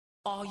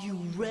Are you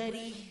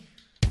ready?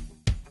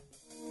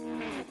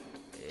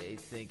 You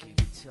think you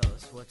could tell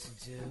us what to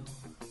do?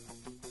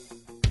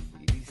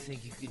 You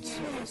think you could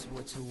tell us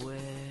what to wear?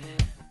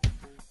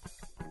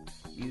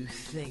 You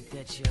think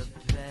that you're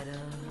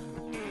better?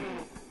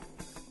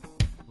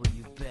 Well,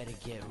 you better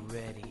get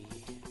ready.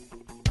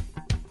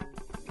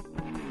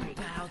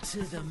 Bow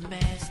to the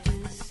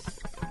masters.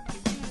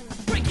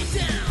 Break it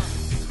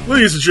down!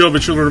 Ladies and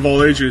gentlemen, children of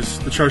all ages,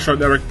 the Chart Shot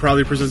Network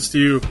proudly presents to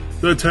you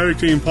the tag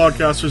team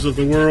podcasters of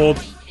the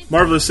world,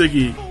 Marvelous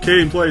Iggy,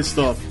 Kane Play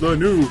Stuff, the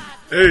New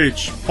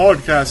Age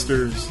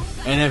Podcasters.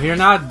 And if you're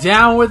not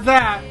down with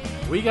that,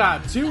 we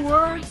got 2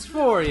 words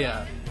for you.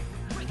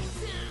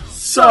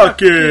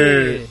 Suck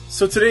it!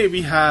 So today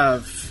we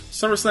have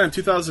SummerSlam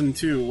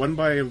 2002, won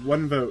by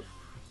 1 vote.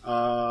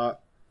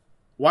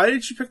 Why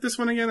did you pick this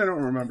one again? I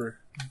don't remember.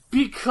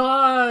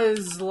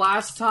 Because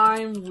last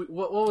time,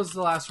 what was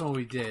the last one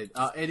we did?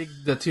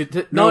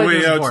 No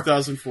Way Out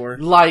 2004.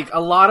 Like, a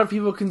lot of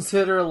people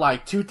consider,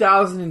 like,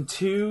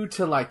 2002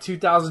 to, like,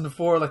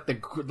 2004, like,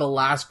 the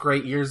last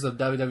great years of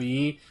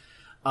WWE.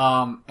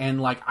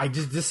 And, like,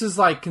 this is,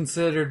 like,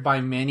 considered by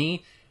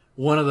many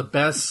one of the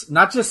best,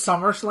 not just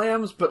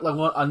SummerSlams, but,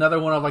 like, another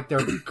one of, like,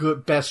 their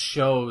best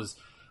shows,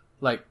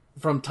 like,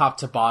 from top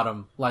to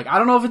bottom. Like, I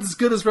don't know if it's as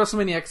good as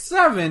WrestleMania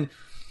X7,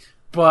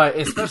 but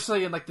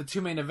especially in, like, the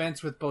 2 main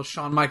events with both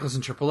Shawn Michaels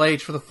and Triple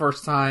H for the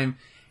first time,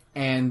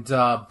 and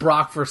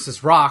Brock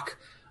versus Rock,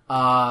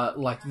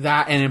 like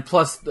that. And then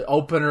plus the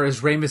opener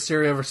is Rey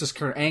Mysterio versus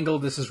Kurt Angle.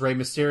 This is Rey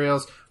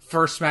Mysterio's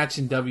first match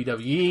in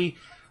WWE.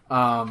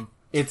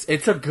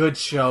 It's a good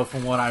show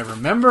from what I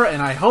remember,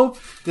 and I hope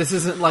this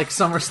isn't like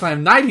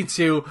SummerSlam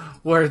 92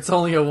 where it's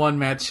only a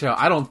 1-match show.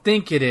 I don't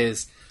think it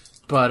is.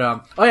 But,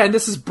 oh yeah, and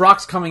this is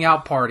Brock's coming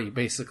out party,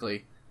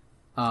 basically,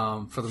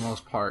 for the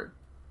most part.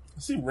 I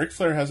see Ric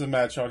Flair has a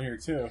match on here,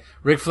 too.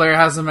 Ric Flair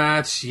has a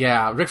match,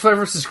 yeah. Ric Flair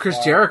versus Chris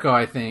Jericho,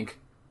 I think.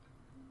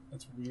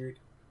 That's weird.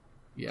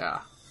 Yeah.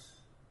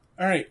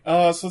 Alright,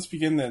 so let's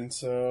begin then.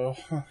 So,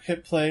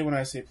 hit play when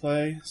I say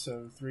play.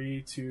 So,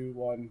 3, 2,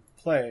 1,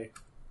 play.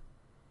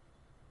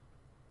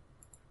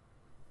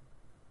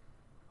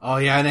 Oh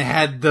yeah, and it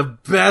had the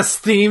best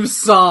theme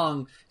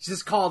song. It's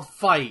just called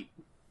Fight.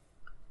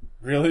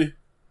 Really?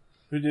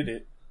 Who did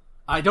it?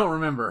 I don't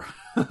remember.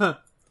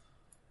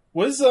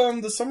 Was the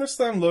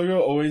SummerSlam logo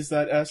always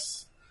that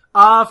S?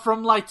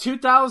 From like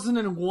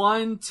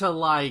 2001 to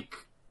like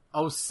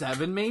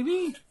 07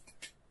 maybe?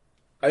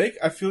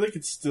 I feel like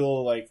it's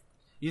still like...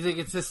 You think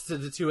it's just to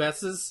the 2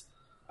 S's?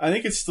 I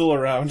think it's still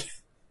around.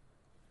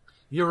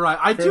 You're right.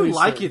 I do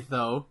like it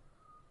though.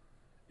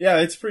 Yeah,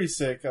 it's pretty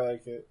sick. I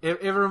like it.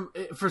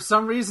 It for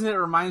some reason it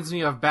reminds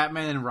me of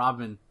Batman and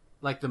Robin,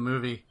 like the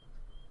movie.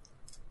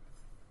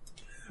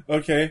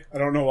 Okay, I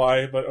don't know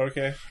why, but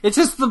okay. It's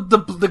just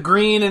the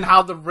green and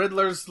how the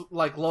Riddler's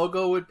like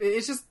logo would.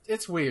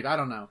 It's weird. I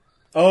don't know.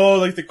 Oh,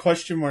 like the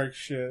question mark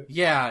shit.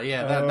 Yeah,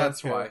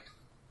 that's okay. why.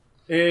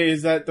 Hey,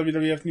 is that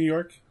WWF New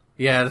York?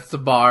 Yeah, that's the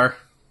bar.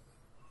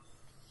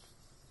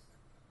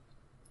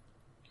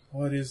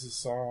 What is the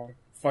song?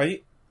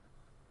 Fight?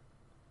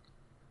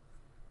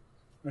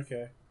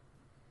 Okay.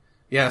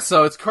 Yeah,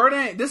 so it's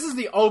this is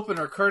the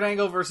opener, Kurt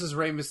Angle versus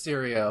Rey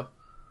Mysterio.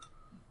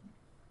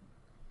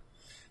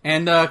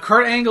 And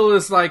Kurt Angle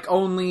is like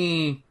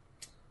only,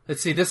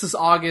 let's see, this is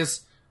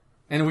August,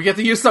 and we got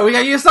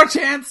U-Stock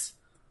chance.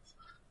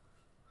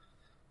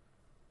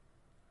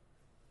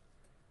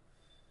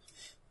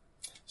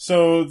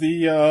 So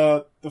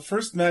the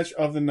first match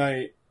of the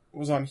night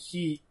was on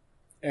Heat,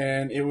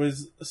 and it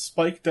was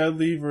Spike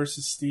Dudley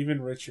versus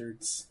Steven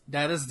Richards.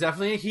 That is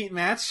definitely a Heat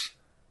match.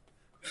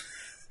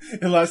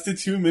 It lasted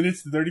 2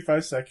 minutes and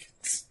 35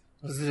 seconds.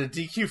 Was it a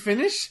DQ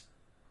finish?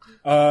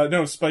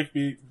 No, Spike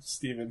beat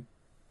Steven.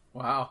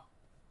 Wow.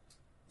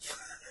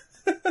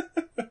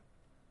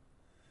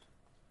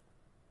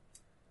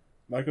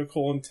 Michael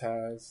Cole and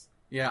Taz.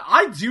 Yeah,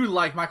 I do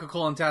like Michael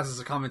Cole and Taz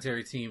as a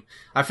commentary team.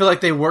 I feel like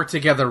they work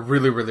together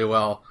really, really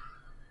well.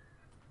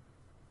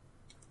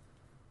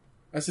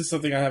 That's just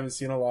something I haven't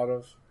seen a lot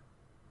of.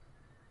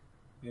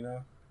 You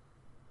know?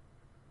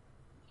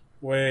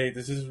 Wait,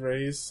 this is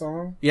Ray's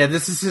song? Yeah,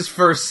 this is his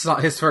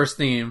first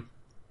theme.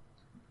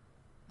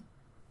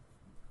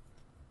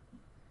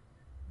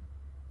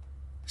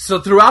 So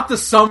throughout the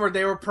summer,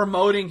 they were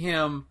promoting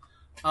him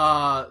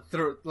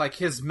through like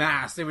his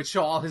mask. They would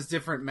show all his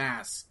different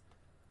masks.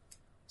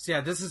 So yeah,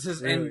 this is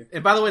his. Really?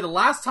 And by the way, the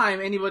last time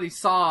anybody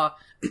saw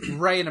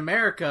Ray in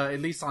America, at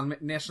least on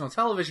national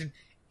television,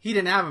 he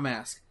didn't have a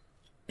mask.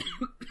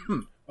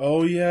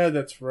 Oh yeah,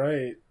 that's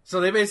right. So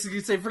they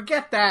basically say,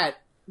 forget that.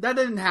 That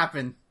didn't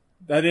happen.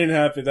 That didn't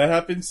happen. That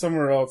happened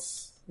somewhere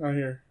else. Not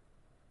here.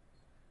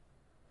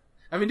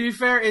 I mean, to be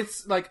fair,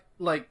 it's like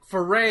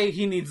for Ray,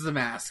 he needs the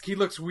mask. He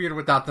looks weird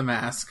without the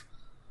mask.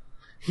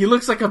 He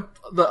looks like a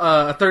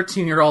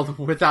 13-year-old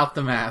without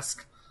the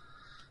mask.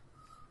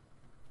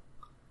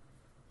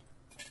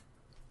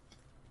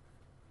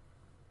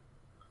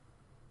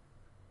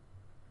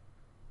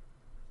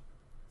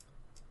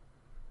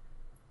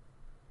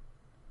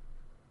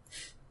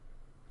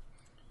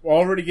 We're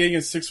already getting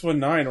a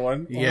 619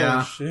 one.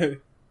 Yeah. Holy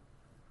shit.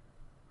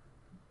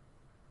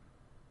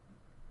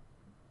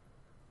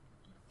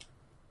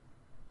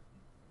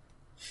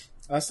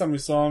 Last time we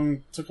saw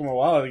him, took him a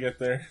while to get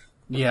there.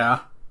 Yeah.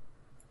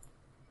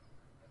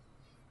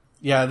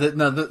 Yeah,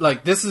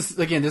 this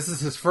is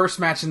his first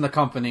match in the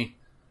company.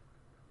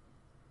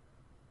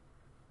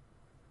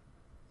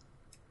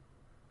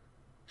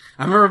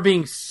 I remember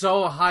being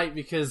so hyped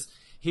because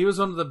he was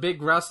one of the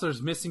big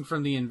wrestlers missing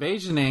from the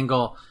Invasion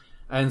angle,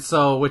 and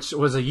so, which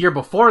was a year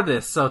before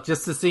this, so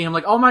just to see him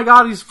like, oh my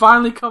god, he's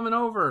finally coming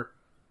over.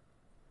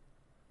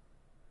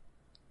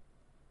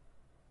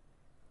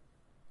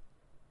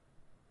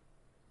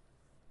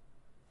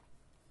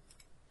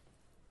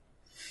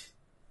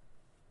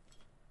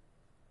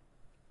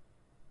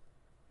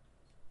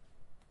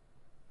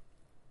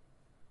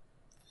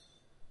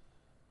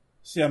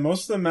 So yeah,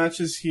 most of the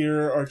matches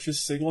here are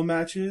just single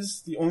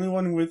matches. The only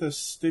one with a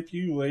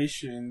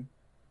stipulation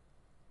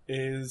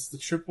is the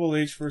Triple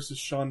H versus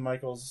Shawn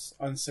Michaels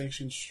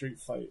unsanctioned street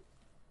fight.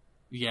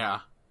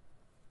 Yeah.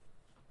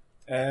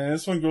 And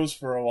this one goes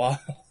for a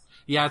while.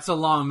 Yeah, it's a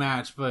long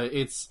match, but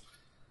it's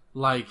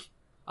like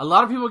a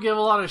lot of people give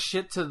a lot of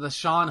shit to the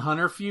Shawn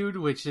Hunter feud,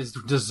 which is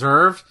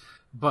deserved.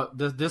 But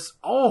this,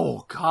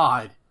 oh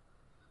god,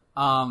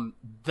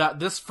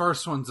 this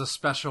first one's a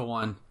special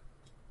one.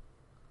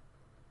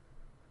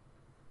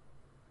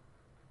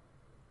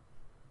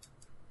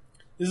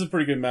 This is a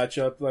pretty good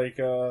matchup, like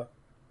a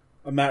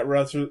mat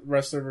wrestler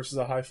versus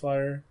a high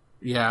flyer.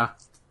 Yeah.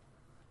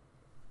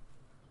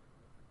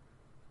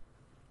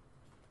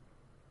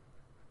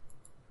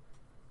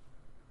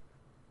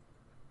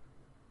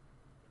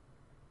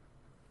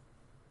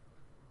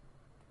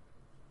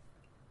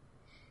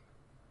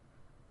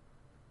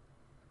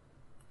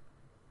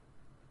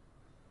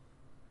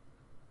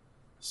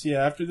 So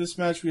yeah, after this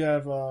match we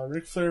have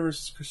Ric Flair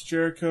versus Chris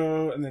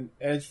Jericho, and then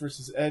Edge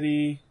versus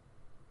Eddie.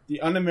 The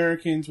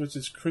Un-Americans, which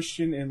is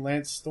Christian and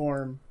Lance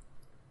Storm,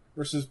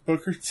 versus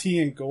Booker T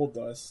and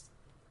Goldust.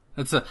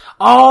 Okay.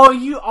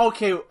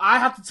 I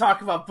have to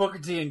talk about Booker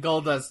T and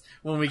Goldust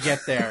when we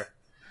get there.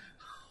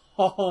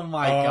 Oh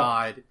my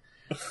god,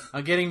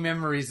 I'm getting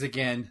memories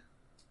again.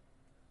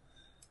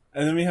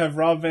 And then we have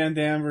Rob Van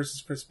Dam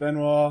versus Chris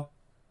Benoit.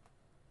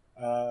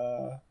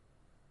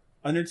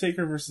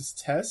 Undertaker versus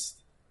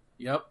Test.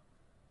 Yep.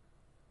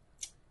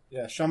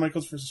 Yeah, Shawn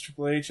Michaels versus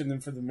Triple H, and then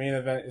for the main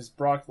event is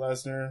Brock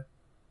Lesnar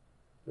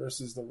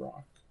versus The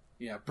Rock.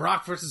 Yeah,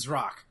 Brock versus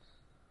Rock.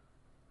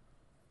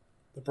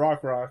 The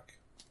Brock Rock.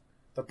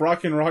 The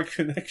Brock and Rock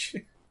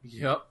connection.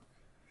 Yep.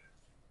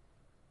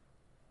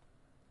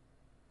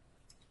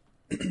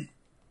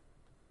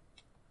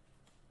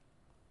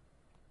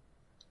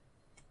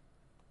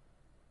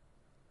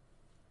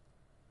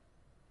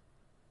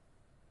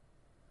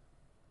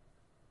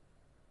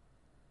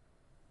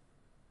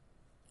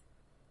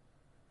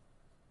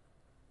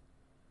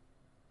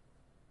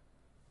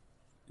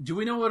 Do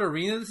we know what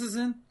arena this is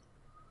in?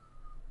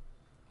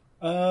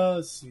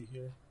 Let's see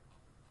here.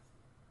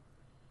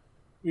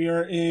 We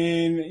are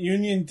in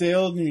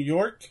Uniondale, New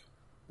York.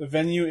 The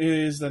venue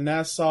is the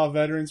Nassau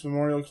Veterans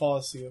Memorial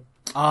Coliseum.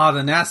 Ah,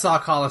 the Nassau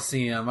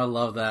Coliseum. I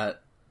love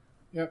that.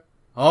 Yep.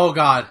 Oh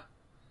god.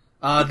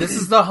 This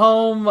is the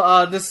home.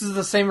 This is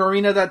the same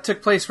arena that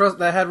took place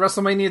that had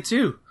WrestleMania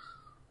 2,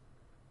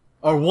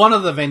 or one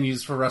of the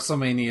venues for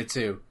WrestleMania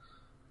 2.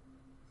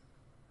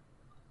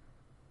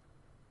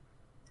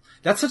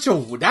 That's such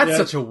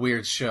a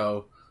weird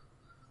show.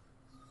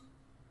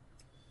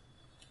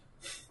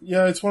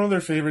 Yeah, it's one of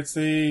their favorites.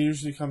 They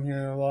usually come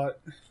here a lot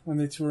when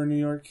they tour New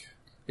York.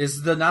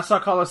 Is the Nassau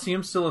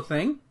Coliseum still a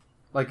thing?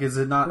 Like, is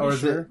it not, Pretty or is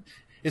sure. it?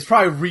 It's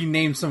probably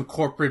renamed some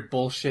corporate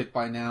bullshit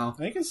by now. I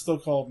think it's still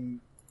called.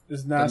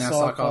 Is Nassau,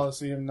 Nassau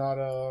Coliseum not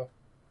a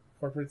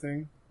corporate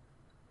thing?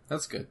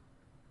 That's good.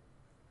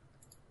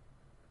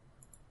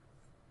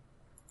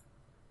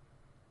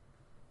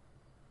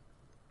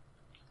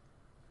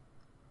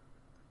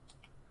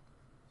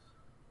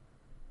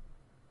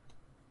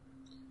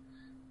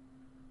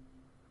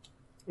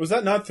 Was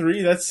that not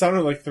 3? That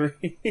sounded like 3.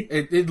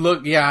 It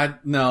looked, yeah,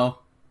 no.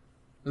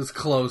 It was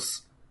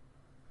close.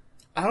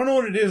 I don't know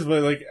what it is,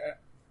 but like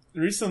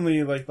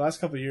recently, like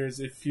last couple of years,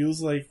 it feels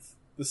like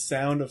the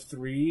sound of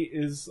 3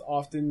 is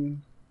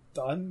often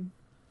done.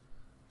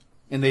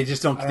 And they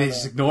just don't, I don't they know.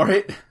 just ignore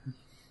it?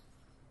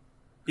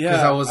 Yeah,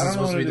 Because that I wasn't don't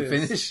know supposed to be what the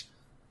it is. finish?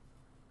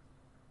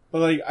 But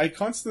like, I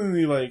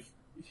constantly like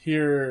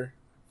hear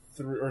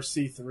 3 or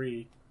see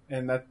 3,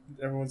 and that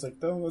everyone's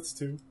like, "No, that's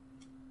 2."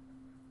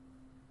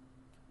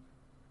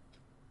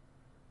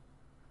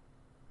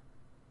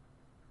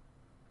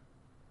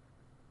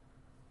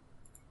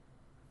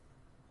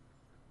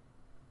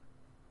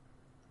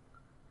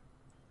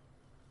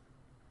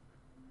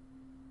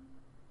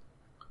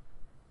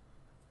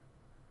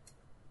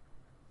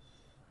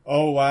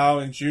 Oh wow!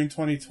 In June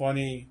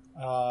 2020,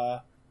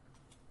 I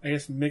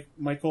guess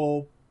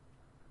Michael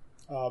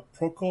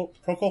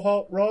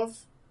Prokhorov,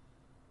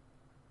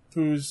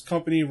 whose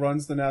company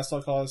runs the Nassau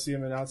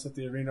Coliseum, announced that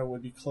the arena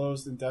would be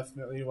closed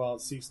indefinitely while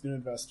it seeks new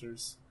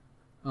investors.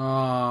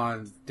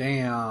 Oh,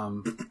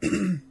 damn.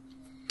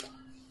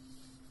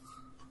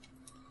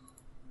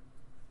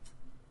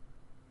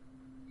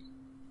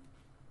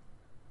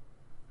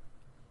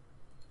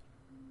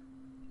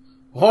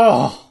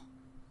 Oh.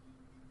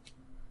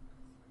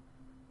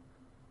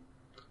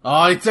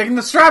 Oh, he's taking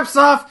the straps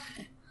off.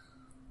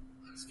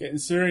 It's getting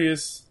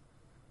serious.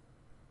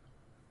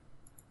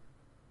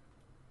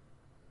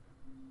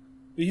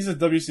 He's a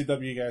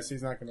WCW guy, so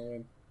he's not going to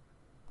win.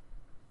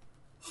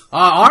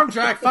 Arm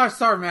drag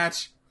 5-star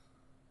match.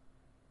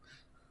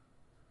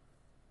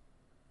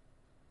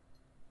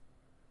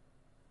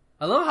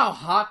 I love how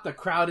hot the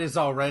crowd is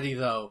already,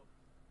 though,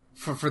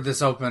 for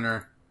this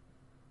opener.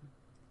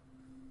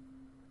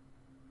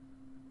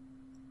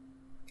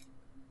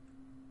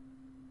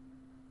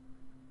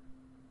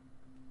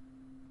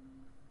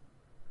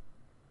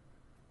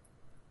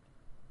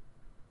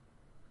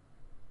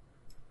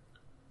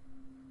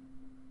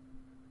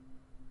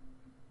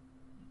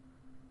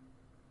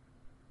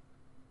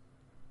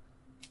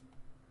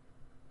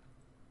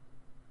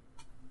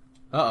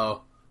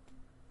 Uh-oh.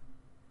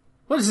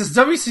 What is this,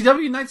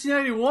 WCW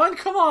 1991?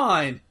 Come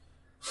on!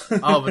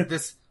 Oh, but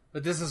this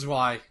is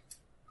why.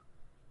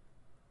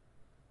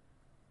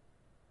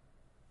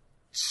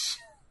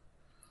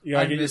 You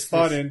gotta get your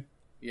spot in.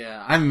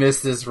 Yeah, I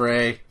miss this,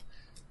 Ray.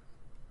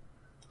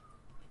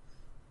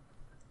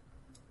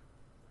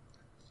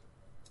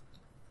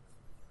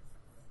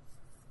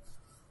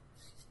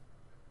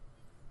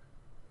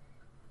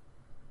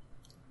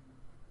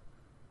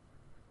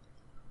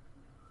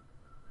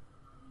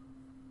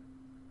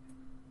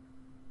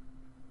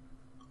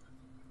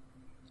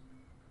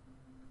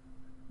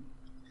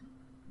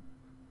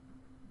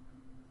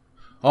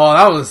 Oh,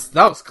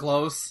 that was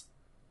close.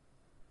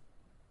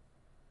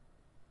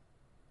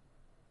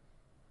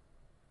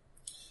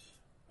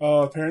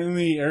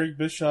 Apparently Eric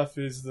Bischoff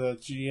is the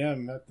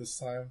GM at this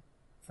time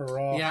for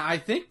Raw. Yeah, I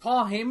think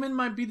Paul Heyman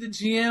might be the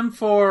GM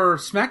for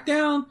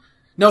SmackDown.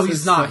 No,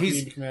 he's not.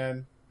 He's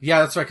McMahon. Yeah,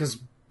 that's right. Because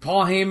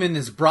Paul Heyman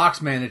is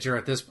Brock's manager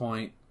at this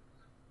point.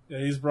 Yeah,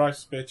 he's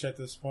Brock's bitch at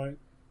this point.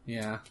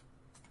 Yeah,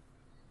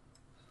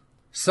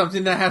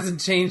 something that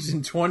hasn't changed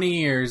in 20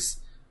 years.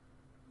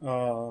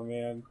 Oh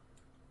man.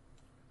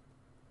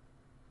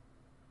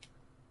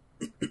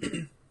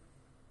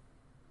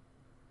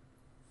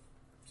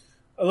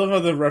 I love how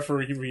the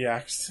referee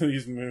reacts to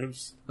these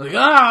moves. Like,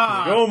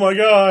 ah! Like, oh my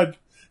god!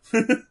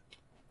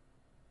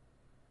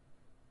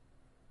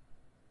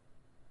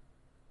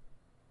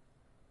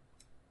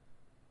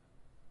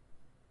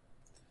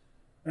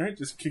 Alright,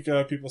 just kick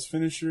out people's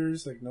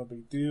finishers, like no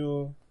big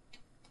deal.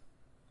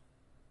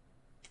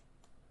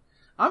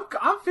 I'm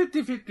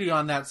 50-50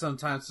 on that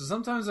sometimes. So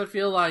sometimes I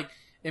feel like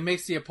it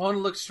makes the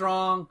opponent look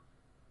strong,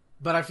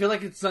 but I feel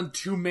like it's done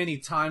too many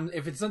times.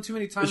 If it's done too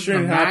many times in a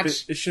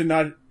match, it should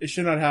not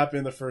happen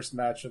in the first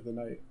match of the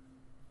night.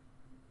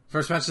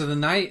 First match of the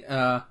night.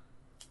 Come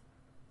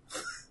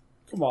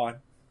on.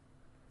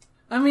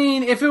 I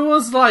mean, if it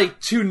was like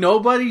two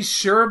nobodies,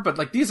 sure, but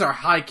like these are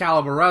high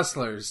caliber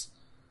wrestlers.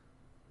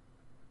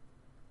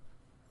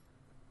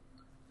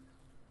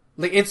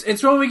 Like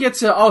it's when we get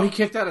to he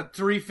kicked out of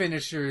 3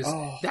 finishers.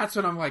 Oh. That's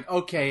when I'm like,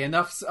 okay,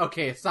 enough.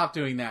 Okay, stop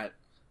doing that.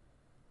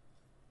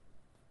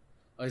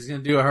 Oh, he's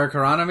gonna do a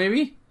Hurricanrana,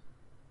 maybe.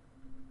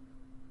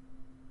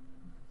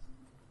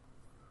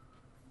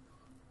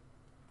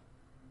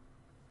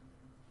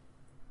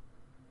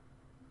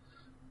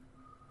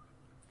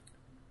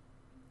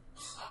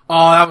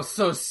 Oh, that was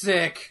so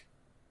sick.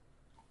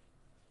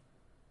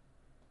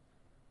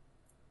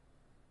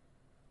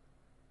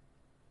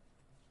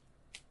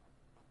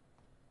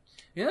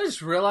 You know, I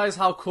just realized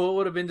how cool it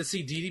would have been to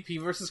see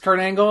DDP versus Kurt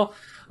Angle.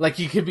 Like,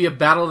 you could be a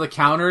battle of the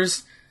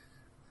counters.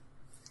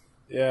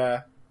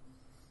 Yeah.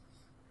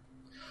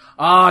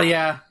 Oh,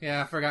 yeah.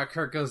 Yeah, I forgot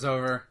Kurt goes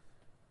over.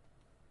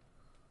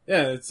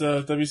 Yeah, it's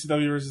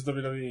WCW versus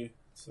WWE.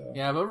 So.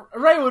 Yeah, but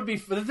Ray would be...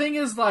 The thing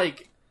is,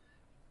 like,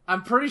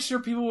 I'm pretty sure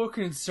people were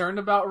concerned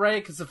about Ray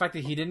because the fact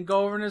that he didn't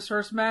go over in his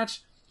first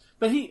match.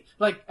 But he,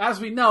 like, as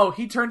we know,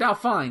 he turned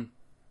out fine.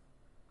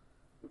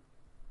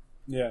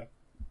 Yeah.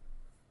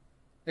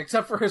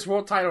 Except for his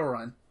world title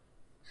run.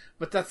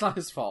 But that's not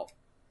his fault.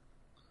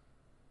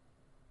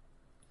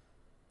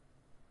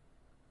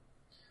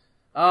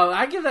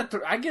 I give that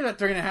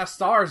 3.5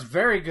 stars.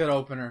 Very good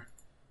opener.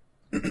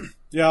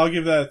 Yeah, I'll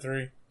give that a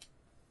 3.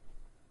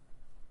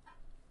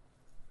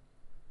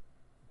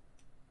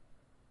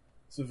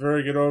 It's a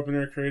very good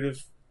opener.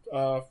 Creative,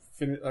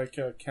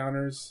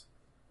 counters.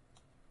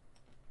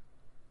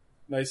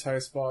 Nice high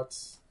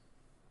spots.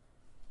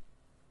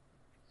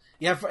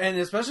 Yeah, and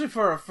especially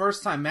for a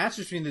first-time match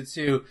between the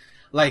two,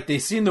 like, they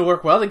seem to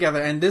work well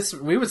together. And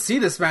we would see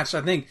this match,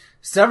 I think,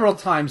 several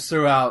times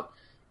throughout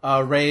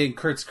Ray and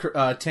Kurt's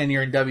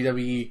tenure in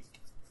WWE.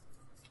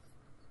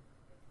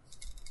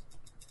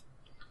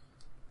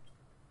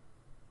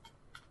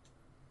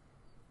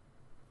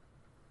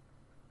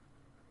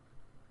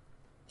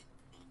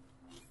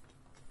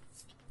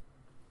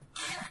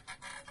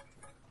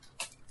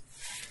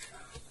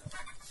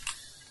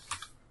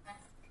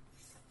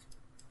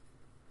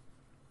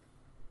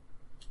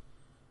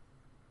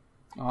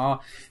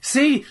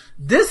 See,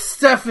 this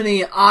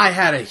Stephanie, I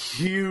had a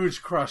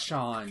huge crush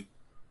on.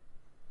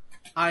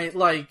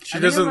 She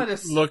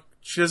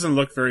doesn't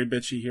look very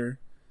bitchy here.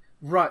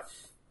 Right.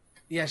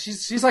 Yeah,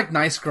 she's like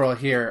nice girl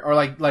here, or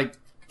like.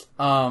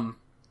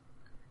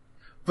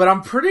 But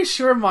I'm pretty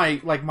sure my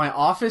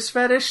office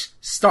fetish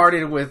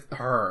started with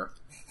her.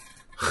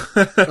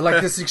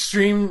 Like this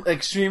extreme,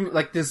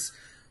 like this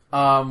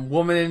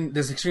woman,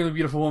 this extremely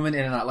beautiful woman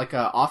in like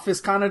a office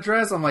kind of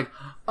dress. I'm like,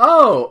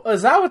 oh,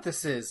 is that what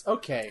this is?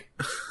 Okay.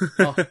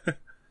 Oh,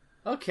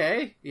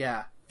 okay,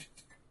 yeah.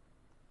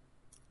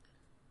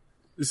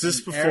 Is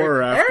this before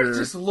or after? Eric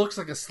just looks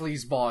like a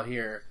sleazeball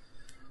here.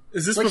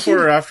 Is this before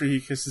or after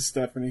he kisses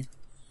Stephanie?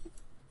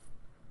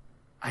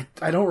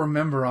 I don't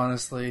remember,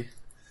 honestly.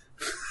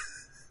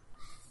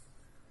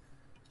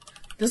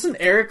 Doesn't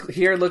Eric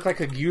here look like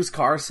a used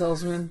car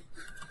salesman?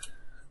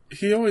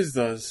 He always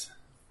does.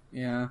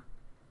 Yeah.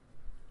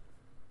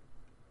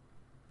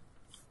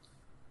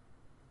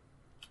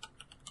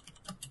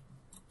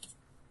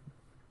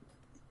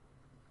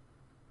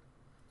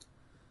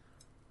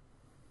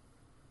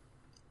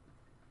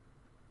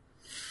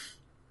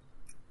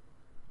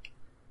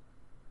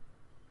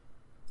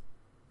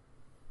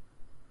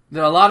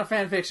 A lot of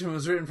fan fiction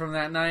was written from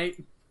that night.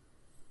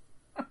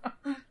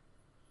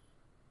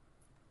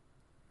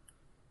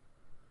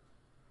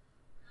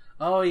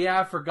 Oh yeah,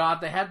 I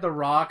forgot. They had the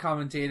Raw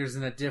commentators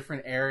in a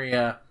different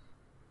area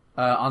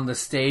on the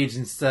stage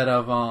instead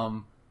of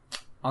on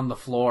the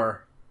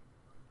floor.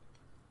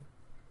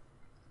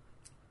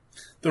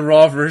 The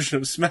Raw version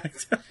of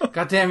SmackDown.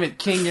 God damn it,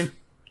 King.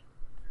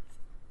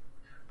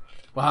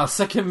 Wow,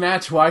 second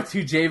match,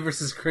 Y2J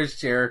versus Chris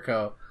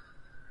Jericho.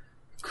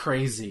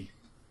 Crazy.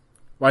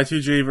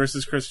 Y2J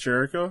versus Chris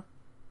Jericho?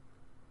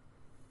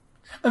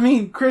 I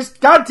mean, Chris...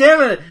 God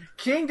damn it!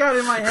 King got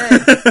in my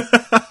head.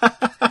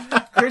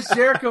 Chris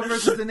Jericho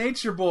versus the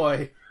Nature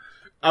Boy.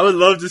 I would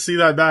love to see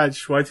that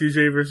match.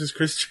 Y2J versus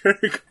Chris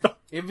Jericho.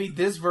 It'd be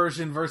this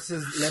version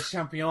versus Le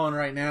Champion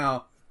right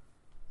now.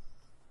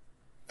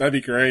 That'd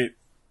be great.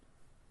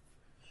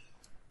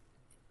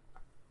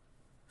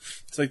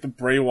 It's like the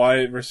Bray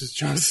Wyatt versus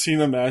John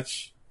Cena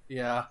match.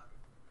 Yeah.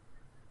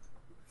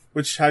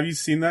 Which, have you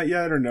seen that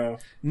yet or no?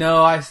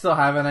 No, I still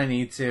haven't. I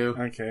need to.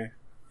 Okay.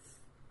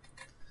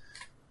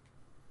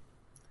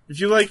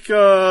 If you like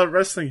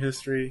wrestling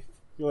history,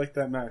 you like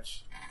that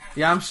match.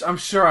 Yeah, I'm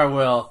sure I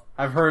will.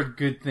 I've heard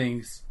good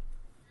things.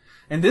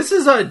 And this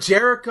is a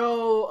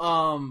Jericho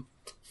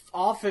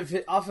off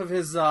of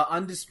his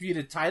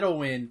undisputed title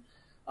win,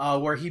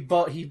 where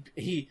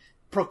he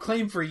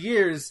proclaimed for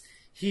years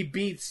he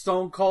beat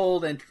Stone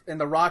Cold and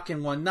The Rock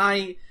in one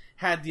night.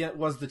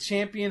 Was the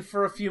champion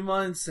for a few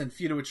months and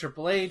feuded with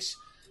Triple H.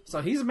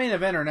 So he's a main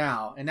eventer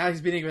now, and now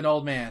he's beating an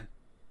old man.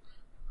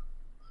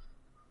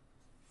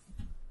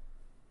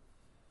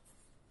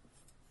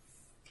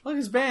 Look at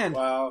his band.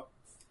 Wow.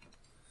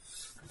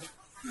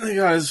 They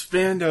got his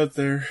band out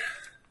there.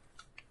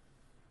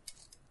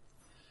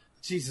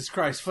 Jesus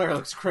Christ, Flair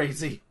looks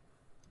crazy.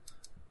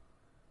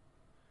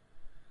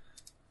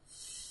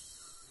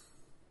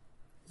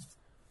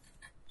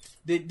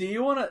 Do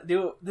you want to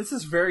do? This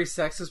is very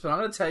sexist, but I'm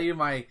going to tell you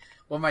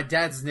what my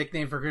dad's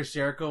nickname for Chris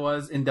Jericho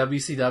was in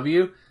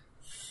WCW,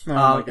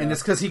 and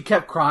it's because he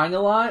kept crying a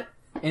lot,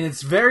 and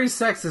it's very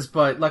sexist.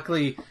 But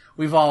luckily,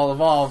 we've all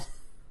evolved.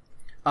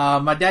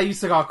 My dad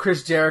used to call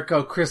Chris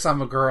Jericho "Chris,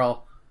 I'm a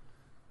girl."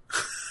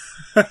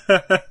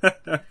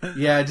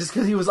 Yeah, just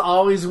because he was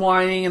always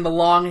whining and the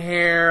long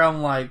hair.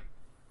 I'm like.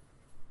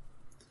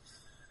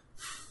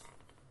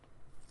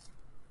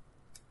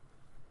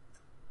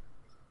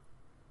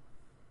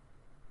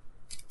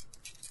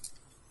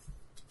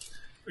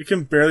 We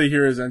can barely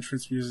hear his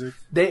entrance music.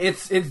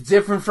 It's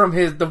different from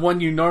the one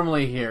you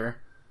normally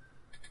hear.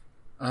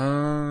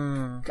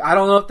 I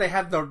don't know if they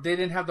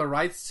didn't have the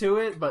rights to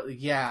it, but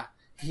yeah,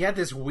 he had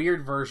this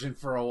weird version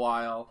for a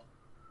while.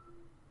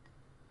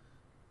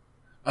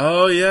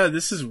 Oh yeah,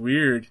 this is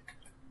weird.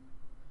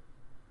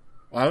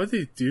 Why would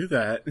they do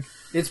that?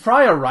 It's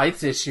probably a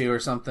rights issue or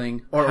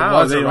something, or How?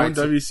 it was They a own rights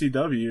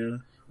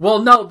WCW. Well,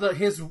 no,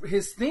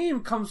 his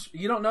theme comes.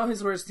 You don't know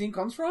where his theme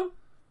comes from?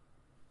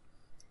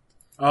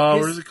 Where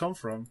does it come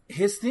from?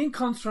 His theme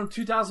comes from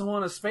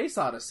 2001: A Space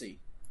Odyssey.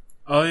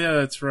 Oh yeah,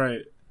 that's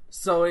right.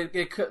 So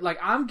it could, like,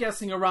 I'm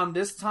guessing around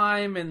this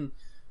time, and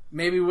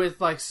maybe with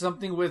like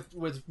something with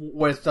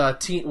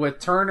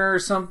Turner or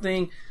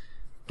something.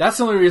 That's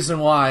the only reason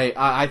why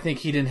I think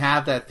he didn't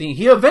have that theme.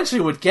 He eventually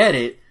would get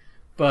it,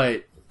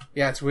 but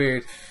yeah, it's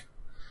weird.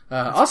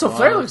 Also, wild.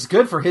 Flair looks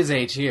good for his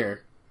age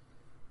here.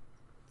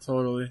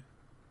 Totally.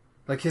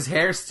 Like, his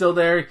hair's still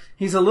there.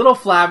 He's a little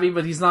flabby,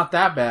 but he's not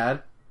that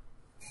bad.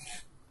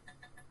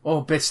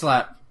 Oh, bitch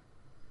slap.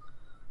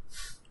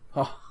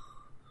 Oh.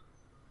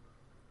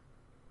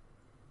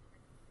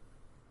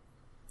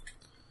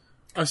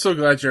 I'm so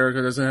glad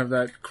Jericho doesn't have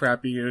that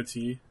crappy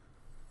goatee.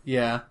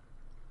 Yeah.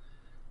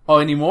 Oh,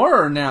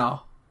 anymore or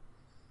now?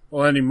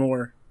 Well,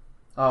 anymore.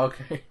 Oh,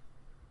 okay.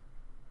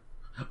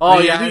 Oh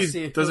I yeah, think I he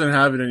see it. doesn't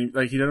have it any.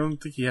 Like, I don't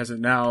think he has it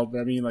now,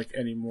 but I mean, like,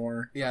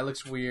 anymore. Yeah, it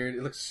looks weird.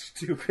 It looks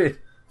stupid.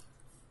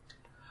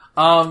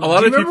 A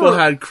lot do of you people remember-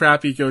 had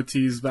crappy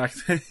goatees back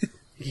then.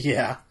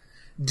 Yeah.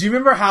 Do you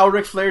remember how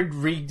Ric Flair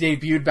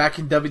re-debuted back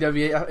in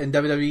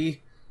WWE?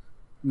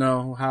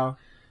 No, how?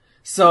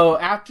 So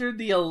after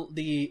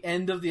the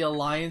end of the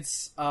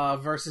Alliance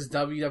versus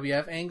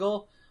WWF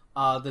angle,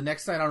 the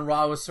next night on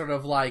Raw was sort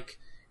of like,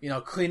 you know,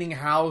 cleaning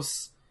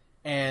house,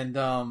 and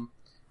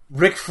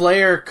Ric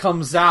Flair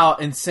comes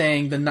out and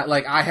saying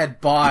like I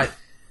had bought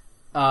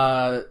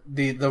the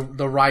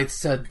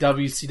rights to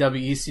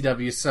WCW,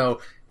 ECW,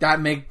 so that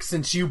makes,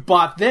 since you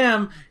bought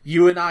them,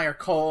 you and I are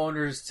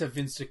co-owners to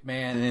Vince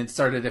McMahon, and it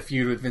started a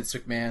feud with Vince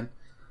McMahon.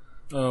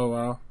 Oh,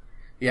 wow.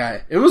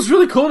 Yeah, it was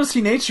really cool to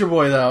see Nature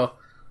Boy though.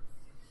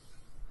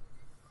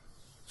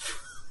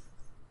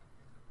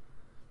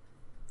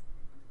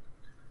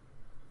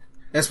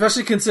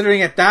 Especially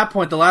considering at that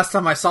point, the last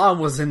time I saw him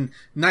was in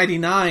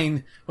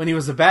 '99 when he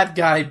was a bad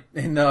guy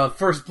in the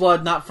First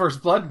Blood, Not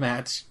First Blood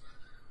match.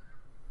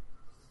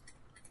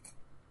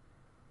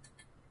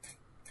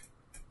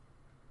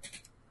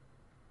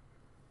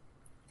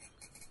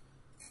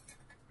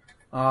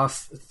 Oh,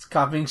 it's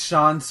copying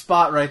Sean's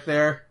spot right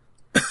there.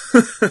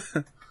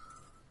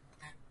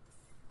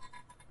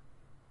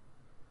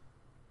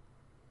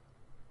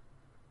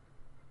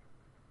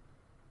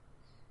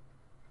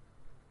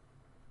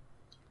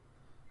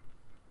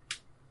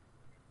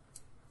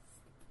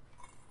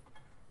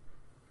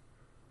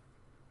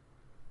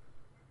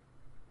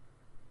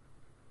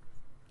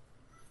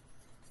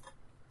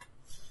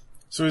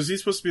 So is he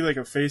supposed to be like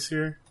a face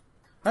here?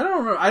 I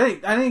don't remember. I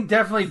think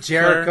definitely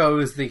Jericho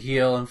is the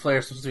heel and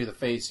Flair's supposed to be the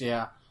face.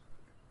 Yeah,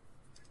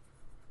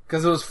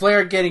 because it was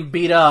Flair getting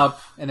beat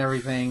up and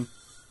everything.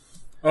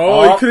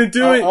 Oh, he couldn't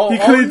do it. He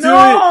couldn't do it.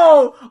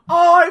 No!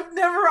 I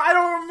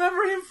don't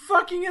remember him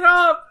fucking it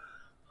up.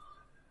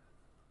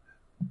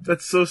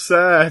 That's so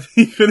sad.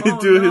 He couldn't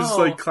do his no.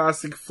 like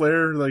classic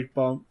Flair like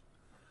bump.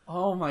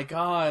 Oh my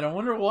god! I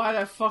wonder why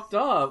that fucked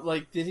up.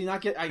 Like, did he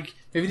not get? Maybe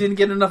he didn't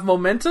get enough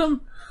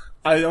momentum.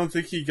 I don't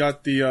think he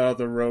got the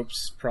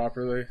ropes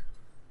properly.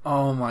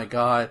 Oh my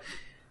god!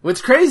 What's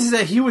crazy is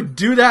that he would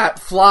do that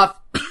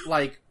flop.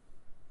 Like,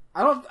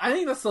 I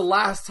think that's the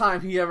last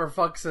time he ever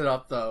fucks it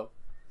up, though.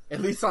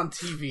 At least on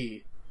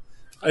TV.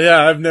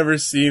 Yeah, I've never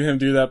seen him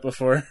do that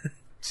before.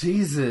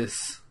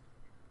 Jesus.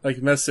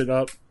 Like, mess it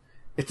up.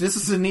 If this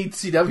is a neat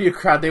CW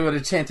crowd, they would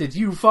have chanted,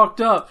 "You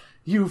fucked up!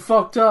 You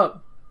fucked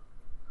up!"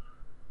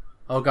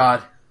 Oh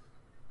god.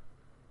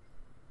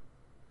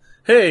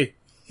 Hey,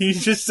 he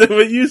just said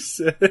what you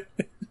said.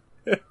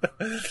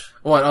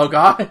 What, oh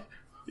god?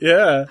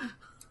 Yeah.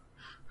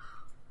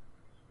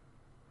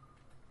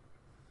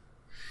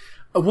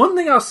 One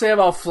thing I'll say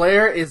about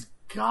Flair is,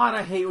 God,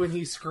 I hate when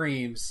he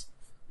screams.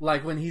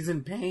 Like, when he's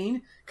in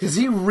pain. Because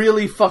he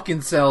really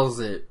fucking sells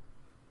it.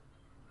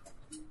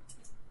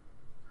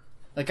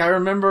 Like, I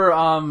remember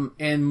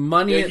in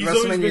Money Yeah, at he's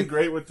always WrestleMania... been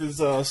great with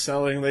his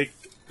selling. Like,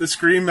 the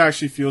scream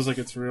actually feels like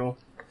it's real.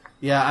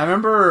 Yeah, I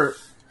remember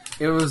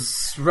it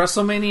was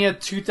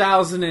WrestleMania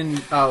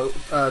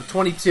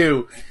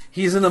 2022.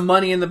 He's in the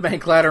Money in the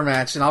Bank ladder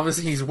match, and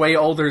obviously he's way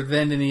older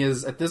then than he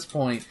is at this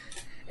point.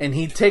 And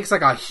he takes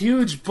like a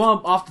huge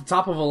bump off the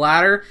top of a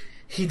ladder.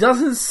 He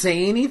doesn't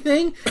say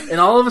anything, and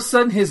all of a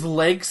sudden his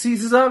leg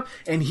seizes up,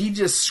 and he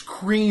just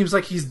screams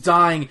like he's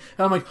dying.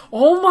 And I'm like,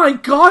 oh my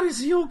god, is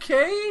he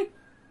okay?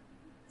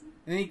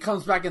 And then he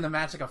comes back in the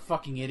match like a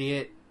fucking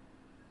idiot.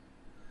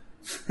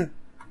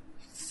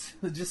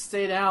 Just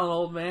stay down,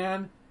 old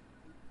man.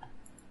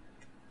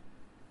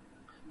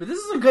 But this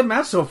is a good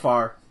match so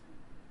far.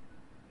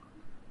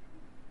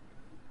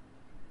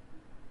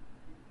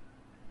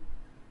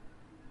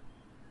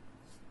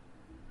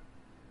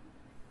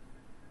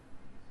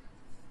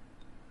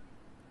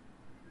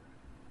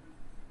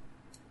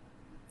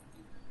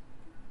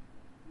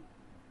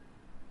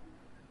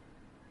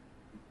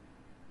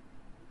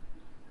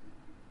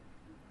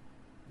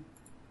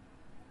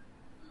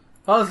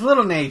 Oh, it's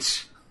Little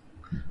Nate.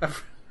 I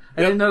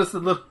didn't notice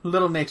that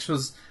Little Nate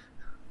was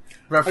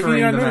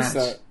refereeing the match.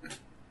 That.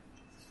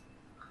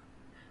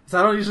 So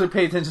I don't usually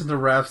pay attention to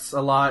refs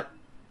a lot.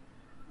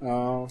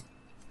 Oh.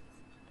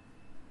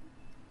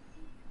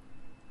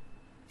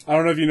 I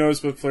don't know if you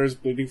noticed, but Flair's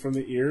bleeding from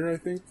the ear, I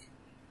think.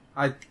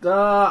 I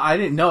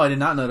didn't know. I did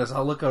not notice.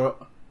 I'll look. I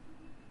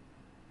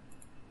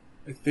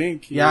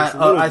think. Yeah,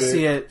 I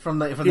see it from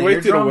the He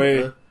wiped it eardrum.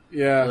 away.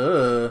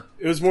 Yeah.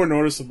 It was more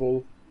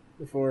noticeable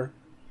before.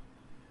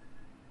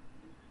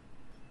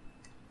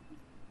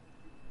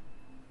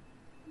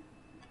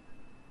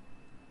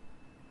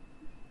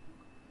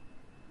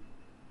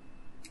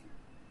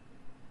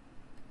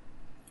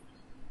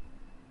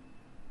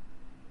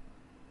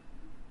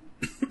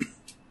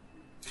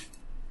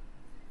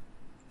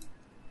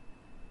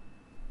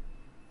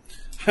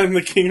 I'm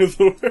the king of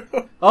the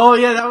world. Oh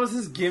yeah, that was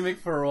his gimmick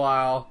for a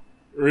while.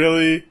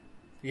 Really?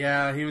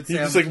 Yeah, he would say He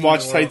I'm just the like king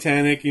watched of the world.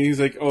 Titanic, and he's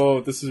like,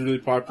 "Oh, this is really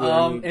popular."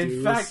 I need to In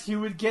do fact, this. he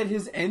would get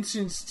his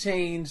entrance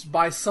changed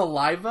by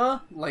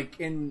Saliva, like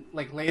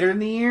later in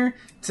the year,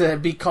 to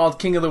be called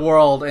King of the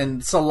World,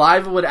 and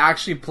Saliva would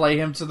actually play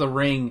him to the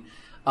ring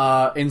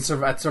at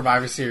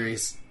Survivor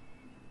Series.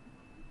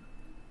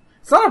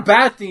 It's not a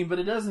bad thing, but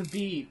it doesn't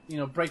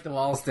break the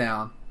walls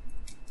down.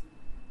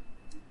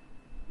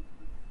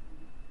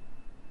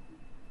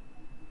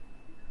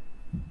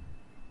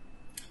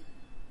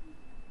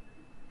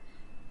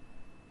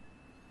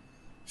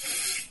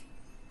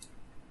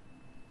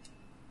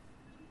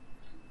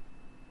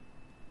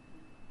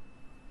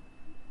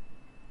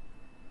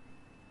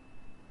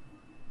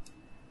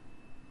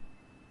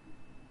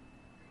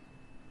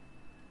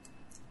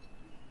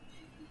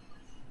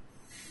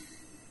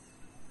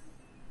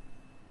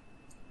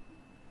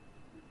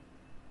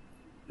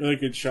 Really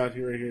good shot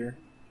here, right here.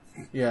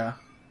 Yeah.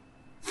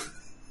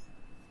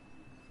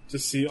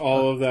 Just see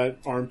all of that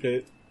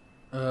armpit.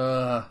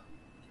 I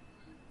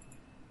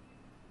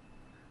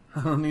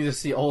don't need to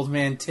see old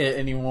man tit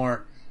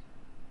anymore.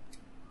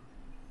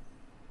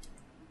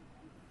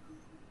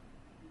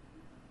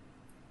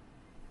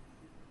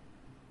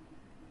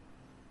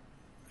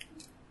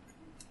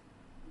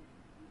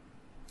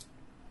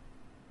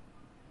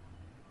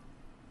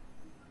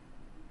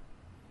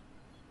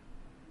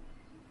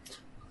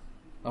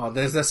 Oh,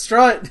 there's a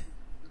strut.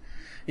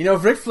 You know,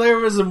 if Ric Flair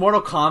was in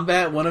Mortal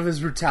Kombat, one of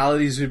his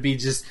brutalities would be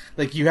just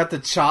like you have to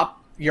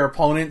chop your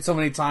opponent so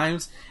many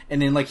times,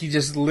 and then like he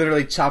just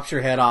literally chops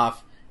your head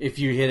off if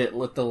you hit it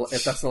with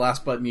if that's the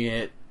last button you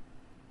hit.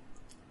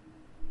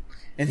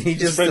 And he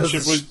His just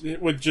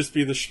friendship would just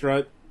be the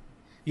strut.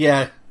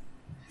 yeah.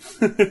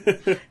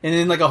 And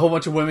then like a whole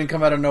bunch of women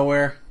come out of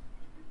nowhere.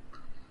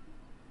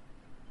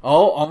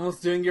 Oh,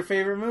 almost doing your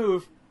favorite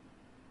move.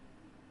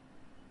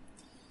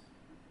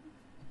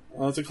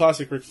 Oh, it's a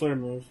classic Ric Flair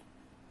move.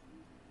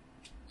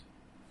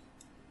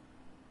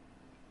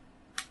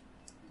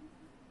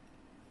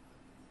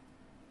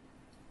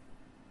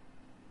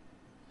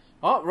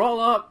 Oh, roll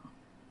up.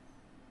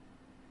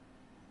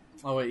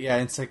 Oh wait, yeah,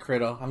 inside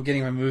cradle. I'm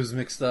getting my moves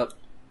mixed up.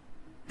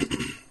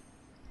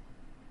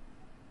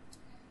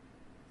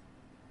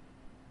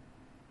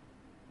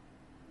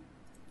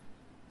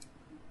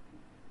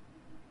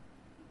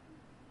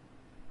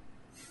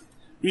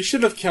 We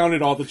should have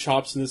counted all the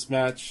chops in this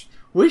match.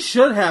 We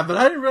should have, but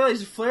I didn't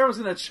realize Flair was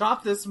going to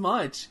chop this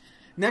much.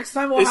 Next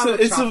time we'll have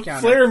a It's chop a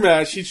counter. Flair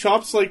match. He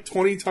chops like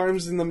 20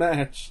 times in the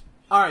match.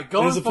 All right,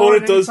 going And his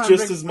forward, opponent does anytime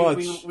just as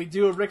much. We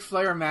do a Ric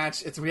Flair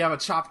match. We have a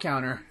chop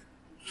counter.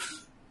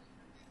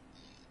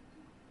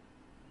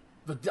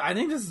 But I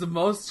think this is the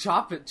most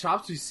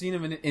chops we've seen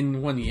him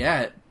in one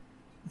yet.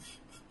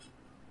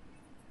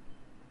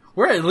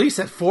 We're at least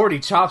at 40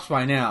 chops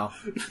by now.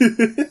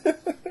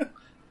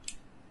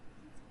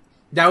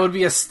 That would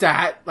be a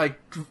stat, like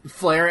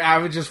Flair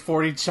averages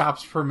 40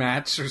 chops per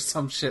match or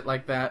some shit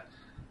like that.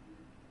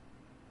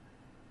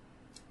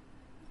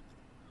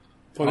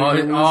 The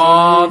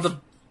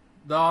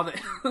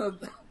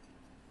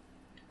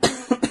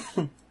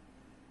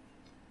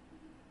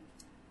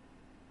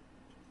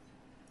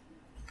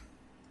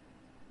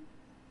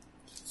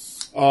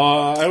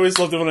I always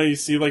loved it when you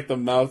see like the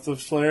mouth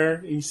of Flair.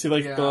 And you see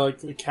like Yeah.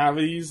 the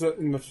cavities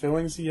and the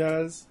fillings he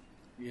has.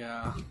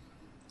 Yeah.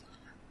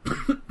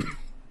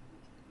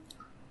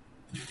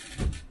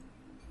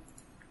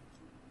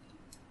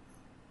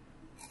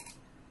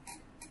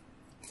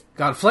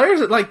 God,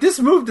 Flair's like this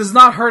move does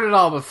not hurt at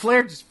all, but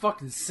Flair just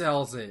fucking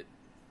sells it.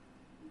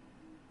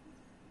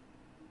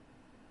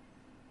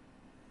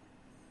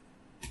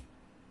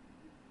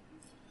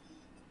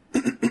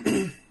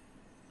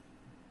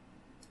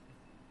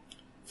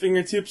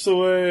 Fingertips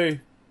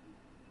away.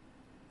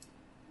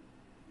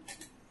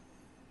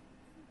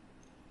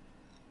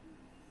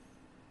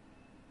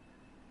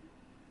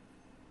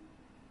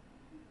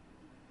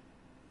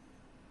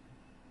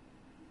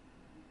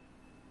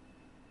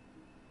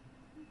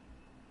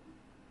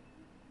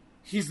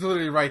 He's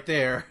literally right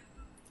there.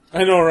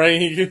 I know,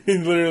 right? He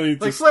literally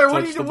Like just Flair,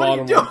 what are touched you the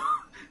doing? bottom one.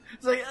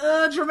 It's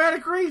like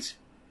dramatic reach.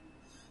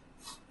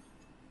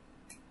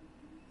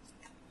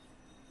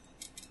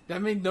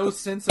 That made no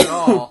sense at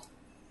all.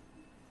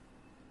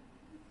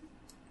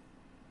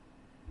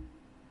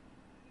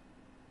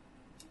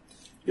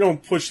 You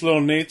don't push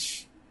little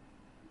Nate.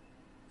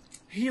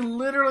 He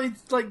literally,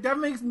 like, that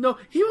makes no...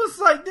 He was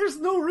like, there's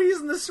no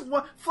reason this...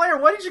 Flair,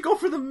 why did you go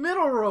for the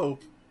middle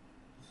rope?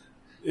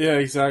 Yeah,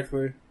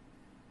 exactly.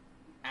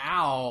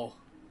 Ow.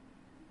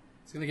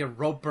 He's gonna get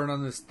rope burn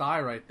on his thigh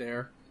right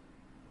there.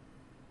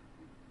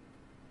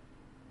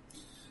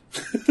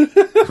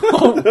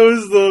 That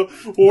was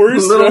the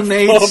worst Little ref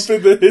Nate. bump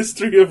in the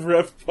history of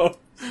ref bump.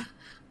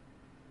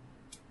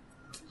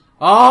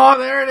 Oh,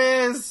 there it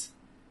is!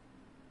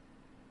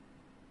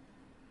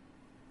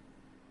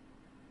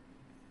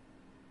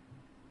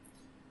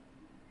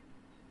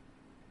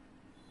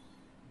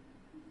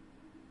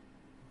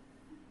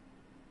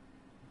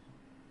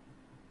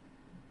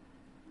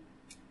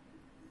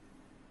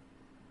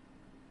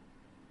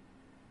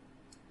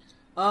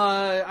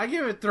 I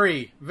give it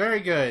 3. Very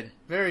good.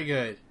 Very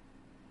good.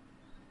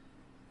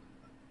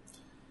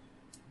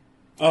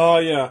 Oh,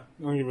 yeah.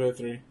 I'll give it a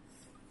 3.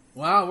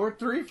 Wow, we're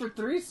 3 for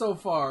 3 so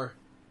far.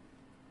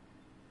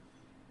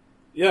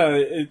 Yeah,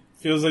 it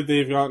feels like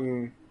they've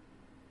gotten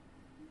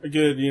a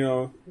good,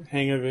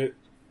 hang of it,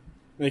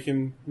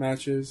 making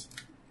matches.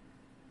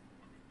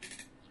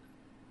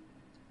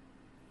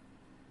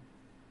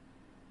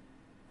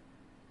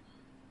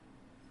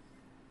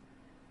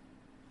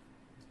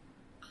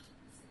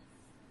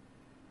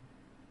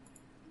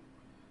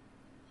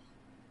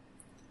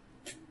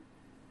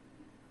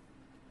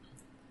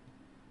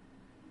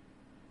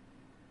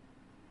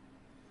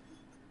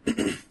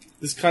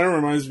 This kind of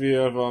reminds me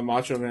of a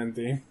Macho Man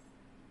theme.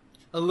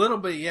 A little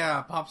bit,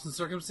 yeah. Pops and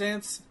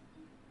Circumstance?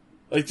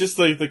 Like, just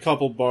like the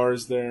couple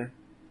bars there.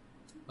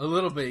 A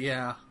little bit,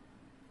 yeah.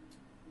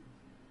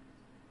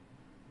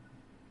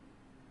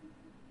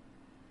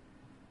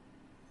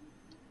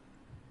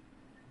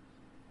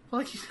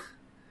 Like,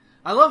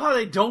 I love how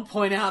they don't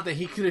point out that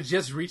he could have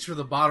just reached for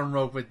the bottom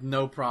rope with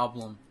no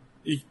problem.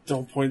 You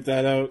don't point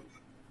that out.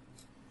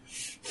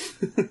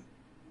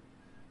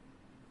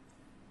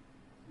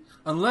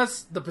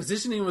 Unless the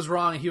positioning was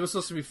wrong, he was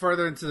supposed to be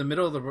further into the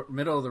middle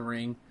of the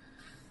ring.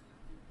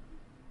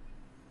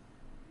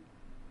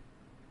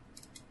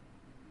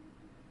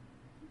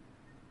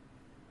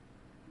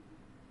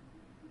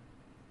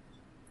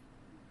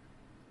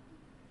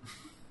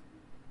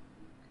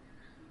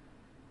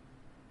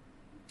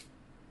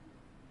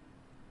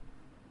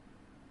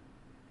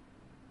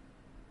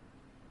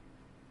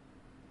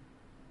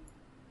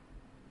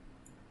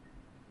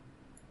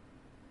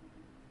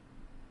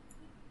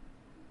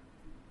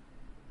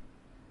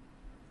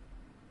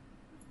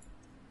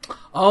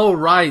 Oh,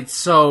 right.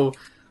 So,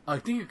 I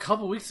think a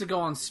couple weeks ago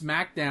on a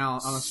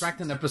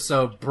SmackDown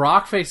episode,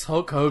 Brock faced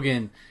Hulk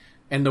Hogan,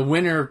 and the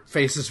winner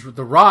faces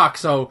The Rock.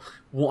 So,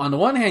 on the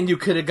one hand, you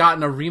could have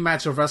gotten a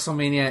rematch of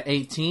WrestleMania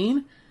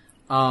 18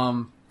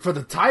 for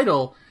the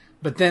title,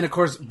 but then, of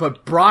course,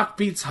 Brock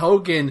beats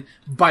Hogan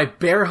by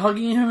bear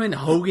hugging him, and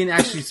Hogan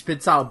actually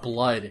spits out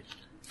blood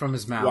from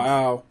his mouth.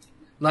 Wow.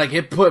 Like,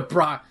 it put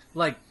Brock,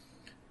 like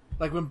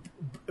when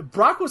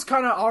Brock was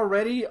kind of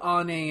already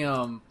on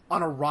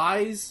a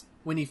rise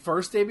when he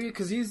first debuted,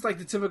 because he's like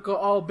the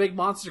typical, big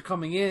monster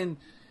coming in.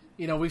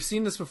 We've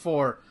seen this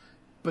before.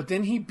 But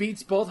then he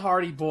beats both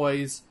Hardy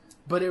Boys.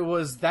 But it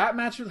was that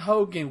match with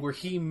Hogan where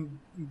he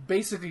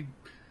basically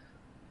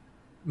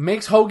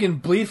makes Hogan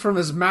bleed from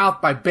his mouth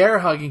by bear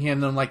hugging him.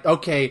 And I'm like,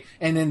 okay.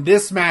 And then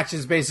this match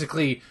is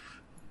basically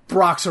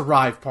Brock's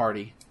arrive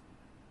party.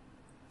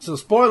 So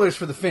spoilers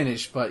for the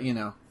finish, but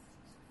Home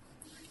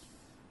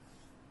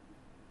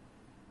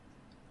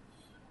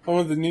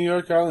of the New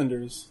York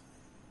Islanders.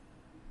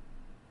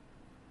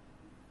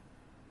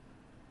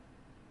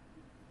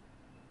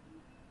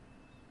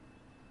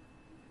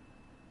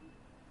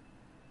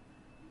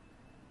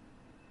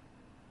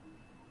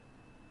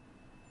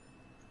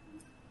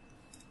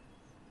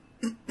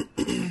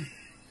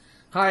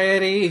 Hi,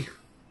 Eddie.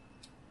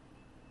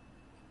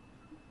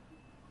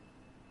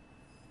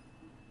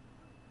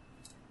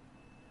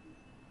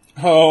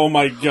 Oh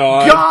my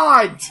god.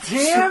 God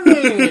damn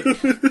it!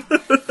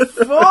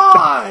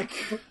 Fuck!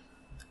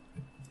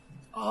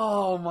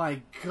 Oh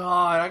my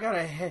god, I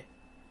gotta hit.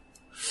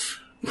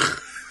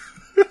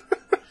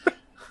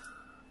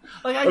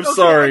 I'm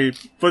sorry,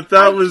 but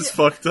that was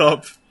fucked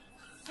up.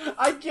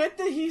 I get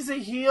that he's a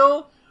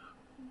heel.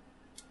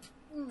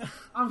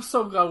 I'm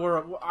so glad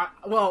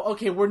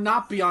we're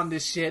not beyond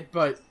this shit,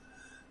 but...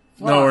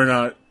 Fuck. No, we're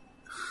not.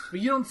 But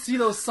you don't see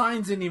those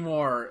signs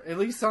anymore, at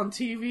least on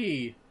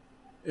TV.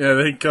 Yeah,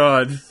 thank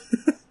God.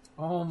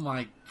 Oh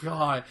my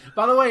god.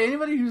 By the way,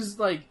 anybody who's,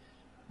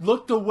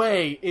 looked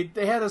away,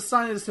 they had a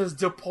sign that says,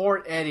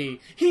 "Deport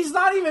Eddie." He's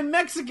not even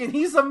Mexican,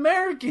 he's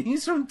American,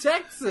 he's from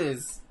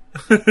Texas.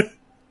 That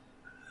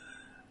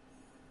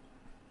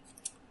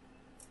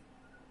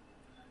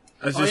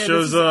just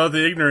shows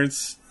the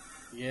ignorance.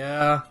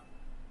 Yeah.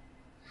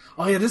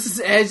 Oh yeah, this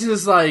is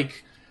Edge's,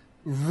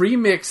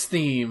 remix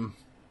theme.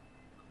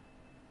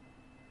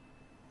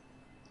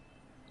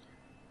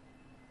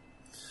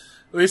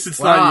 At least it's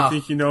not, you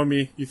think you know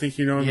me. You think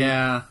you know me.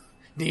 Yeah.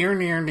 Dear.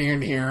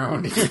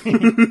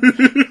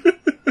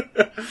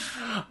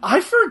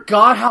 I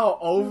forgot how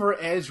over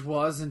Edge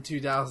was in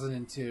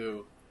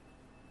 2002.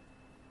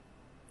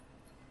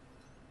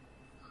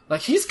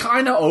 He's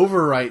kind of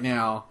over right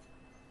now.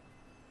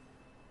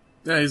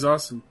 Yeah, he's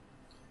awesome.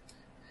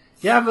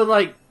 Yeah,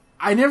 but,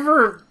 I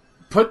never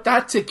put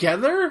that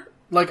together.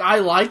 I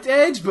liked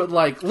Edge, but,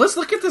 let's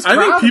look at this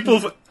crowd.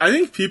 I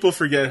think people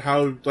forget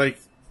how,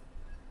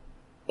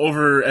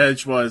 over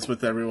Edge was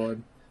with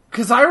everyone.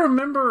 Because I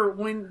remember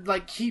when,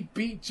 he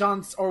beat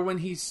when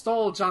he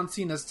stole John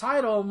Cena's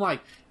title, I'm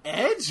like,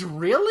 Edge?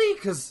 Really?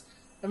 Because,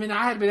 I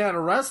had been out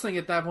of wrestling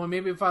at that point.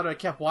 Maybe if I had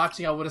kept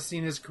watching, I would have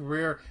seen his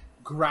career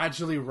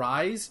gradually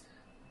rise.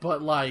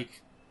 But, I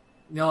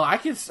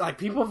can,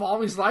 people have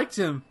always liked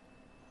him.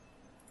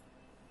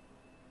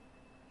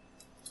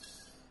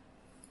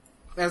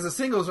 as a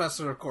singles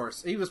wrestler, of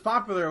course. He was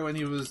popular when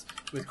he was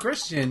with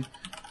Christian.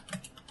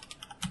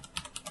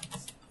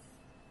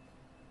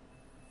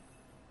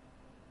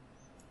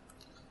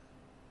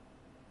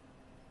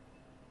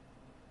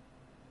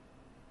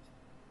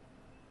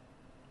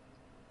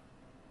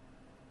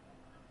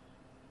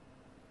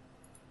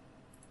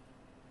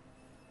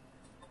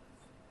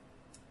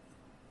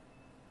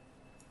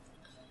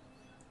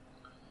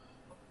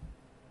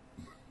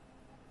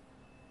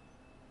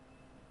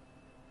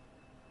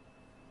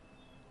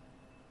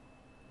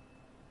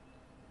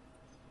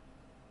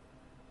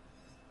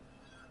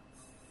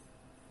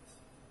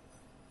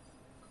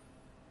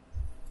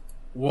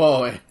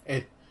 Whoa.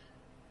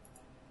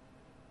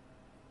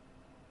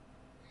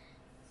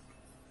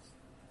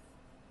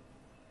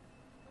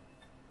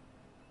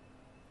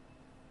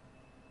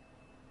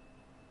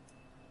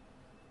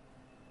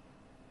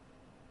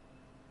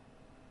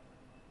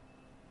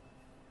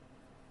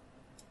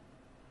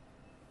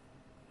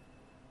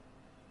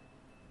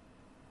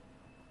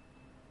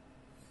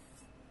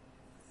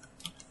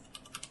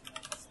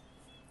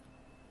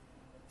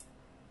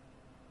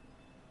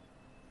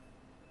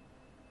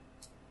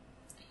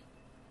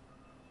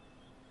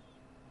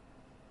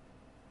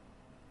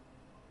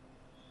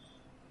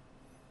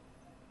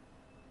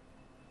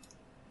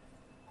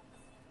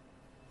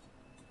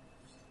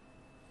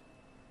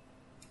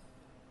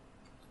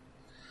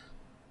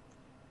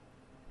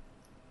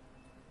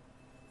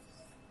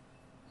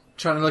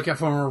 Trying to look out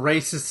for more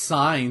racist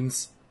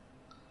signs.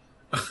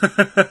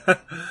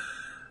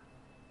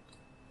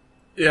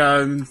 Yeah,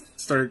 and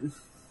start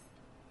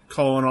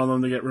calling on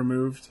them to get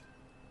removed.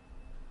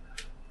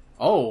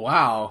 Oh,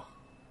 wow.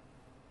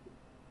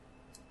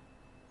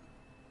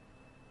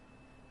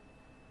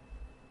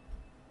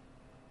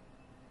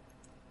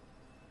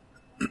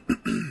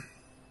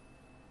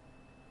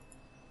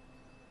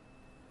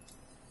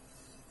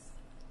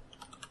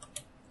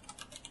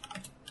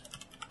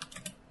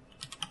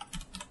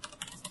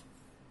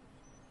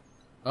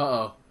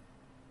 Uh-oh.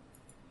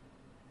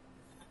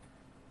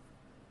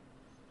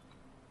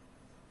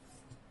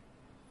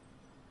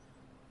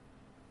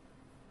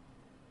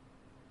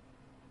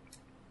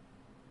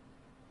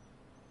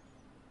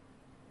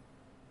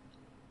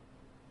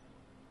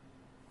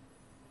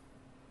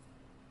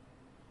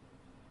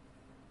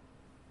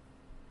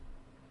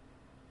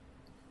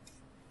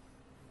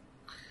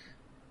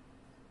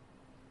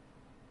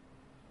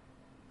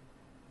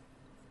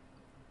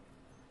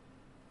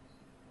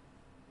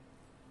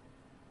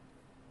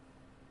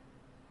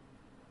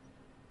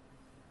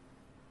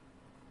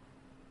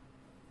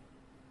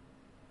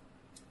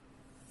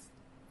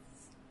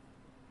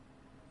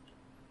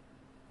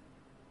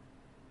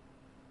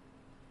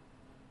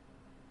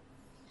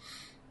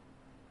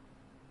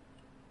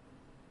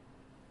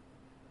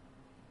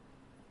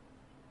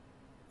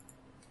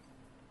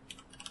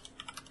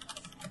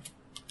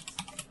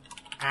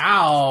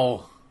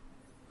 Ow.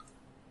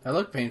 That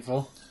looked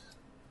painful.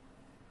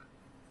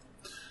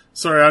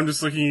 Sorry, I'm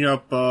just looking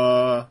up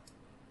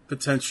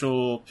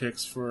potential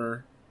picks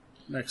for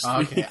next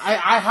Okay. week.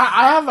 I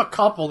have a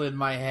couple in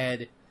my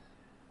head.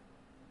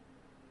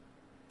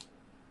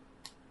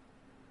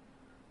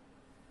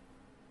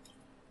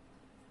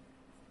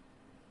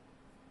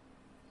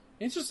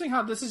 Interesting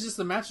how this is just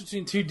a match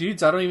between two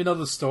dudes. I don't even know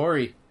the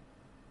story.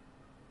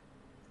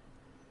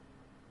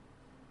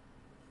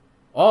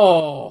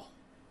 Oh.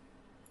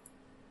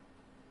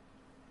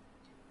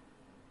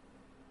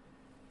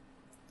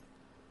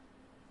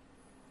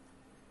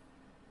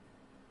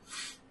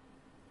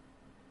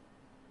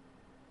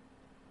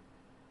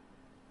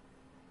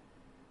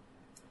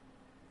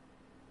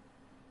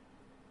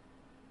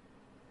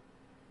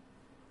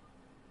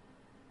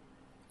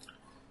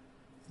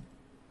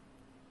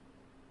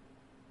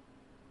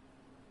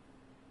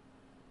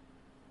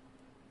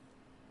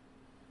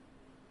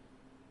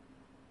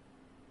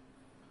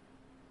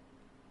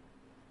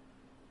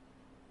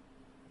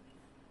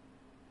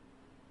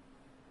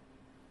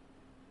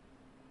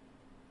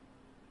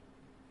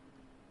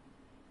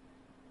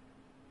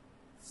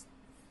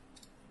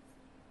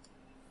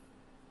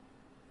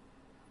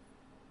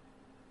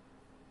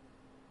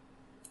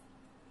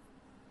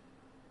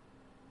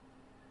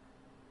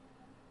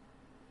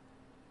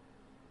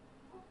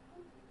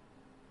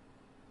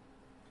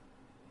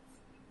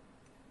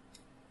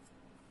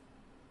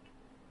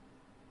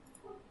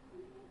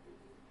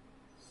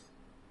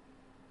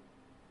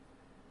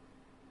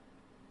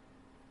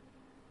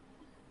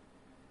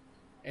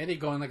 Eddie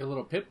going like a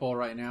little pit bull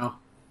right now.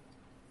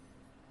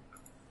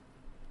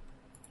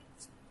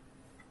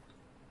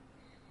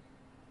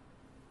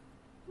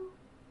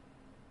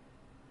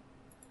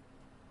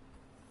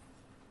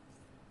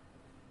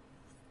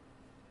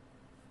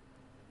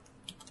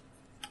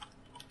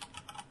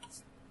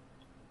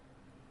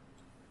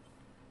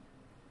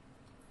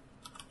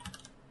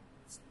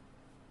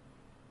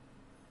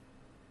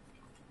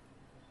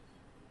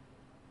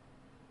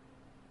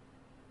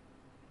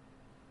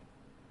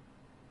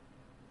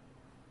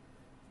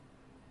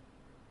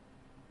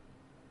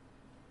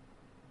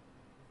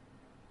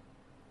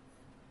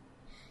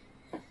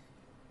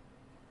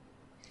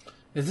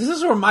 This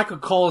is where Michael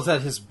Cole is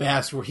at his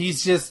best, where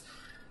he's just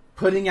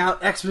putting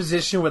out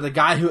exposition with a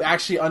guy who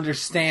actually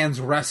understands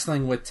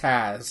wrestling with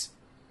Taz.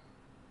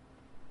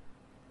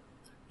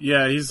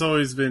 Yeah, he's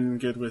always been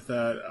good with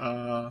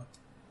that.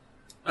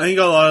 I think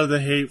a lot of the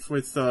hate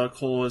with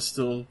Cole is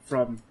still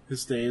from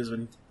his days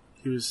when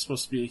he was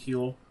supposed to be a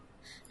heel.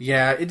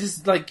 Yeah, it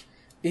just like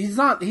he's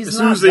not. He's as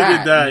not soon as they that.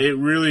 did that, it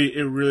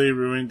really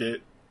ruined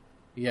it.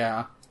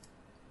 Yeah.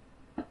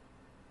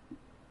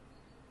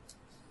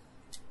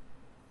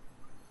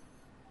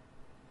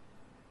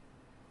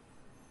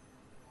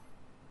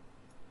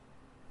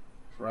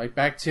 Right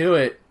back to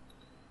it.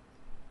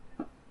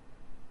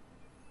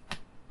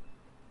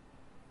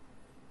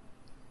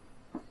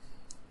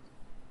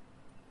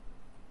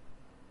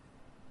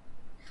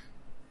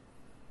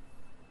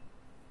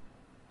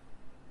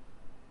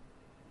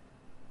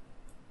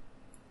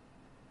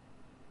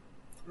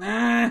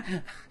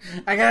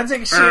 I gotta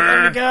take a shit.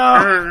 Let me go.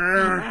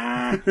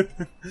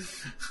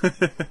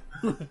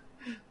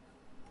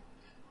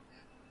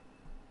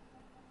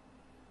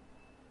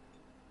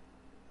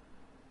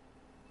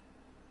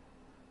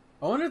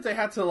 I wonder if they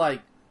had to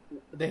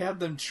they have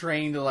them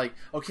trained to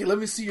okay, let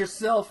me see your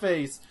cell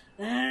face.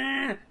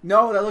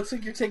 No, that looks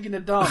like you're taking a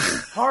dump.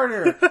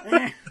 Harder.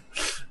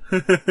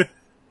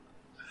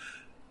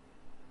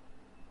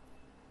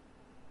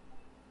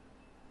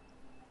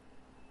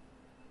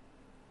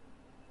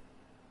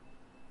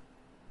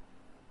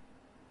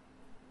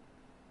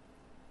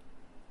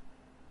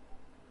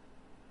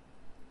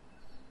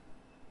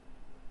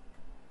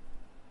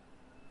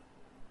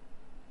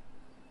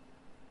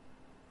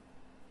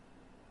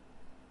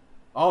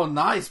 Oh,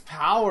 nice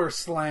power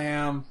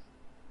slam.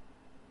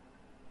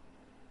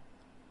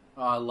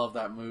 Oh, I love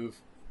that move.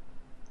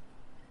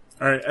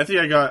 All right, I think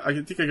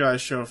I got a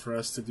show for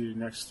us to do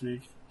next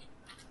week.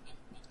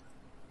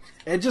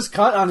 It just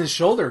cut on his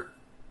shoulder.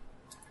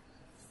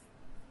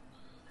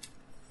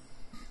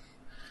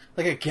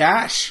 Like a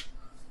gash.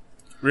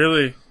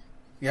 Really?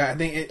 Yeah, I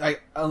think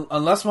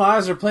unless my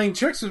eyes are playing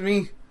tricks with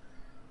me.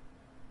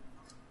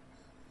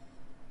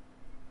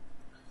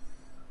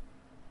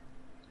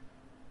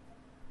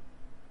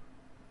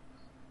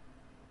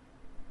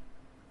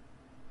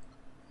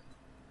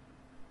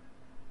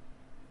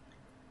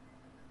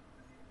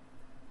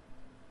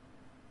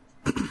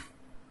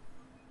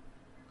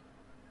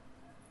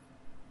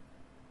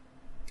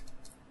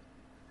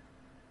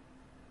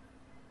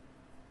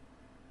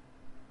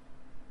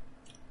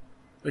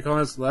 Like on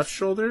his left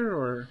shoulder,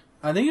 or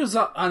I think it was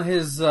on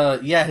his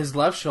his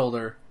left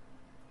shoulder.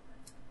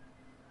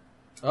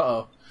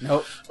 Uh-oh.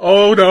 Nope.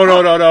 oh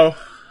no.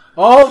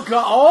 Oh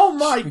god! Oh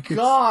my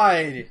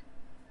god!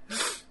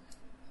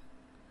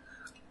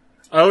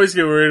 I always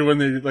get worried when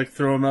they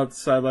throw him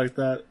outside like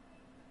that.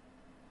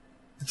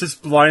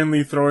 Just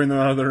blindly throwing them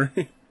out of the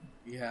ring.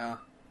 Yeah.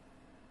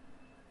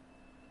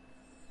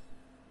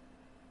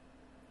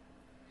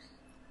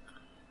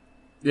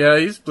 Yeah,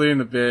 he's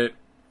bleeding a bit.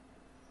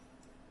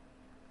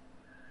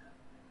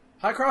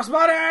 High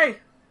crossbody! What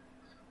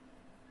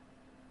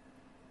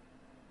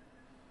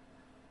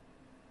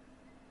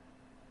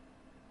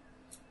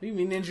do you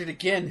mean injured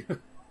again?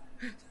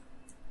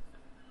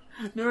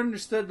 Never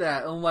understood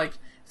that. I'm like,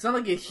 it's not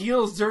like it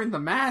heals during the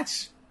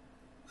match.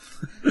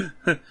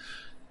 It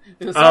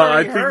was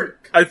already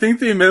hurt. I think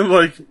they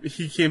meant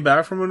he came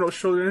back from a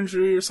shoulder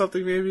injury or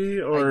something,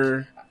 maybe,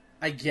 or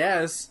I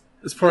guess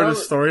it's part of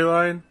the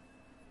storyline.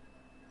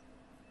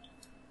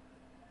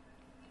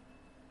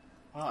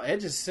 Oh,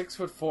 Edge is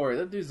 6'4".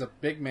 That dude's a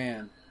big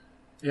man.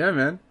 Yeah,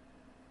 man.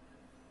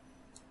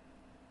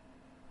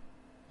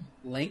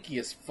 Lanky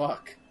as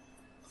fuck.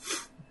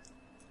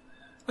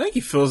 I think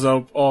he fills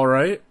out all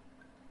right.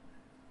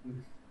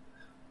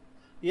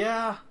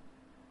 Yeah.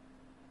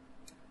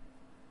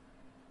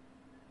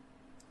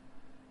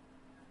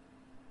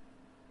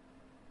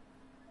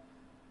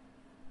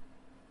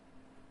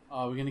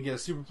 Oh, we're gonna get a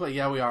super play?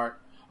 Yeah, we are.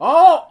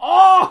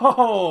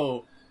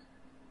 Oh!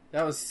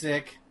 That was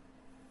sick.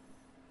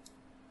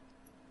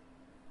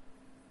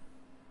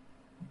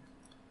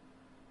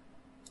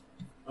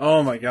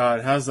 Oh my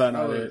god, how's that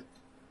not it?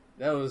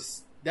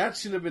 That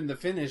should have been the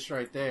finish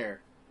right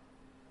there.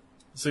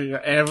 So you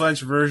got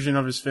Avalanche version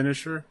of his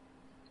finisher?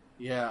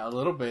 Yeah, a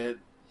little bit.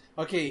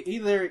 Okay,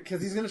 either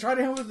because he's gonna try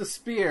to hit him with the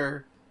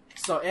spear,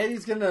 so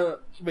he's gonna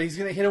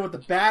hit him with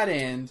the bad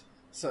end,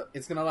 so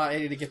it's gonna allow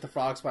Eddie to get the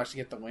frog splash to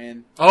get the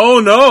win. Oh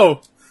no!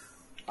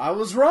 I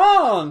was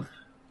wrong.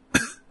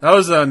 That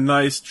was a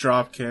nice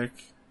drop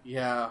kick.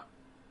 Yeah.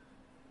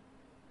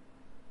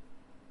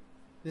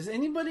 Does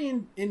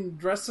anybody in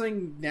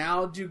wrestling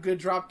now do good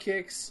drop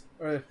kicks?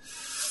 Or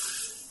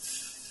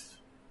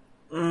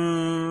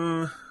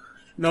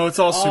no, it's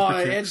all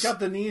super kicks. Edge got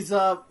the knees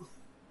up.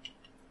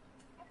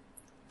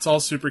 It's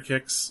all super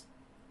kicks.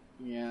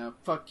 Yeah,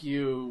 fuck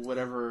you,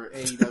 whatever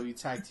AEW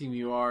tag team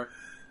you are.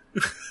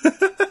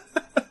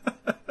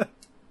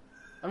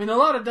 I mean, a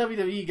lot of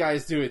WWE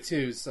guys do it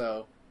too,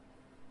 so.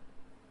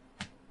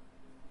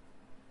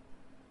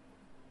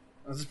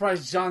 I'm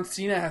surprised John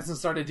Cena hasn't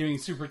started doing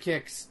super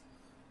kicks.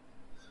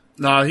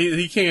 Nah,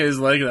 he can't get his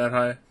leg that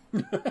high.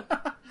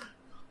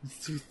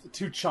 It's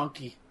too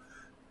chunky.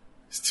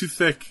 He's too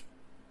thick.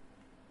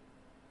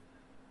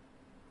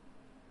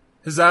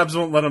 His abs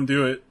won't let him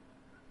do it.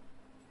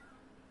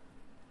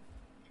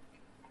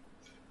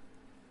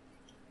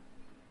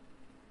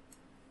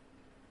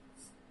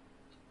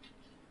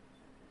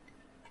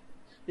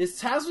 Is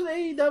Taz with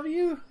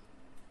AEW?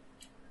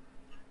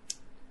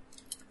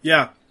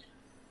 Yeah.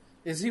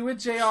 Is he with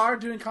JR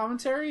doing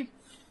commentary?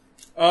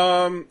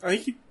 I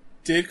think he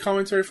did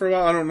commentary for a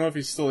while. I don't know if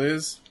he still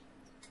is.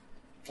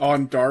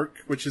 On Dark,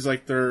 which is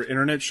like their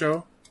internet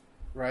show.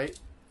 Right.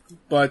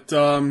 But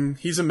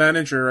he's a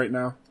manager right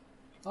now.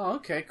 Oh,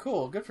 okay,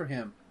 cool. Good for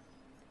him.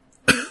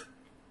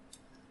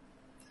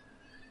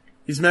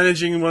 He's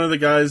managing one of the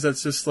guys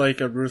that's just like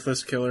a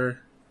ruthless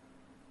killer.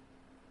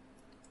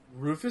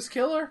 Rufus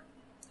Killer?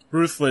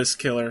 Ruthless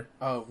killer.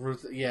 Oh,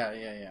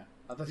 yeah.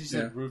 I thought you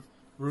said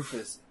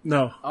Rufus.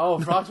 No. Oh,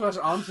 Frog Splash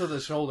onto the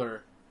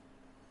shoulder.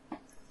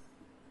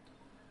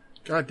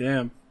 God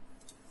damn.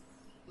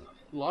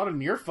 A lot of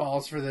near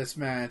falls for this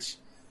match.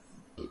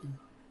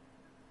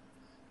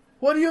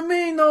 What do you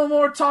mean no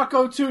more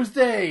Taco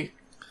Tuesday?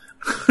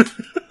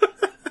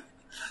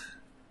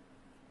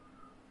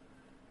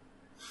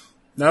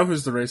 Now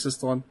who's the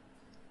racist one?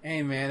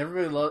 Hey man,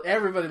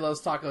 everybody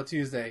loves Taco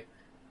Tuesday.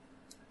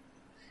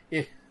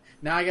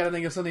 Now I gotta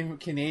think of something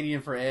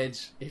Canadian for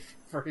Edge,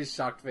 for his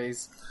shocked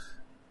face.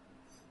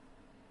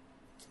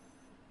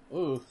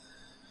 Ooh.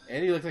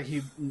 Eddie looked like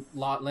he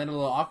landed a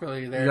little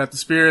awkwardly there. You got the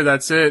spear,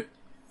 that's it.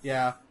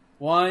 Yeah.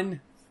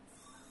 1.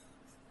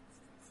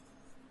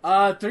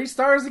 3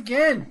 stars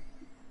again.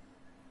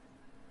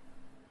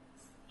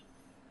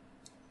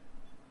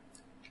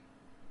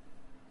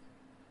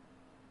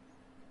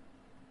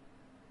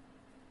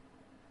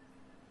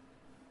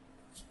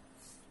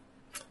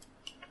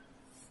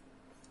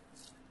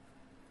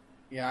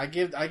 Yeah, I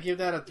give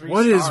that a 3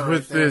 What star is right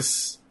with there.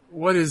 this?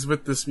 What is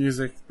with this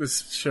music,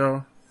 this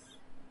show?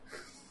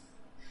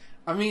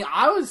 I mean,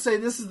 I would say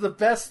this is the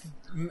best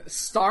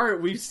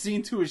start we've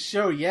seen to a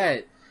show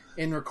yet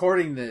in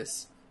recording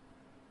this.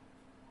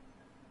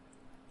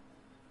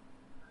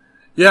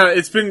 Yeah,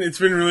 it's been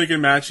really good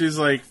matches,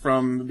 like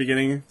from the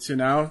beginning to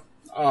now.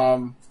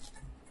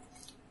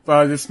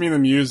 But it's me the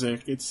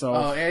music itself.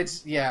 Oh,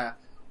 Edge, yeah.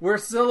 We're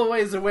still a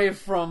ways away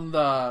from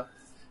the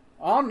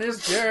on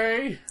this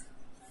day.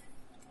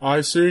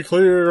 I see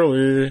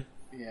clearly.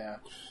 Yeah.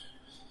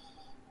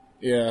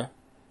 Yeah.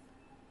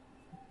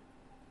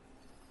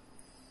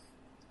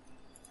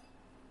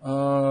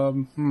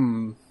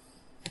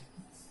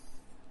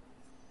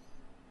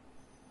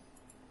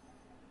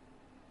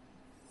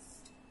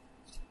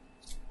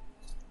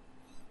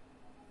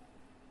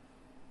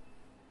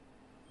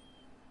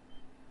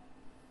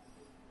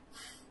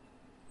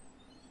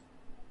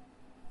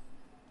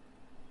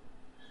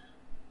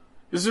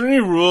 Is there any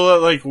rule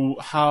at, like,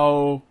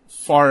 how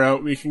far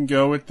out we can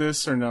go with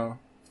this, or no?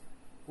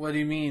 What do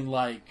you mean,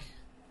 like?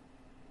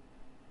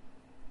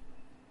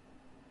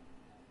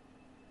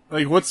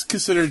 Like, what's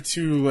considered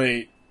too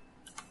late?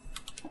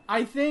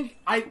 I think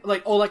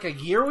like a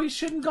year we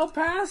shouldn't go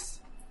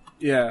past.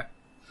 Yeah.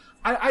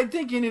 I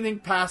think anything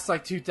past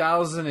like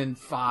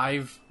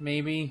 2005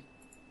 maybe.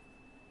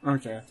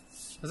 Okay.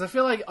 Because I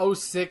feel like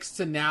 06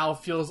 to now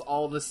feels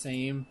all the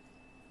same.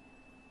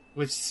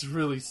 Which is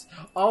really...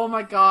 Oh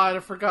my god, I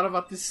forgot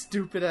about this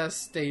stupid-ass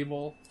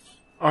stable.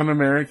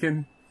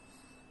 Un-American?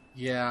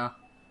 Yeah.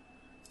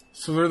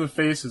 So they're the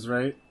faces,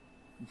 right?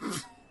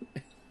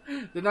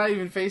 They're not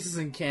even faces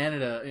in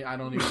Canada, I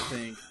don't even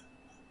think.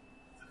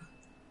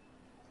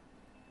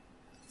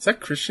 Is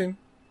that Christian?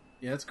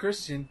 Yeah, it's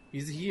Christian.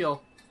 He's a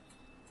heel.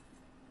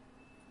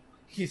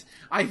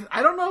 I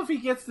don't know if he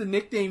gets the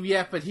nickname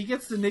yet, but he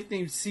gets the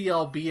nickname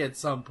CLB at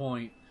some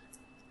point.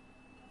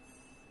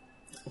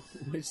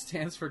 Which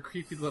stands for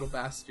Creepy Little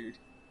Bastard.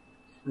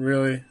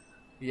 Really?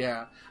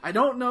 Yeah. I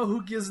don't know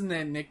who gives him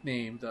that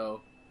nickname,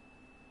 though.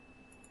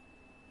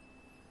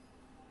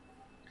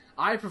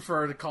 I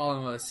prefer to call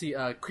him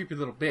a Creepy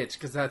Little Bitch,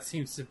 because that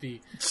seems to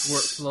be where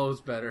it flows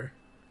better.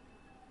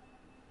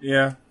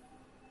 Yeah.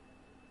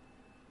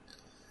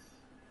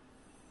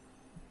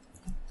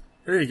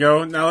 There you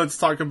go. Now let's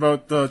talk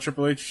about the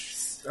Triple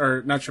H,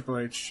 or not Triple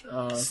H.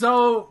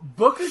 So,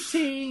 Booker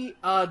T,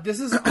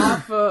 this is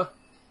off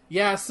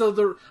yeah,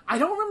 so I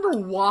don't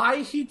remember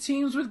why he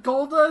teams with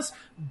Goldust,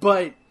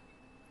 but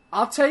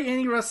I'll tell you,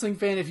 any wrestling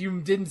fan, if you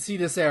didn't see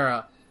this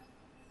era,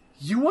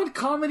 you want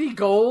comedy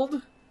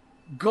gold?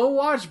 Go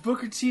watch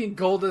Booker T and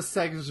Goldust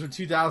segments from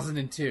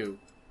 2002.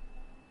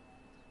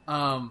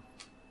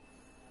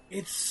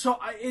 It's so...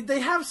 they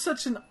have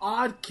such an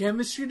odd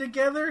chemistry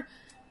together.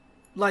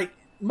 Like,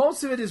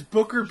 most of it is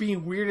Booker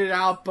being weirded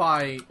out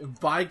by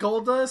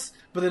Goldust,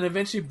 but then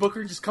eventually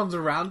Booker just comes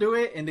around to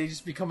it, and they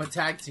just become a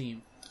tag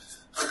team.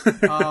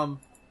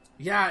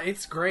 Yeah,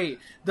 it's great.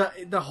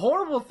 The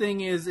horrible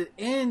thing is it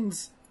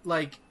ends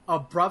like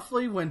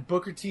abruptly when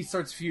Booker T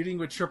starts feuding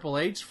with Triple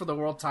H for the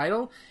world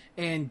title,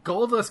 and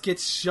Goldust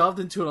gets shoved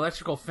into an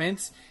electrical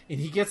fence, and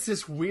he gets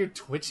this weird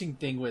twitching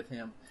thing with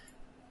him.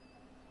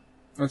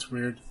 That's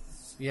weird.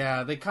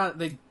 Yeah, they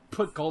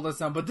put Goldust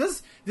down. But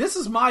this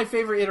is my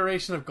favorite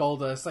iteration of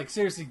Goldust. Like,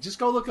 seriously, just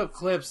go look up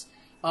clips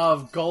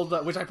of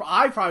Goldust, which I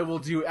probably will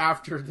do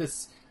after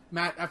this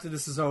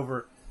is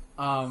over.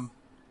 Oh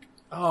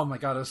my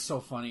god, it was so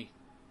funny.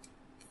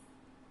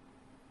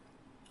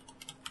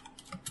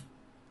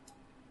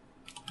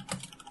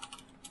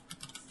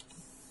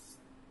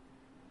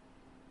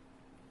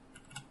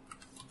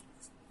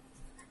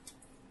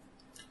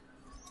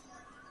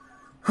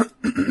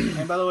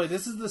 And by the way,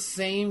 this is the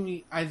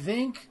same. I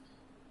think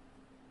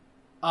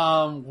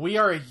we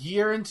are a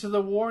year into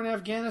the war in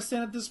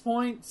Afghanistan at this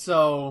point.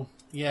 So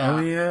yeah. Oh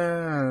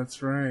yeah,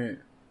 that's right.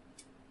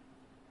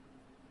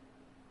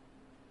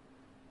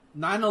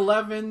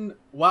 9/11.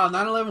 Wow,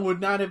 9/11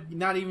 would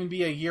not even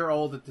be a year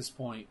old at this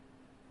point.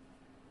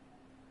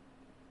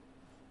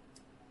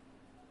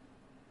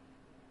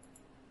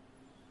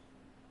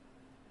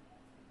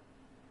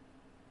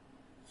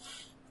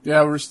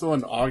 Yeah, we're still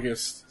in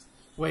August.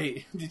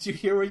 Wait, did you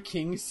hear what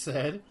King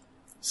said?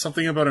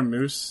 Something about a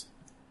moose.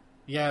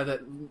 Yeah,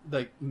 that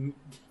like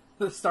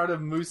the start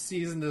of moose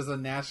season is a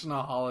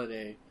national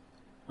holiday.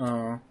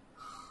 Oh,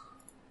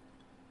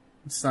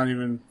 it's not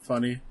even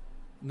funny.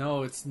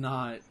 No, it's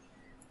not.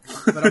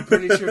 But I'm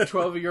pretty sure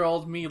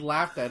 12-year-old me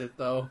laughed at it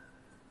though.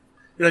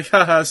 You're like,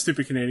 haha,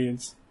 stupid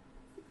Canadians.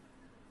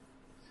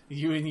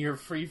 You and your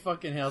free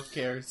fucking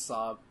healthcare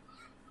sob.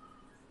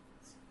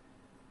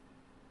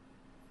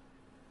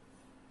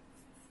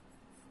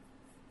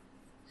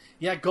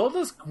 Yeah,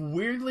 Goldust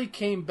weirdly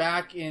came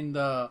back in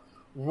the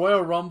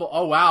Royal Rumble.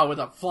 Oh wow, with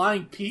a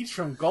flying peach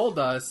from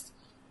Goldust.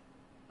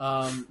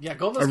 Yeah,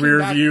 Goldust A came rear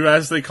back. view,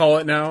 as they call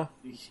it now.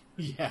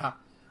 Yeah.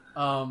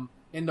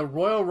 In the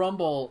Royal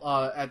Rumble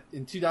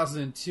in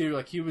 2002,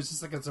 like he was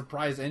just like a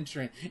surprise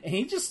entrant, and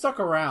he just stuck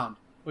around,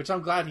 which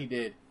I'm glad he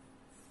did.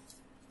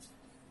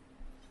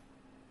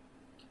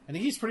 I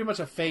think he's pretty much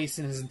a face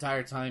in his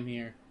entire time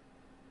here.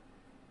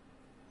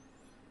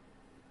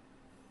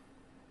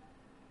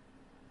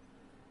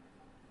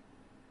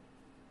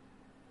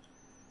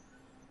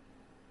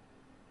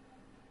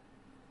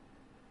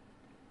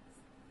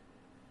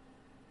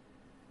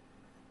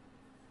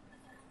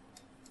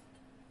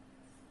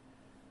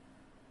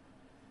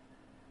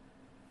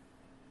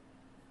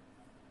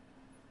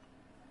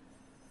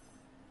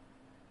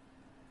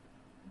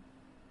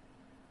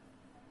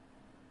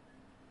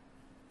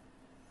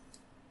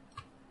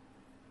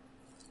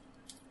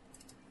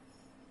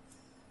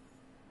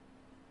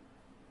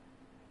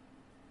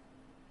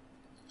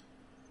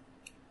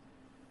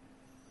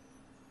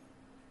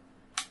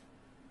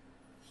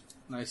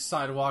 Nice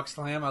sidewalk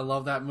slam. I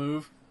love that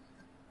move.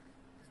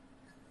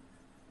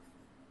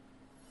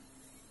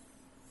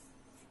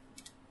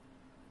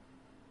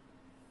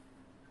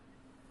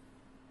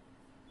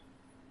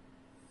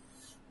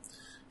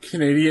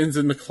 Canadians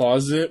in the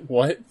closet?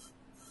 What?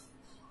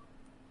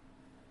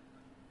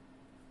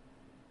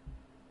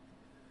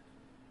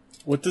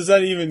 What does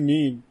that even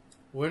mean?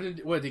 What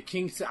did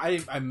King say?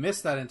 I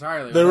missed that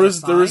entirely. There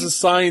was that a sign? a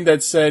sign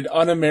that said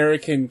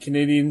 "Un-American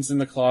Canadians in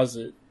the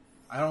closet."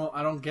 I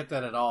don't get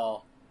that at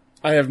all.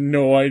 I have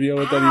no idea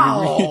what that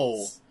even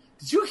means.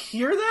 Did you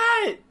hear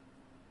that?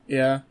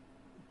 Yeah.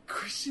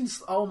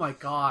 Christians, oh my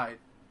god.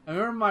 I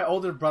remember my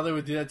older brother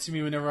would do that to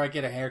me whenever I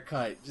get a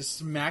haircut. Just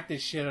smack the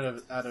shit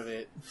out of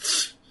it.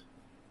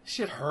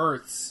 Shit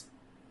hurts.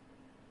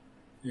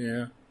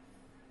 Yeah.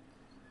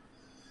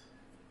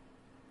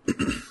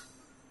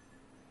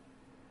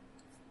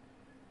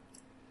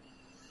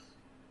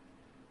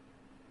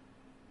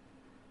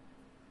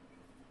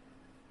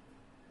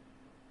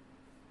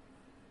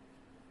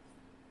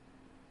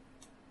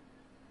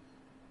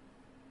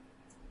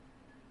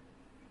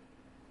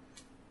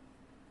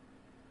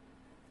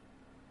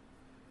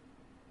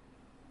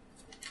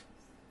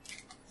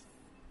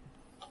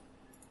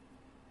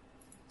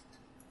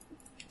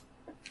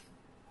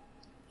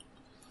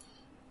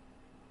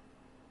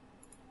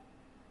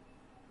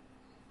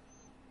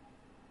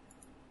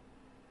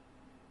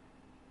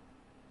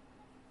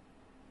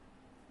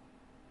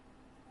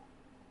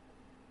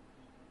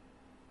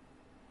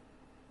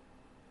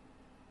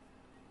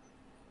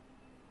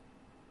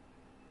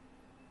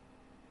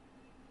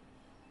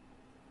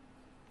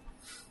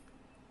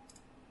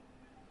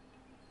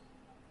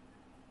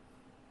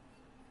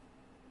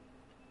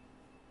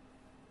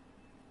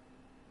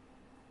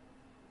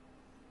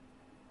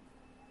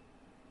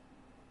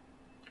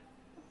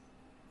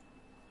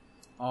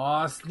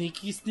 Aw,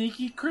 sneaky,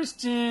 sneaky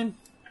Christian.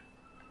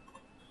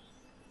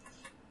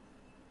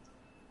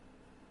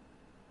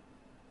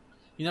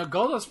 You know,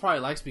 Goldust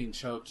probably likes being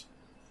choked.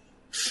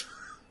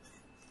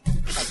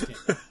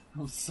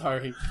 I'm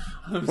sorry.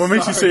 What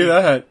makes you say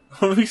that?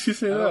 What makes you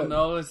say I that? don't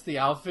know. It's the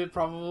outfit,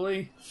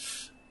 probably.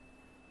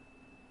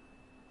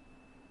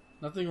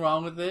 Nothing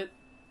wrong with it.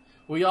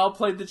 We all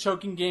played the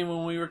choking game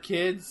when we were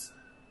kids.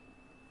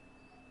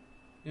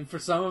 And for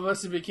some of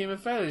us, it became a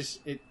fetish.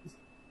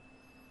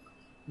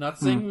 Not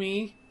saying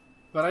me,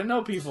 but I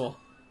know people.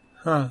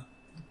 Huh.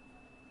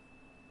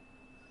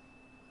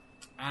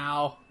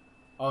 Ow.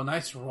 Oh,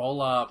 nice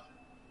roll up.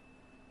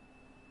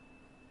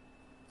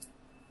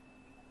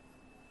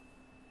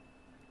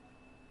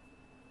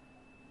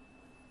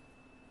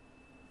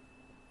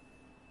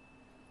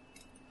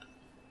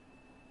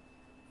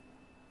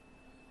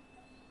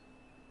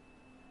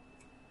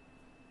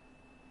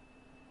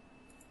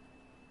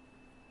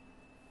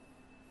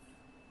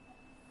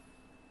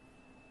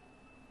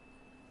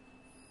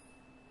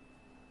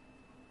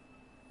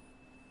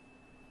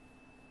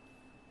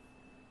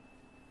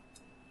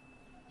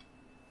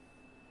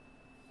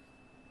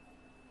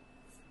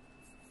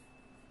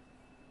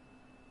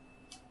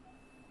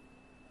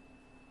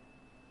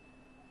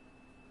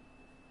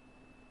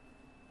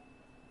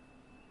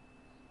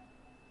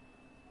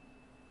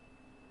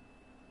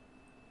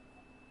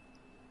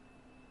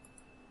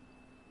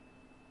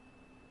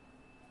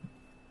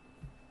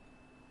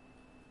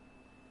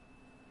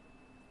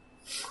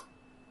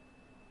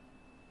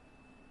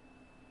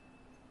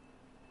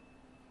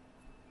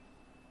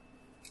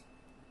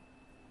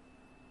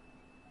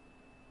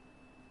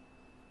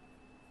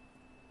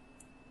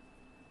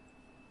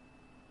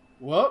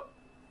 Whoop.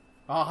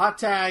 Oh, hot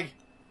tag.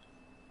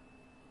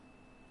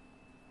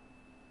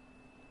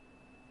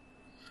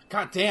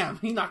 God damn,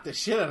 he knocked the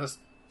shit out of us.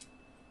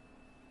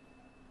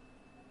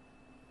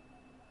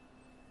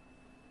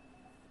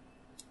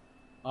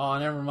 Oh,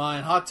 never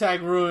mind. Hot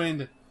tag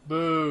ruined.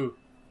 Boo.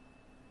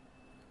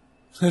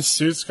 His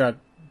suit's got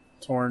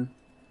torn.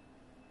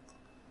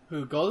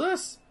 Who,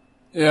 Goldust?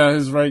 Yeah,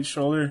 his right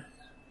shoulder.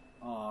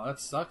 Oh, that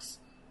sucks.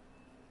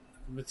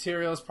 The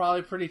material is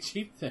probably pretty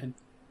cheap then.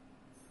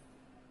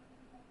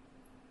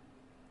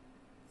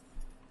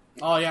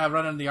 Oh yeah,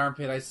 right under the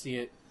armpit, I see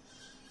it.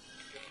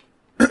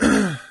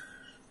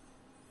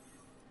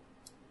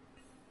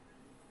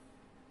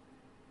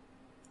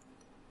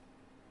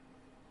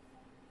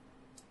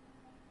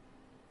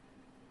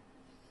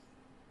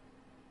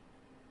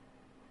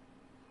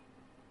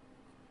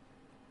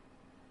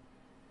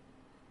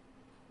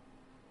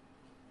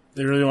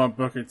 They really want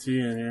Booker T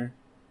in here.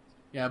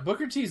 Yeah,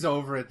 Booker T's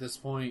over at this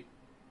point.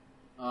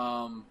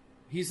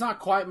 He's not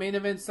quite main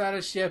event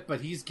status yet,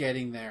 but he's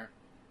getting there.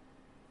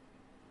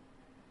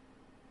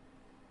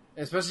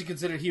 Especially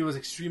considering he was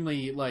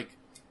extremely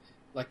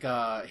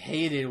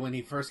hated when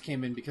he first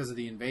came in because of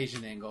the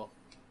invasion angle.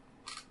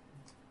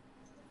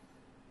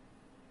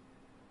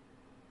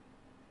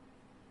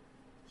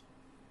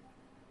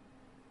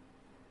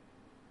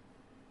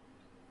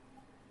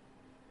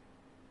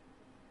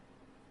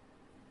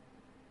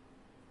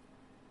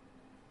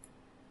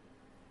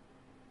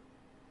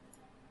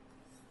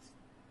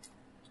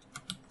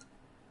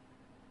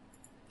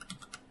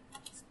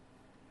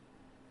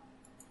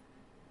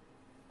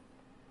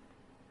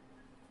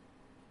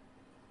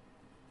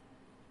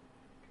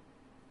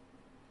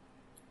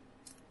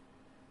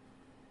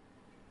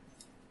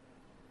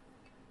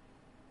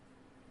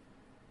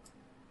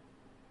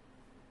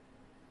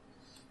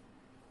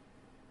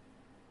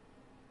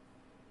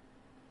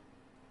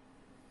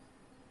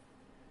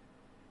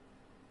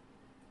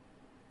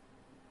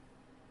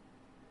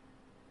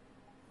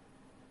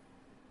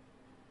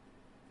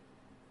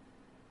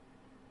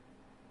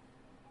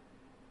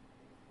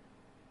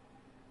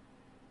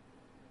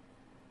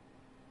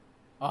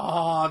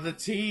 Oh, the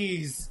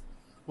tease.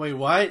 Wait,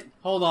 what?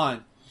 Hold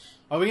on.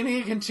 Are we gonna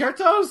get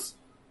concertos?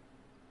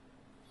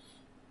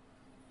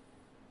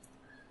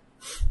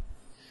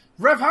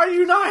 Ref, how do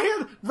you not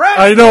hear? Ref!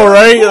 I know,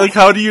 right? Like,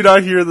 how do you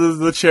not hear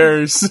the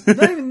chairs?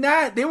 Not even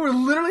that. They were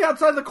literally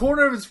outside the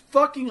corner of his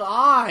fucking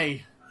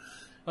eye.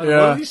 Like, Yeah.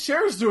 what are these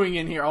chairs doing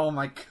in here? Oh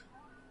my god.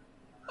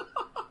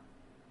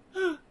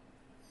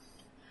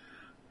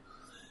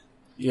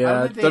 Yeah,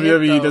 How did they hit,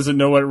 WWE though? doesn't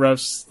know what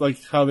refs,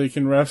 like, how they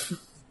can ref.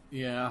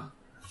 Yeah.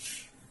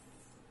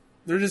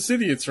 They're just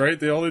idiots,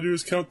 right? All they do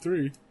is count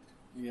 3.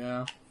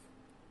 Yeah.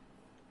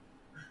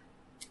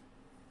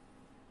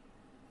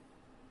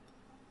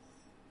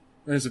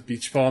 There's a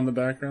beach ball in the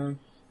background.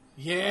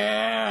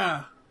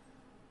 Yeah.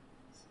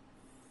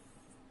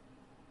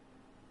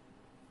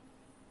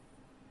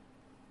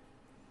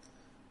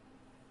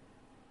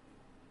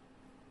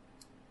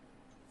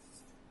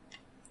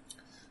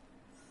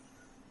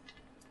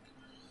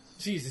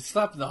 Jeez, it's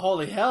slapping the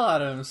holy hell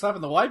out of him.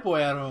 Slapping the white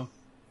boy out of him.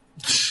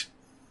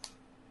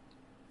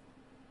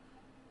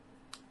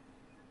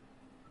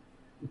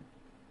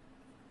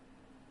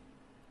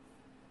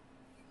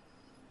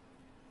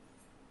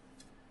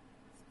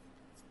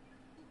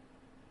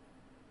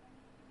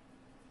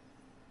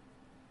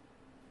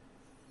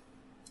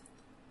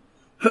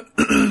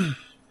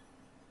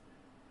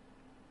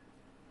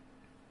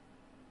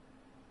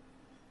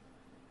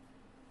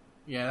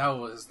 Yeah,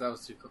 that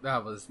was too cool.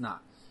 That's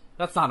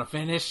not a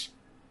finish.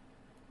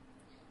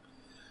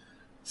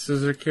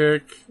 Scissor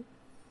kick.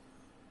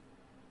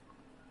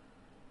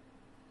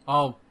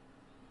 Oh.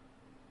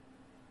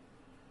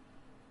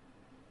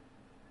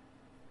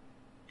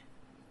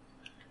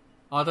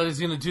 I thought he was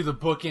gonna do the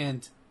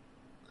bookend.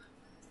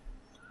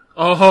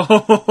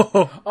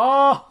 Oh!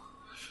 Oh!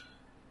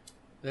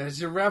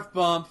 There's your ref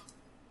bump.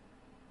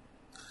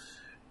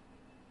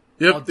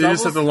 Yep, Oh, they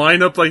just have doubles? to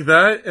line up like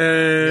that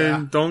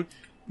and Yeah. don't.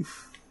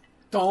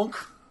 Donk.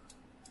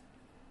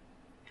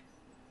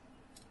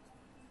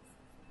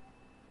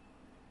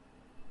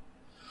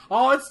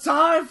 Oh, it's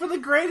time for the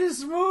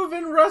greatest move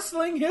in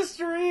wrestling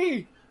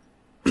history!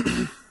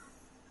 The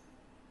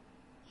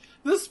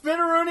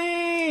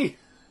Spinneroonie!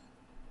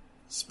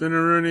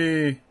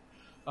 Spinneroonie.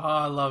 Oh,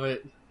 I love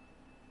it.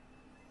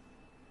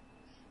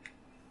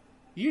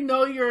 You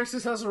know you're a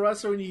successful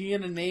wrestler when you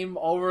get a name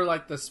over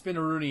like the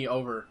Spinneroonie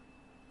over.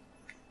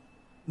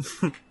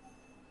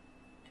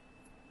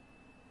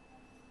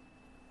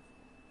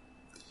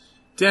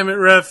 Damn it,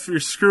 ref! You're I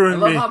screwing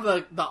love me. how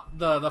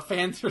the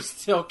fans are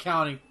still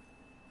counting.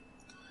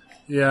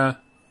 Yeah.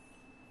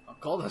 Oh,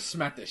 Goldust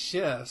smacked the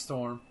shit out of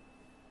Storm.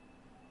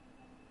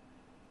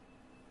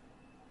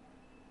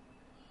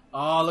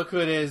 Oh, look who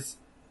it is.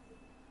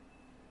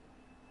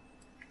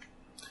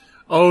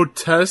 Oh,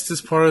 Test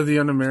is part of the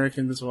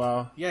Un-Americans as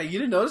well. Yeah, you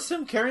didn't notice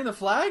him carrying the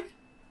flag?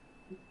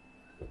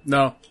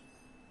 No.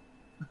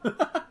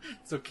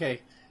 It's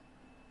okay.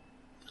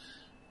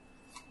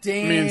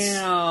 Damn.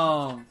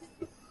 mean,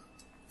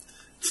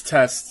 it's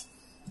test.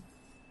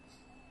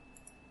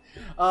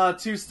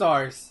 2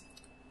 stars.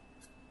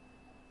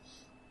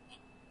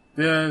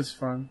 Yeah, it's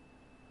fun.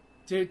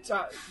 Dude,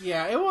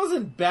 yeah, it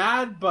wasn't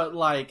bad, but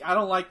like, I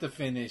don't like the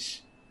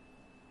finish.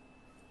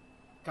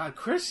 God,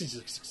 Christian's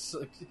just,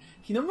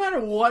 no matter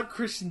what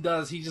Christian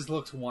does, he just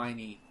looks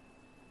whiny.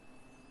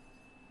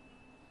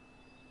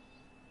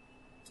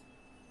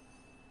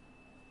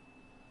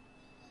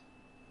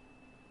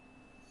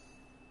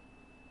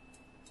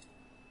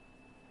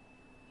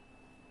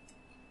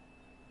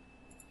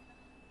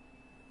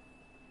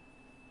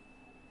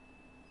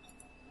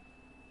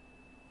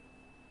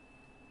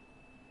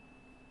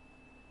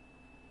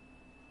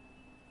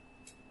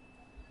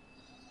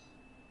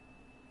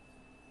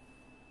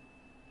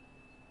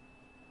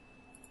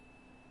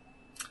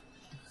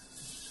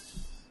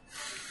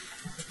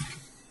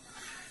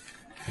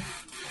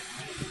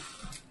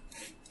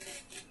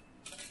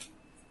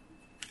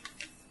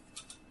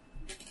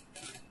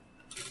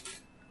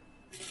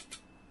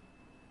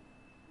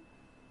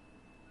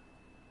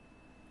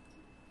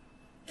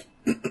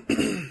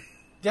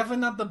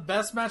 Definitely not the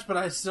best match, but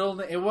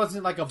it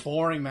wasn't like a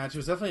boring match. It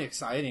was definitely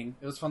exciting.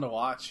 It was fun to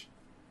watch.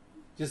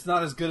 Just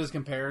not as good as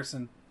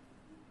comparison.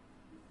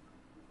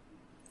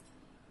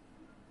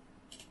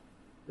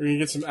 We're gonna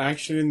get some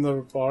action in the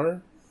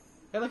bar.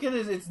 Hey, look at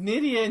this. It's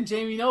Nydia and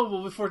Jamie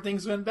Noble before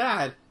things went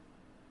bad.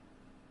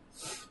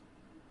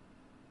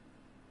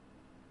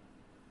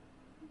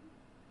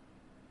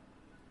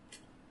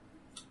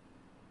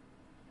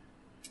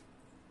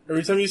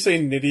 Every time you say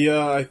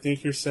Nydia, I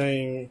think you're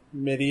saying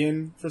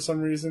Midian for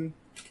some reason.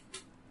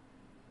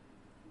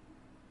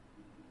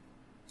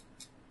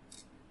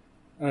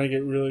 I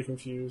get really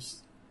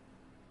confused.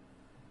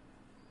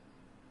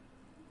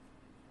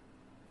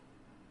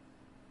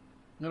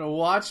 I'm gonna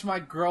watch my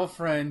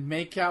girlfriend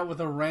make out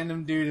with a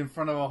random dude in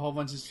front of a whole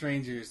bunch of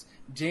strangers.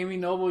 Jamie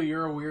Noble,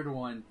 you're a weird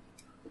one.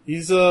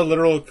 He's a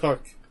literal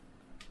cook.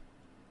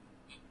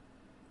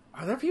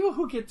 Are there people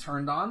who get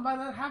turned on by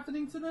that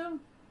happening to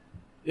them?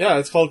 Yeah,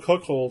 it's called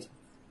cuckold.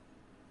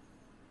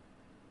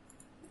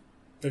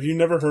 Have you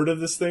never heard of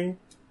this thing?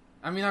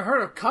 I mean, I've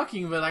heard of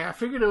cucking, but like, I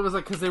figured it was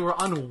like because they were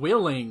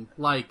unwilling.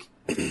 Like,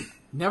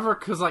 never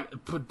because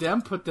like put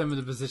them in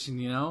the position,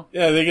 you know?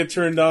 Yeah, they get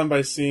turned on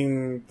by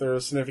seeing their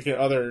significant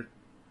other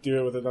do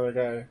it with another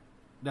guy.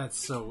 That's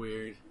so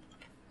weird.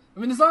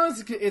 I mean, as long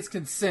as it's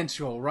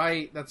consensual,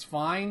 right? That's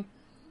fine.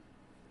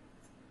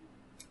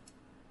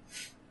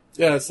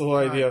 Yeah, that's the whole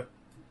idea.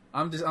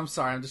 I'm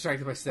sorry. I'm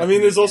distracted by I Stephanie.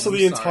 mean, there's also again.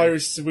 the I'm sorry. entire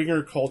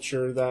swinger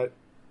culture that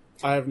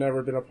I have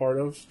never been a part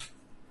of.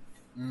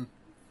 Mm.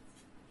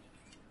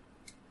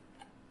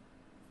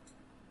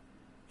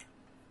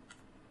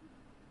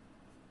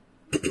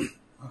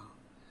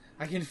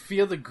 I can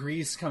feel the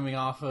grease coming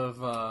off of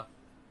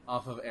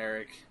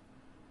Eric.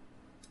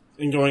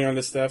 And going on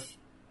to Steph.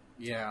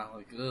 Yeah,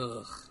 like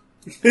ugh.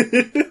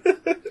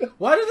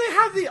 Why do they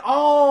have the?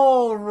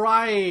 Oh,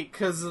 right,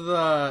 because of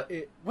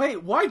the.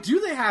 Wait, why do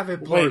they have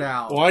it blurred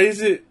out? Why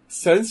is it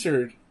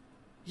censored?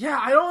 Yeah,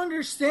 I don't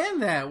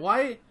understand that.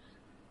 Why?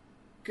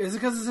 Is it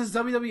because it says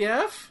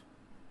WWF?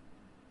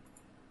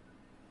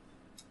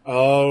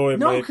 Oh, it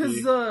No, might be.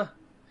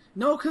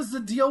 because the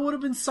deal would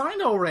have been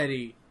signed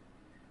already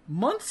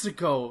months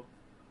ago.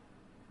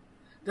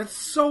 That's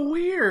so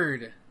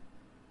weird.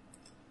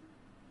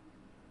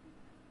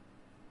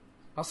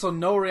 Also,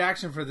 no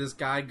reaction for this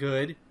guy.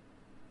 Good.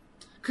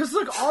 Because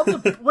look, all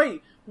the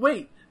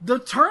wait. The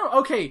term.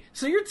 Okay,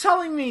 so you're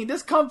telling me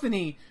this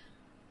company,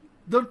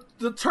 the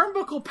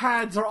turnbuckle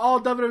pads are all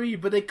WWE,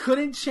 but they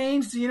couldn't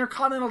change the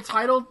Intercontinental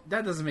title?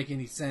 That doesn't make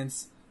any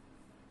sense.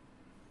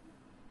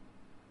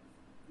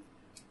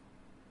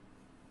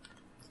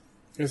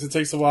 Guess it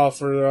takes a while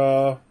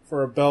for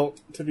a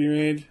belt to be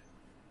made.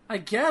 I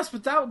guess,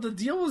 but the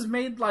deal was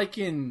made like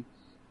in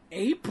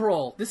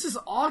April. This is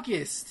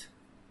August.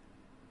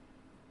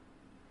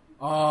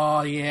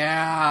 Oh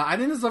yeah, I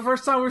think this is the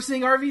first time we're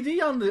seeing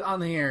RVD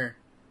on here.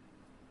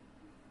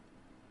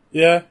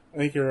 Yeah, I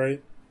think you're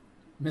right.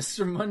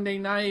 Mr. Monday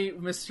Night,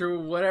 Mr.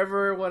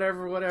 whatever.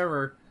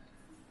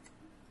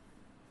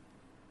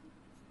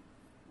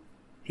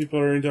 People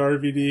are into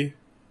RVD.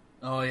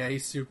 Oh yeah,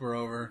 he's super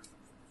over.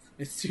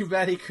 It's too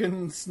bad he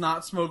couldn't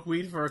not smoke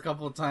weed for a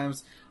couple of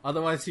times.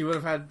 Otherwise, he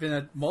would have been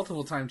a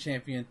multiple-time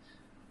champion.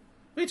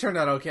 But he turned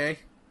out okay.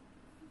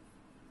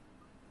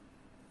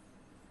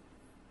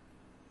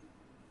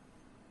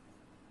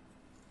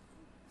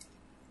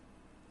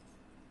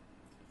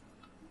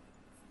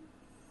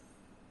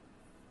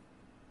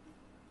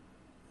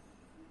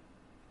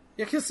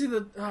 Yeah, I can see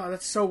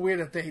that's so weird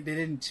that they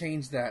didn't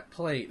change that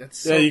plate. That's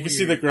so Yeah, you weird. can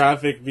see the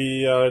graphic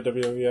via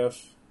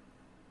WWF.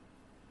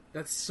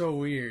 That's so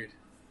weird.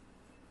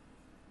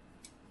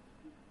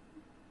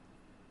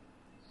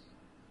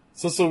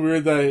 It's also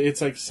weird that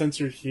it's like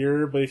censored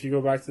here, but if you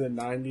go back to the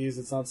 90s,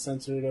 it's not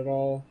censored at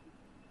all.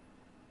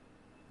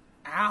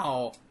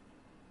 Ow.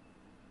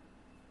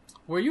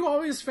 Were you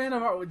always a fan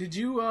of... Did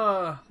you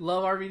love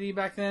RVD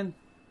back then?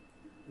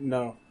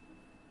 No.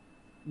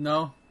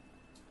 No?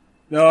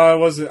 No, I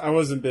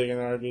wasn't big in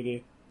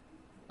RVD.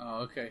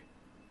 Oh, okay.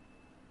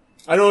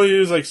 I know he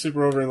was like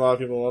super over and a lot of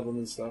people love him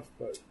and stuff,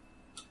 but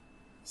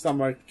it's not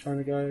my kind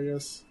of guy, I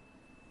guess.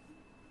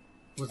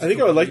 I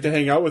think I would like to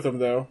hang out with him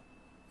though.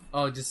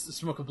 Oh, just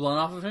smoke a blunt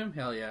off of him?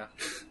 Hell yeah.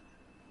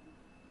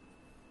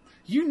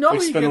 You know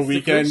Like he spend a gets the good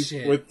weekend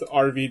shit. with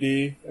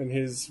RVD and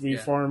his weed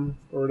farm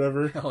or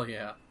whatever. Hell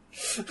yeah.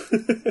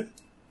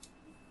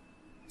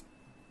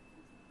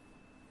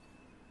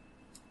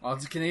 Oh,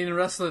 it's a Canadian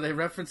wrestler. They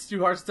reference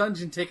Stu Hart's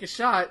Dungeon. Take a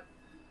shot.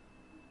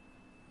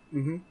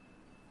 Mm-hmm.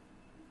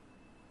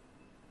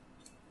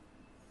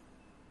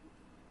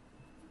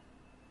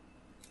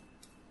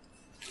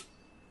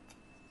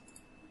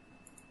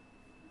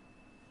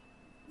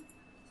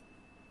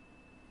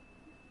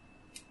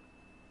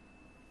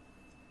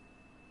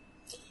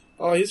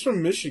 Oh, he's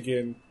from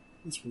Michigan.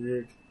 That's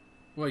weird.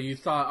 What, you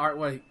thought... Art?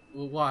 Wait,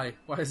 well, why?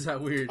 Why is that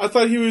weird? I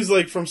thought he was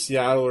like from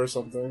Seattle or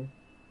something.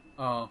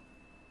 Oh.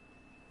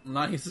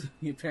 Nice.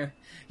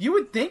 You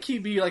would think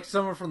he'd be like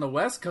someone from the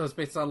West Coast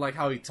based on like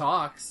how he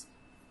talks.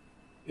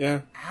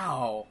 Yeah.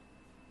 Ow.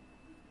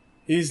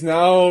 He's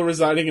now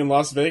residing in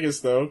Las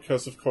Vegas though,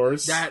 because of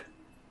course.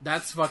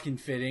 That's fucking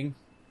fitting.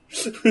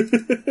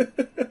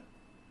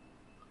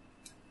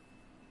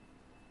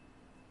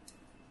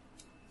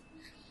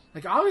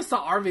 Like, I always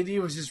thought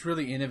RVD was just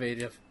really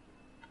innovative.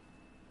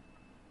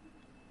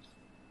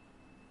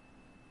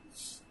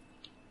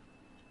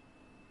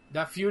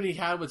 That feud he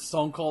had with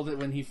Stone Cold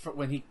when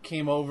he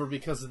came over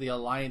because of the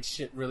alliance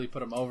shit really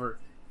put him over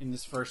in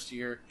this first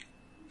year.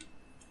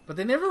 But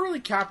they never really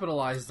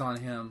capitalized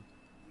on him.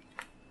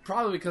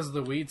 Probably because of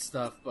the weed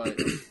stuff, but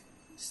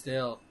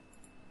still.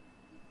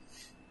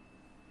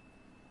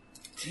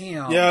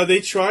 Damn. Yeah,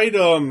 they tried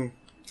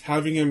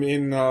having him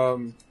in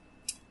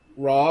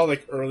Raw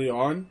like early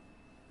on,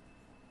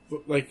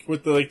 like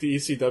with the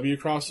ECW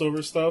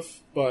crossover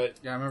stuff, but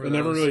Yeah, I remember it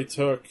never those. really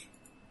took.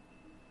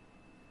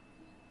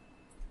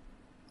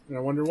 And I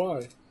wonder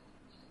why.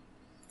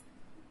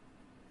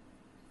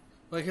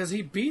 Because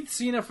he beat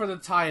Cena for the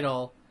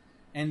title,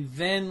 and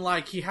then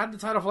like he had the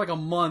title for like a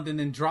month, and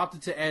then dropped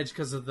it to Edge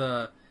because of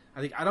the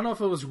I don't know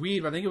if it was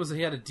weed, but I think it was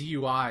he had a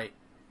DUI,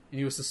 and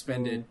he was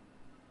suspended.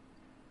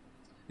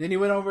 Then he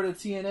went over to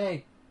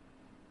TNA.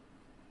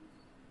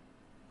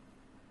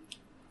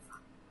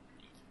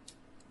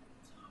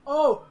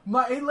 Oh,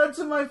 it led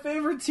to my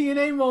favorite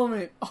TNA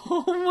moment.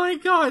 Oh my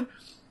god!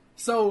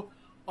 So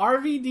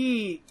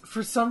RVD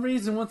for some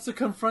reason wants to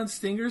confront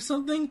Sting or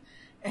something,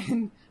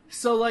 and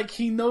so like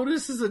he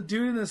notices a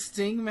dude in a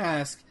Sting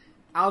mask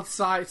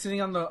outside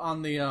sitting on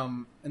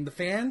the in the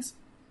fans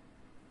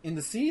in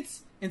the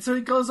seats, and so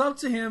he goes up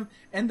to him,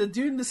 and the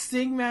dude in the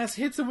Sting mask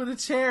hits him with a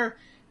chair.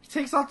 He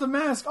takes off the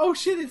mask. Oh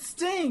shit! It's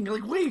Sting.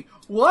 Like, wait,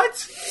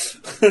 what?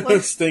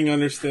 Like, Sting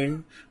under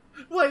Sting.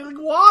 like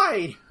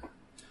why?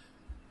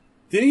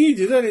 Didn't he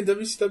do that in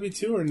WCW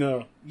too, or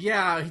no?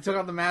 Yeah, he took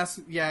off the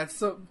mask. Yeah, it's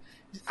so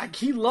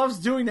he loves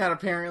doing that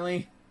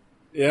apparently.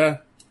 Yeah.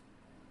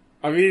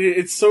 I mean,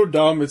 it's so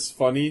dumb, it's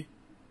funny.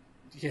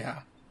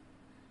 Yeah.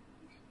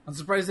 I'm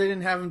surprised they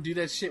didn't have him do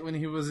that shit when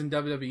he was in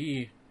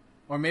WWE.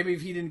 Or maybe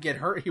if he didn't get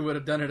hurt, he would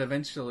have done it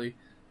eventually.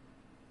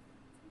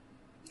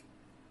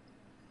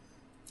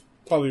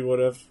 Probably would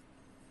have.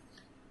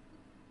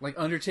 Like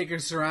Undertaker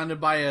surrounded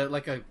by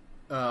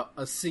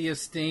a sea of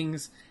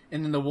Stings,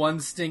 and then the one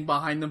Sting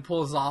behind them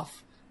pulls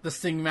off the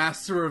Sting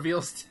mask to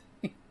reveal Sting.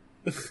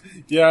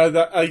 Yeah,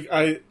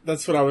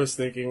 that's what I was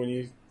thinking when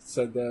you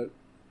said that.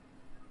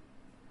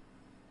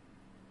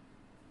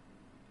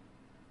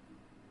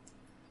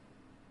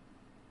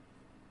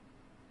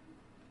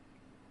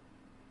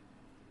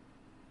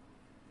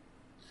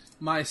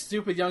 My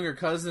stupid younger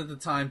cousin at the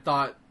time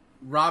thought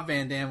Rob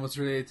Van Dam was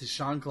related to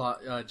John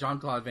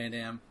Claude Van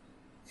Damme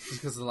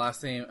because of the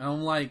last name. And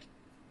I'm like,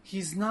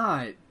 he's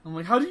not. I'm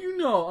like, how do you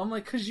know? I'm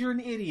like, because you're an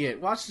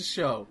idiot. Watch the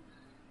show.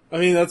 I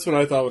mean, that's what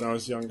I thought when I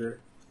was younger.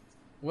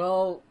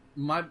 Well,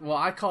 I'm not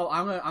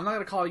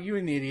gonna call you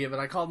an idiot, but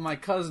I called my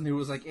cousin who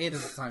was like 8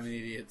 at the time an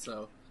idiot.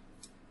 So.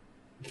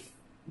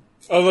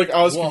 I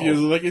was Whoa.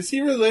 confused. Like, is he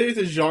related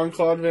to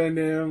Jean-Claude Van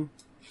Damme?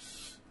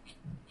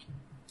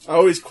 I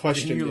always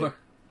questioned it.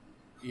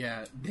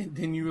 Yeah,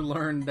 then you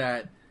learn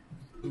that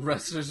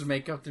wrestlers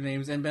make up their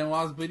names, and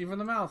Benoit's bleeding from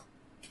the mouth.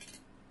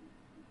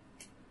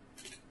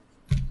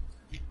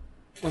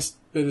 Must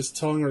bit his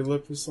tongue or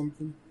lip or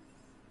something.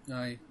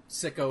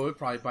 Sicko would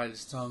probably bite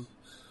his tongue.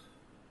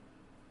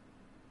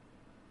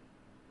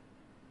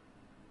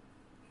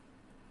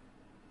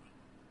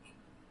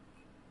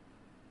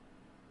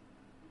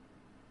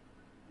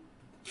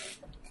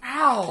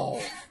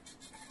 Ow!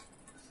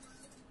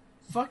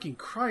 Fucking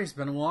Christ,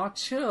 Benoit,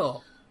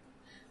 chill.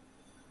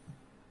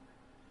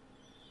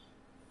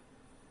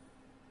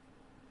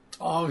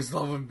 I always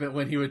love him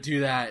when he would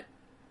do that.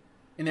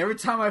 And every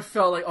time I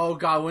felt like, oh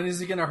god, when is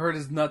he gonna hurt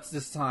his nuts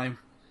this time?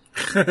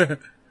 But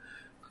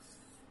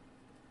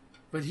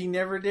he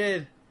never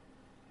did.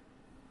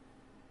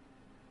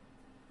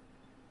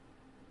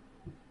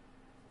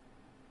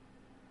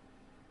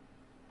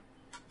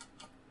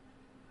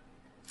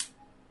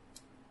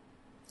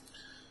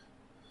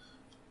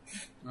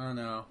 I don't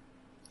know.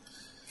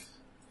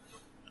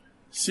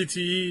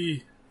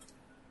 CTE.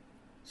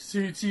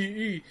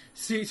 CTE.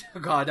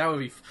 God, that would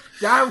be...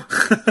 That...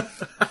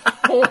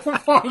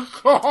 Oh my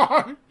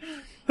god!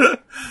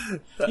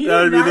 That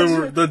would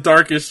be the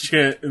darkest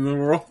chant in the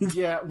world.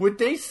 Yeah, would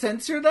they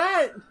censor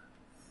that?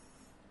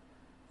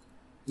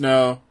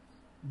 No.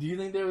 Do you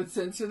think they would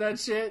censor that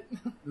shit?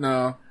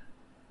 No.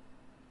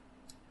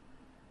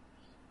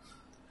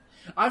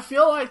 I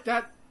feel like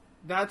that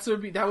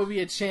would be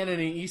a chant in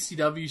an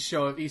ECW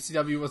show if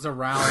ECW was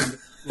around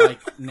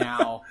like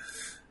now.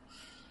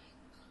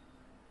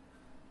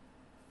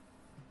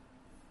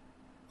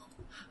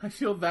 I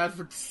feel bad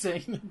for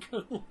saying the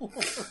good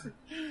Lord.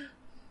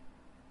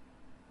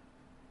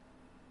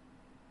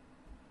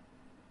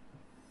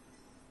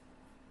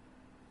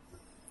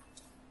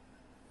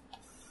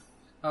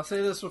 I'll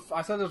say this.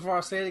 I said this before.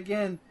 I'll say it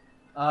again.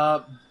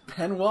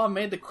 Benoit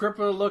made the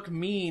Crippler look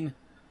mean.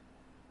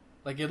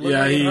 Like it looked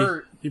like it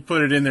hurt. He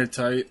put it in there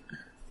tight.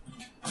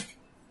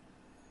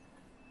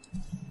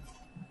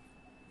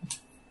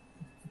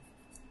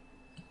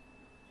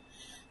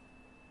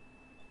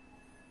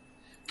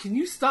 Can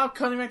you stop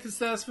cutting back to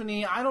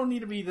Stephanie? I don't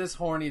need to be this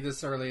horny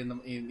this early in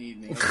the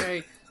evening,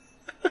 okay?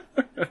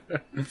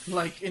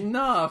 Like,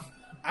 enough.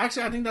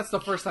 Actually, I think that's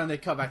the first time they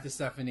cut back to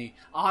Stephanie.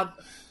 Odd.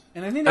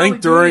 And I think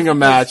during a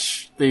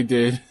match they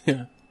did.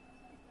 Yeah.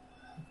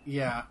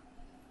 Yeah.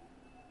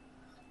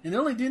 And they're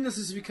only doing this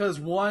is because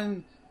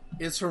one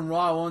is from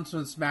Raw, one's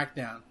from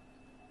SmackDown.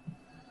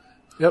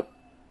 Yep.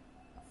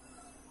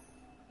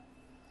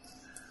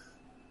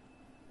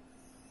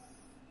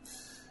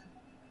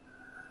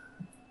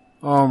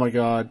 Oh my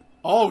god.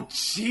 Oh,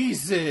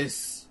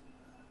 Jesus!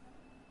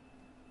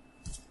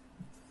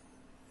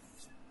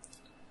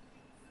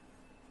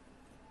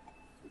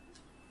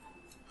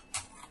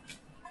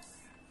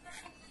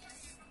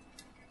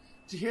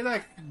 Did you hear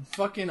that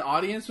fucking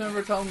audience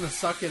member tell him to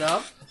suck it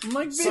up? I'm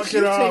like, bitch,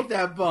 you take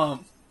that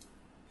bump.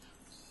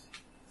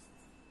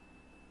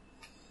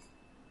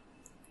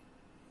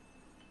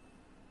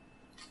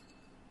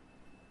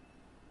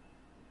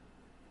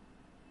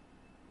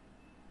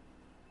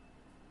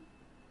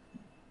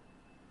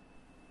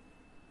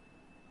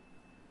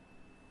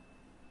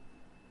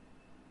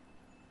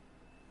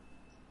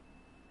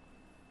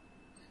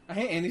 I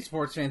hate any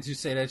sports fans who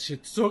say that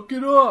shit. Suck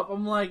it up.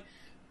 I'm like,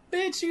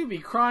 bitch, you'd be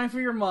crying for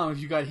your mom if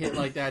you got hit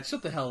like that.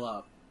 Shut the hell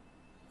up.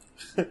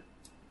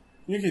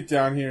 You get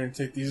down here and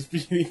take these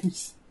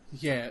beatings.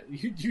 Yeah,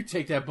 you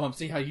take that bump.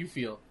 See how you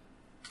feel.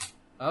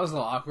 That was a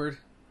little awkward.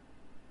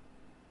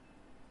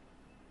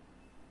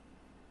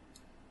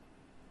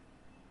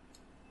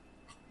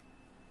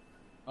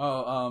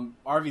 Oh,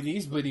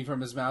 RVD's bleeding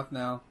from his mouth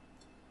now.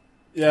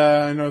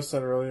 Yeah, I noticed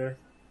that earlier.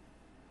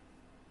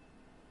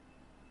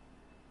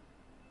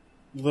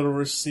 Little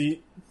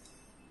receipt.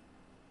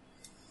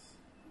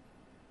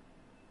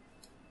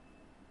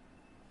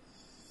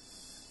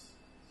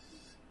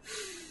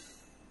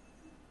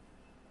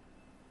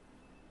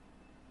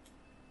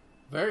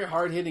 Very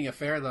hard-hitting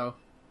affair, though.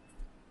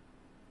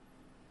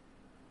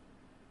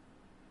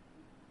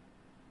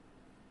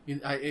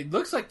 It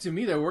looks like to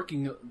me they're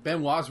working.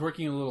 Benoit's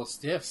working a little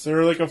stiff. Is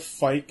there like a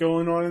fight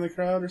going on in the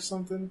crowd or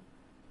something?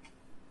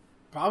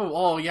 Probably.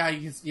 Oh yeah,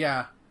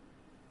 yeah.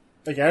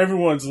 Like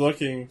everyone's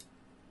looking.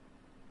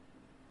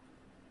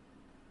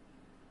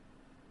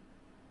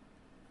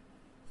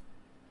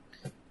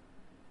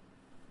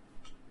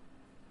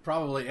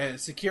 Probably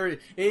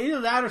security.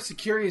 Either that or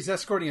security is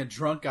escorting a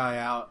drunk guy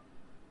out,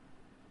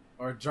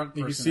 or a drunk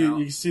person out.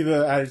 You can see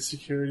the added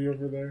security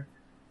over there.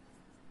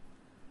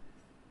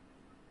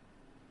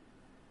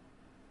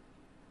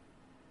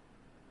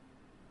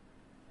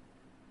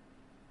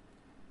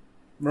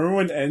 Remember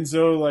when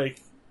Enzo like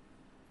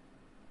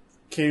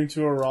came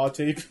to a Raw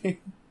taping?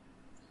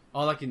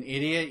 Oh, like an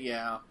idiot?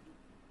 Yeah.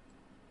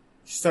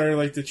 He started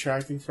like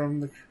detracting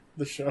from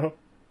the show.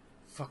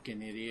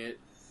 Fucking idiot.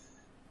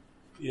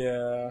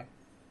 Yeah.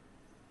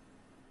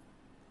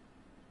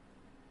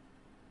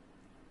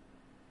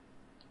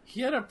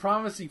 He had a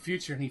promising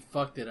future and he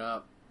fucked it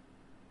up.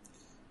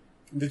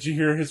 Did you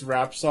hear his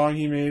rap song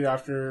he made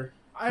after?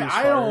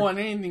 I don't want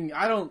anything.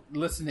 I don't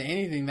listen to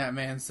anything that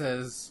man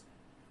says.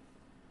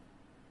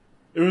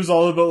 It was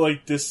all about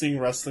like dissing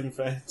wrestling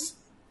fans.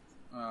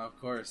 Of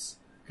course,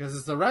 because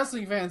it's the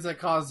wrestling fans that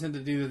caused him to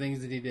do the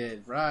things that he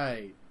did.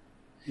 Right.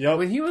 Yep.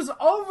 When he was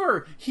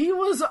over.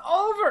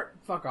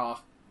 Fuck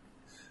off.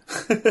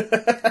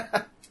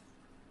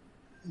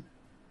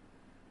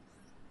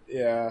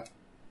 Yeah.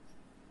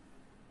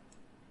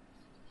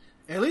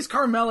 At least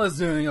Carmella's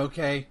doing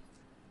okay.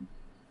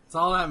 That's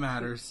all that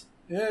matters.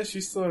 Yeah,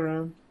 she's still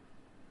around.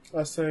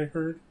 Last I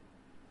heard.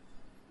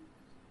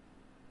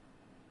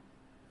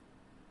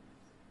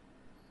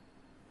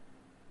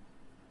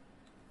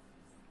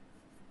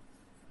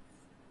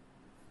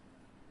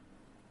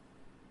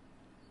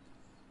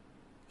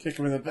 Kick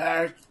him in the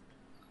back.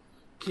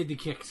 Kidney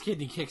kicks,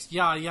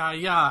 yeah, yeah,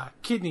 yeah.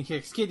 Kidney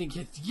kicks,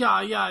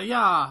 yeah, yeah,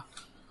 yeah.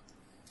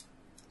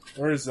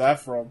 Where is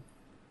that from?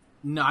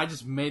 No, I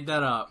just made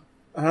that up.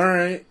 All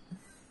right.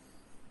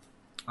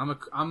 I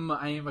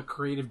am a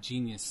creative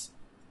genius.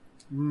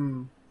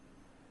 Mm.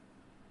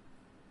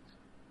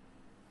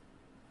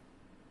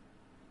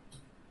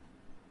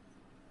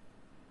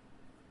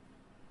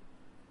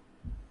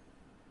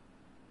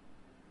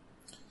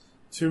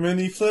 Too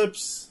many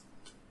flips.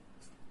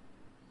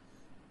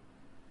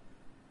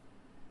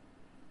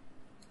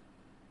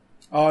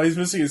 Oh, he's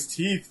missing his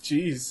teeth.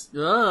 Jeez.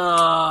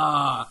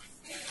 Ugh.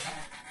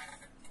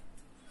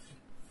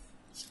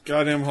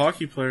 Goddamn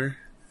hockey player.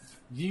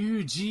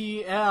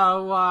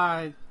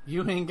 UGLY.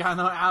 You ain't got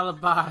no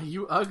alibi.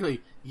 You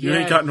ugly. You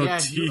ain't got no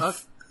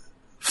teeth.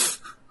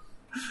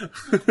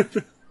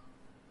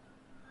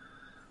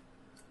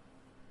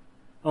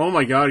 Oh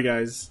my god,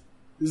 guys.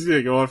 This is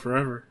gonna go on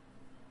forever.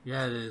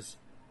 Yeah, it is.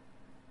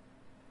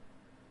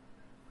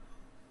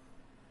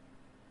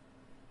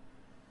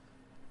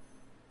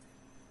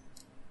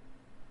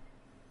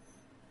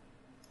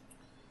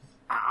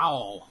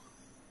 Ow.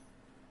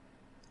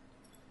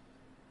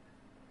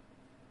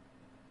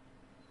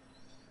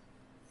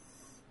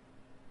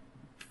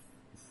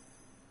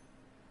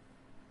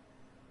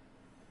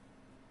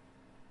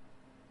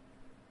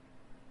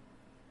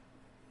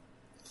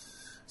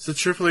 So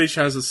Triple H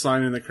has a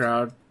sign in the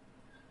crowd.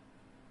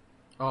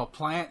 Oh,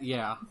 Plant?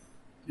 Yeah.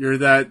 You're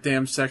that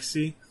damn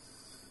sexy.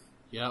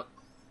 Yep.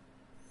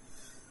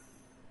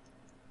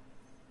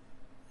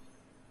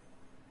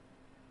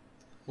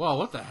 Whoa,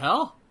 what the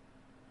hell?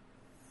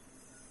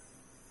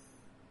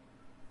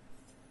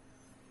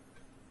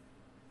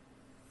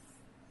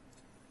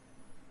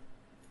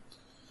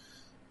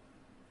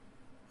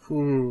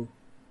 Ooh.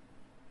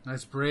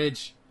 Nice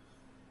bridge.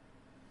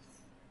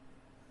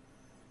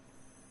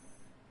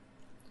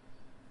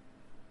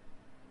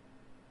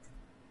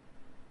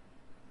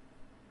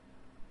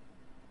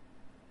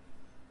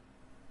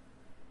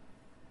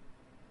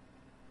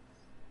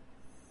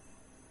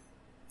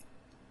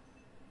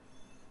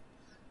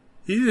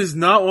 He does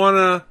not want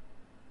to...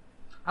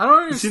 I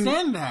don't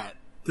understand that.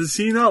 Does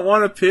he not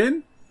want a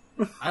pin?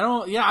 I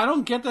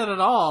don't get that at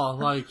all.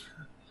 Like,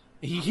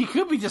 he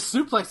could be just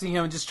suplexing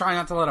him and just trying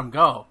not to let him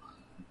go.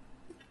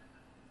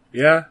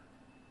 Yeah.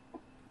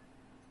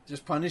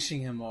 Just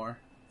punishing him more.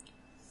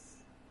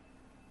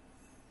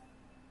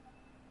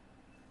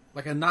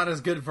 Like a not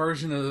as good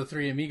version of the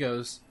Three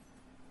Amigos.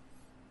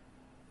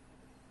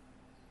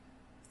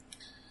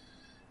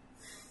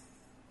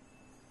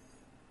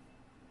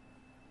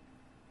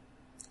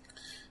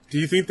 Do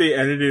you think they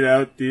edited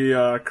out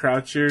the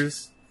crowd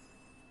cheers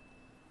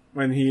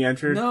when he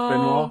entered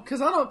Benoit?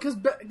 because I don't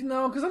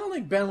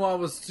think Benoit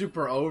was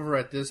super over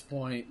at this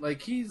point.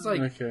 Like he's like,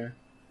 okay,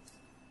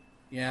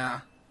 yeah.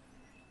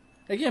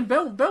 Again,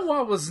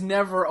 Benoit was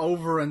never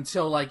over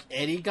until like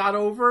Eddie got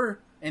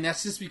over, and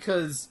that's just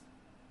because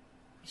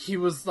he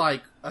was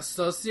like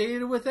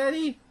associated with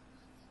Eddie.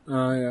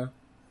 Oh yeah.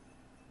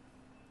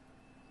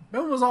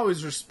 Benoit was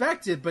always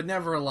respected, but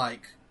never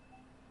like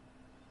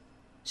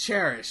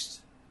cherished.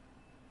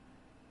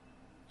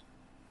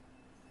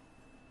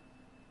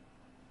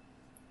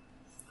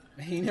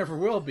 He never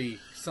will be,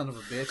 son of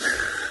a bitch.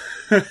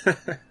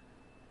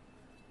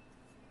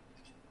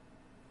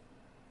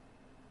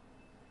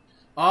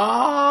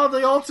 Oh,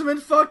 the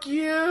ultimate fuck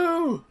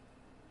you!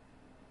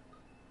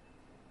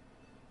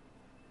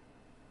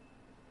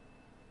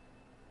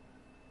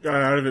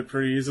 Got out of it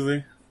pretty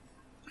easily.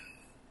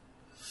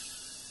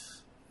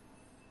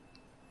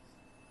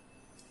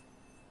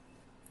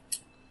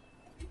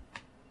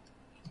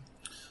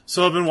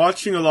 So I've been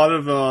watching a lot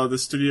of the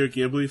Studio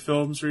Ghibli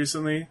films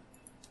recently.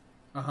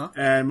 Uh-huh.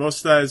 And most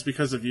of that is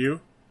because of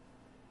you.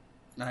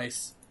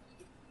 Nice.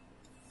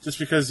 Just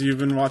because you've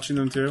been watching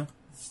them too?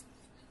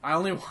 I've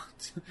only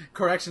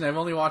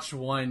watched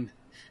one.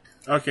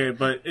 Okay,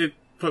 but it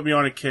put me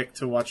on a kick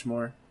to watch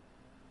more.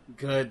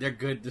 Good, they're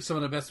good. They're some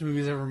of the best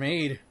movies ever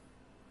made.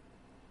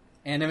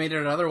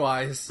 Animated or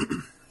otherwise.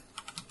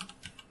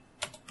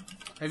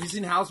 Have you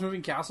seen Howl's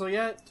Moving Castle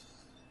yet?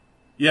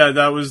 Yeah,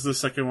 that was the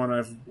second one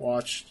I've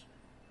watched.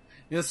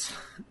 Yes,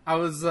 I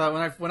was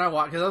when I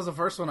watched, because that was the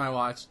first one I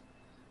watched.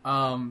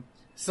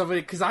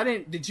 Because I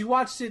didn't. Did you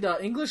watch it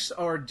English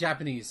or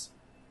Japanese?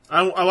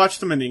 I watched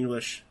them in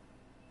English.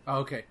 Oh,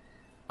 okay.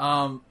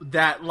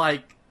 That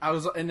like I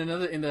was in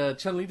the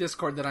Chun-Li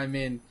Discord that I'm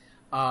in.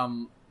 I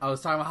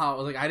was talking about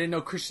how like I didn't know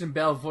Christian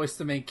Bale voiced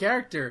the main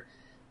character.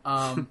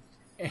 And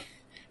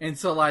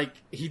so like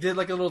he did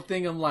like a little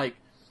thing of like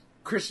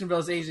Christian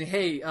Bale's agent.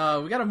 Hey,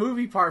 we got a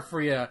movie part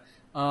for you.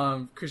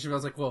 Christian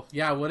Bale's like, well,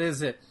 yeah, what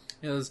is it?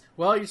 He goes,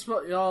 well,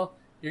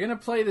 you're gonna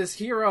play this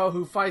hero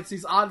who fights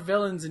these odd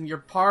villains, and you're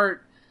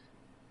part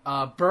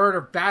bird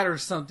or bat or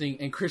something.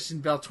 And Christian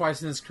Bale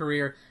twice in his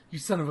career, you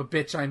son of a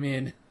bitch, I'm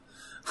in.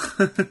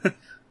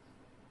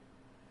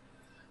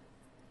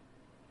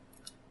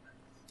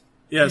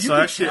 Yeah, so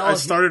actually I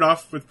started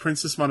off with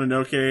Princess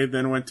Mononoke,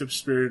 then went to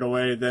Spirited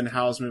Away, then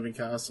Howl's Moving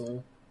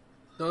Castle.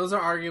 Those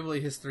are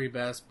arguably his three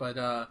best, but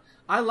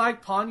I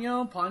like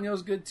Ponyo.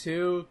 Ponyo's good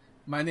too.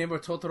 My Neighbor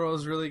Totoro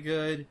is really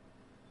good.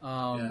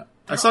 Yeah.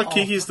 I saw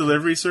Kiki's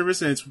Delivery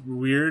Service, and it's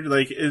weird.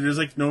 Like, there's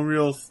like no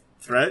real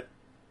threat.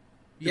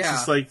 It's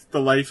just like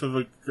the life of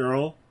a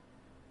girl.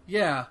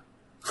 Yeah.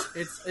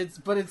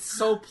 But it's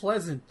so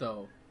pleasant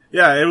though.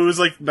 Yeah, it was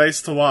like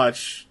nice to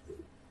watch.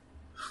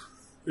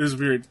 It was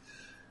weird.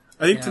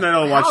 I think tonight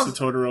I'll watch the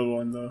Totoro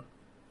one though.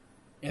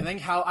 I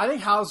think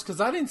Howl's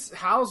because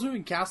Howl's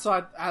Moving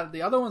Castle.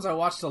 The other ones I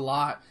watched a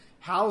lot.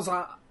 Howl's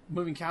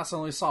Moving Castle I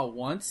only saw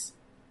once,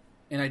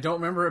 and I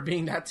don't remember it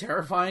being that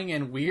terrifying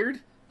and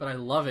weird. But I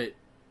love it.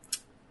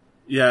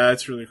 Yeah,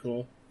 it's really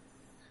cool.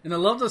 And I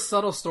love the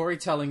subtle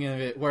storytelling of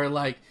it, where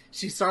like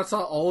she starts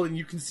out old and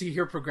you can see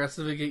her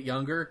progressively get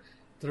younger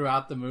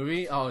throughout the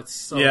movie. Oh, it's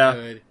so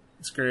good.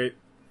 It's great.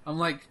 I'm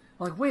like,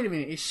 wait a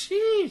minute, is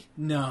she?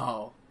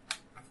 No.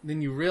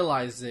 Then you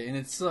realize it, and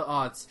it's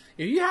so.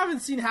 If you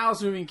haven't seen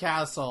Howl's Moving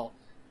Castle,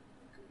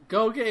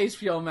 go get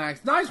HBO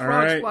Max. Nice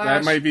Frog Splash.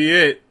 That might be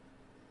it.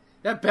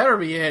 That better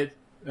be it.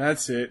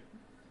 That's it.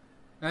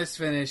 Nice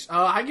finish.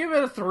 I give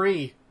it a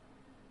 3.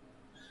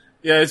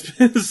 Yeah, it's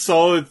been a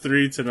solid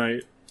 3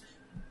 tonight.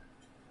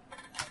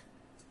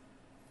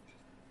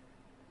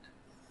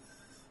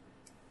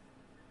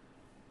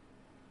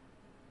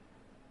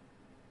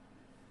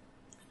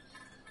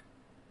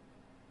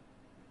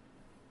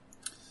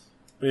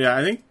 But yeah,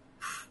 I think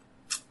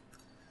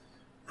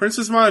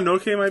Princess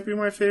Mononoke might be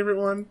my favorite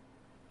one.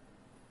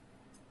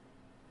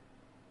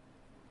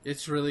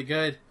 It's really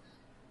good.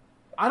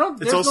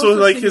 It's also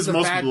like his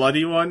most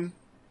bloody one.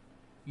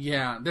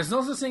 Yeah, there's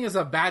no such thing as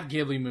a bad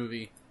Ghibli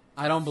movie.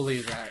 I don't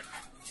believe that.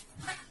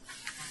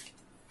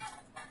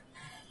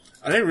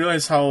 I didn't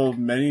realize how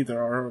many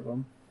there are of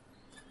them.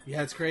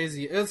 Yeah, it's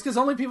crazy. It's because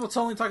only people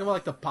only talk about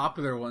like the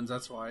popular ones.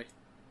 That's why.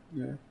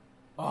 Yeah.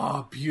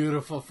 Oh,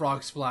 beautiful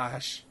Frog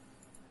Splash.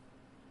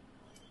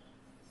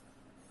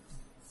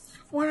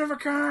 One of a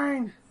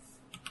kind.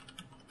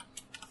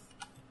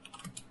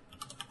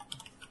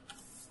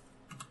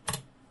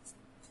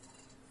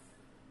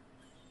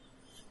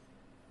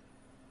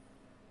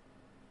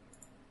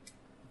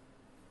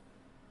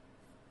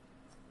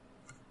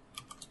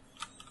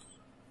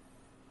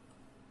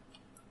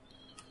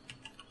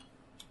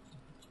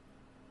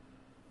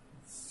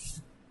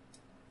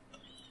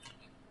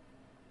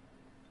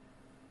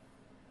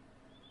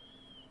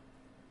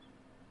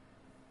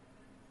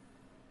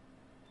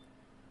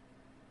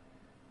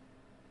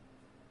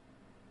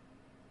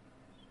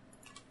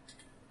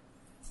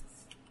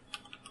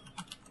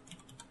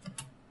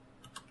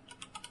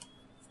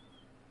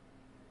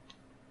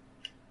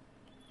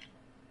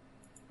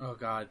 Oh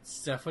god,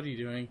 Steph, what are you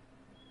doing?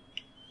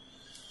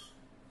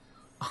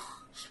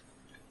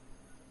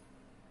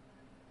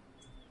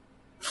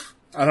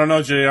 I don't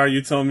know, JR,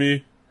 you tell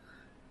me.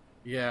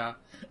 Yeah.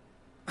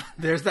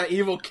 There's that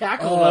evil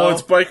cackle, Oh, though.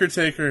 it's Biker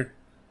Taker.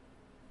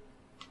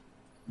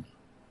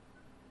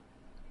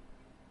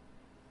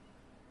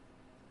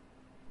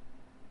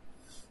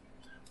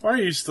 Why are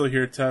you still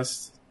here,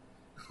 Test?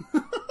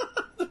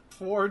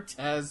 Poor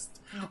Test.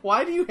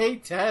 Why do you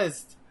hate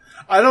Test?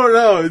 I don't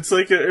know. It's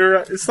like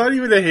it's not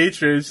even a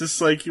hatred. It's just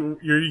like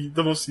you're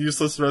the most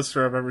useless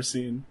wrestler I've ever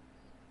seen.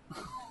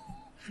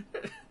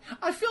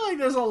 I feel like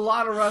there's a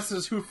lot of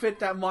wrestlers who fit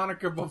that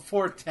moniker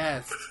before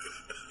Test.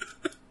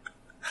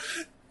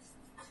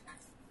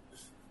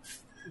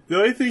 The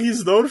only thing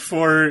he's known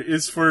for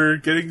is for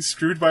getting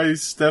screwed by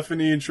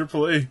Stephanie and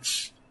Triple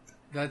H.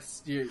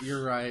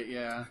 You're right,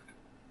 yeah.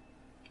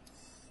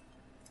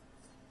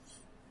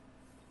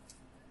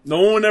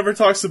 No one ever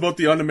talks about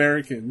the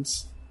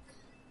Un-Americans.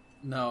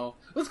 No.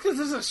 That's because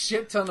there's a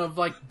shit ton of,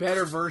 like,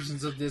 better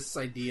versions of this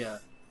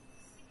idea.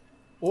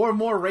 Or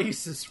more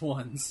racist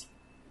ones.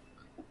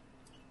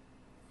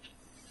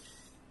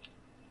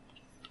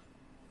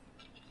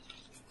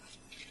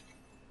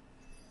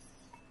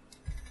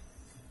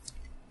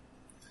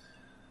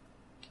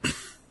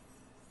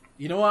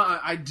 You know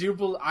what? I do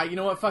believe... You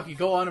know what? Fuck you.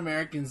 Go on,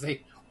 Americans.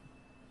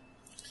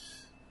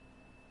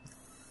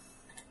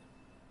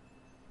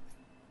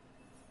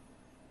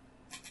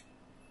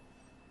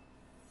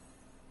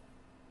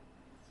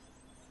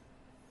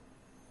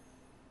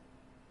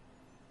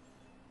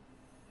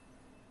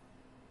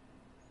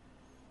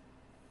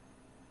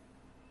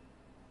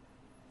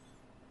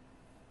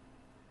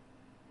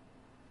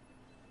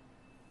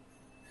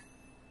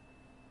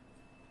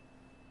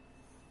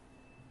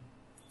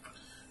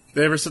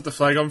 They ever set the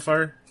flag on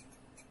fire?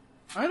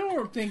 I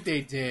don't think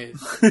they did.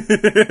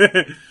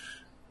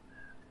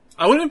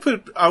 I wouldn't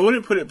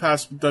put it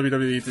past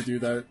WWE to do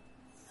that.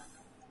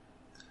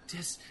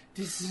 This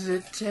is a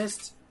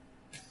test.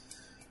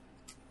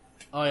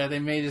 Oh yeah, they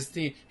made his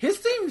theme. His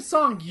theme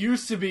song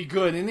used to be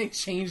good, and they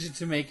changed it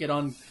to make it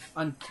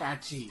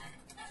uncatchy.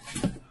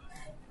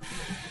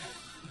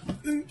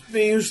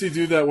 They usually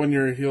do that when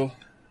you're a heel.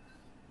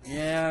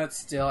 Yeah,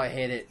 still, I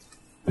hate it.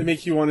 They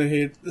make you want to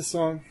hate the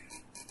song.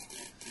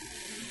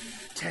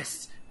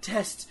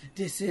 Test,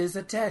 this is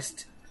a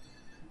test.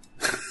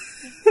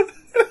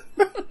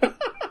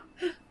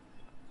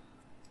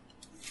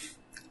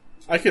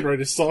 I could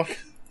write a song.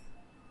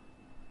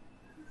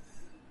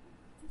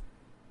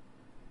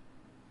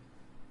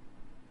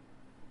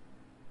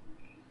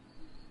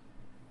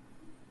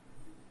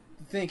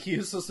 I think he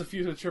was supposed to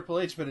feud with Triple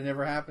H, but it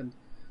never happened.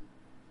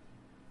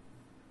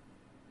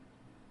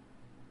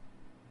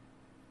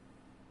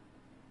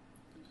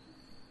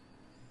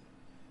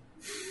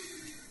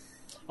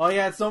 Oh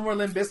yeah, it's no more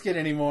Limp Bizkit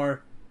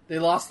anymore. They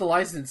lost the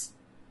license.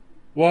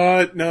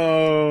 What?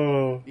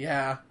 No.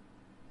 Yeah.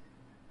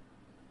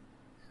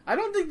 I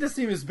don't think this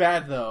team is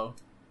bad though.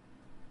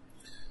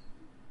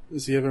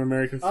 Does he have an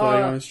American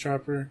flag on his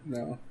chopper?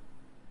 No.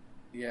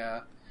 Yeah.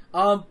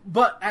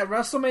 But at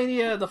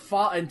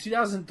WrestleMania in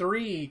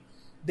 2003,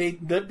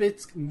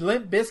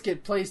 Limp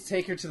Bizkit placed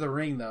Taker to the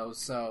ring though,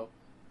 so.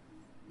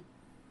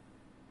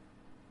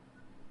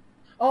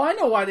 Oh, I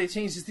know why they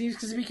changed his theme,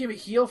 because he became a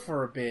heel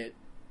for a bit.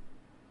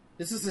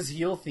 This is his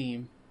heel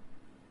theme.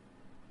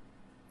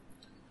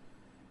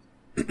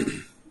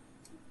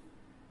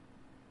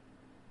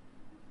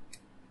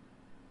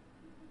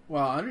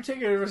 Well,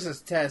 Undertaker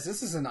versus Test.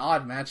 This is an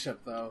odd matchup,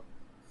 though.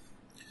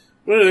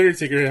 What did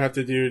Undertaker have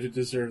to do to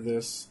deserve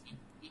this?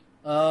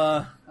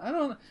 I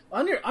don't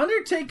know.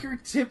 Undertaker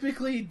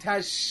typically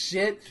has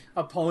shit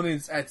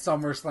opponents at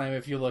SummerSlam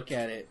if you look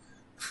at it.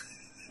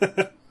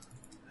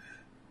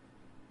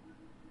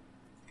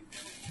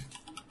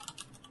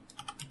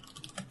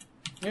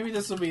 Maybe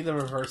this will be the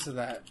reverse of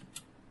that.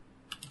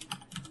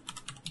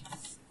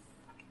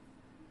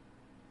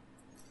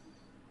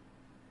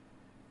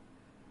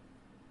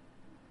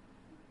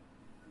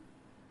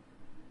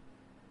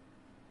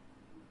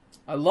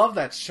 I love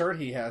that shirt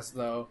he has,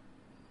 though.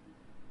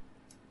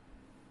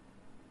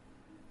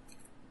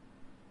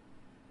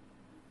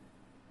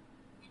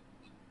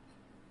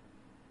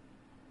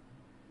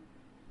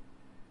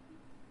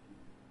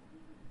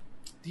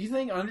 Do you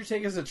think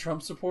Undertaker's a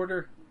Trump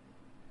supporter?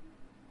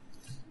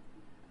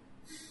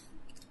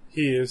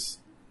 He is.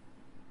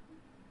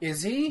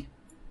 Is he?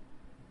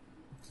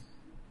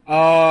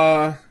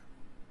 I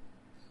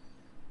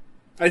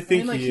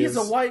think he is. He's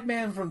a white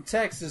man from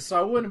Texas, so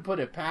I wouldn't put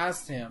it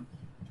past him.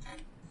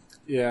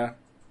 Yeah.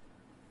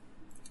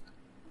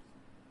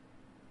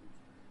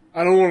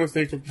 I don't want to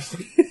think about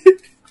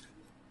it.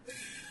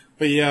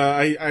 But yeah,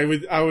 I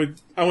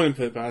wouldn't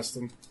put it past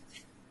him.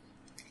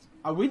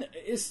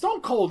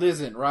 Stone Cold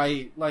isn't,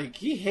 right? Like,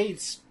 he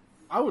hates...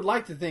 I would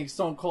like to think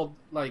Stone Cold,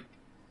 like,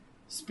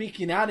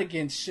 speaking out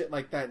against shit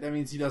like that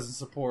means he doesn't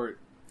support...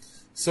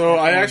 So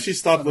I actually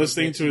stopped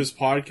listening to his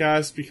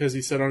podcast because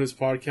he said on his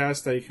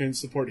podcast that he couldn't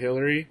support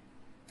Hillary.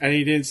 And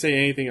he didn't say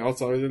anything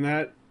else other than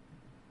that.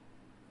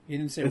 He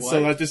didn't say and what?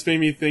 So that just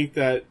made me think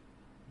that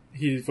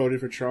he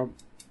voted for Trump.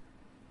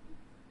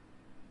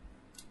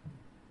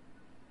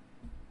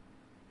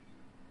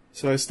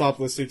 So I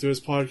stopped listening to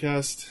his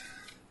podcast.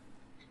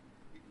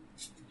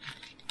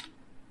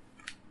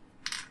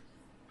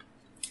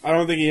 I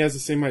don't think he has the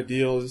same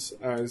ideals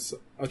as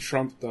a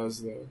Trump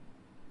does, though.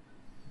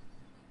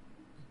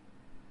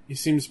 He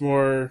seems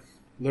more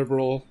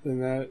liberal than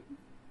that.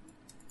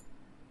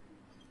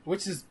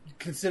 Which is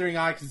considering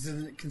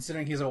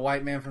he's a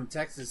white man from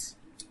Texas.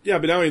 Yeah,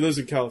 but now he lives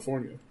in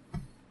California.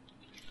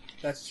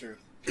 That's true.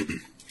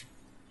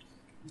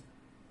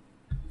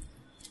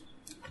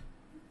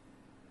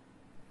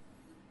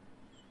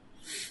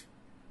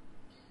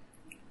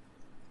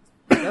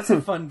 That's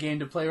a fun game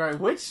to play, right?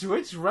 Which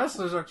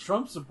wrestlers are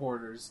Trump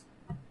supporters?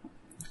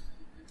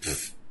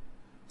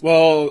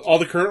 Well, all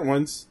the current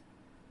ones.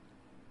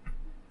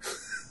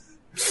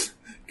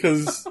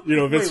 Because,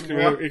 Vince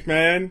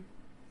McMahon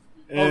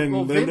and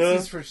Linda.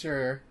 Vince is for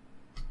sure.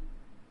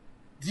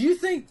 Do you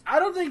think... I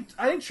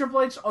think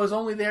Triple H is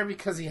only there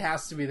because he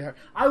has to be there.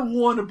 I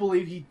want to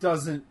believe he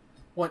doesn't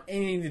want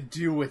anything to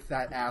do with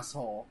that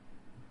asshole.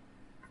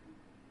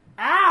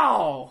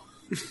 Ow!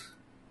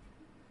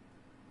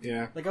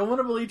 Yeah. Like, I want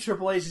to believe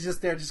Triple H is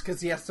just there just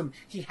because he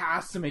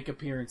has to make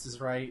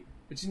appearances, right?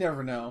 But you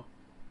never know.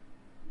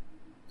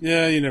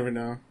 Yeah, you never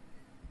know.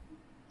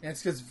 And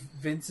it's because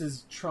Vince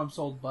is Trump's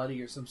old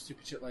buddy or some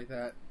stupid shit like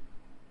that.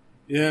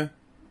 Yeah.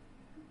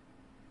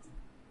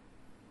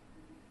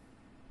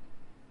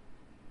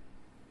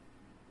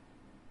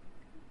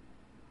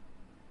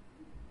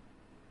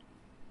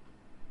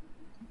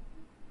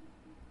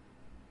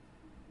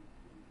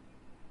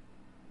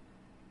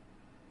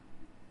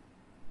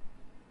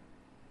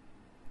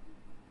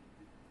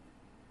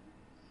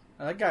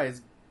 That guy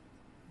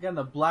in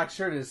the black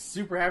shirt is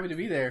super happy to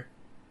be there.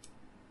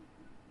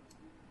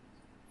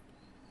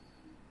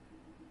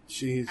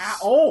 Jeez.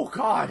 Oh,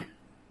 God.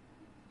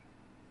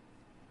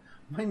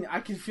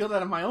 I can feel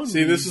that in my own See,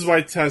 knees. this is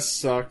why Test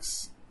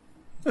sucks.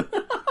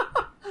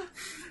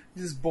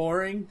 Just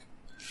boring.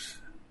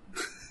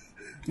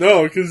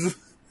 No, because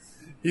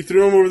he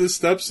threw him over the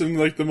steps in,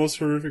 like, the most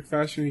horrific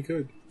fashion he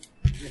could.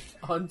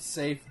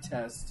 Unsafe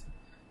test.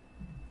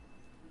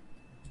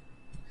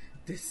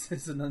 This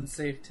is an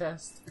unsafe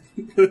test.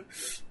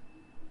 It's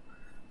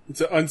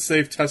an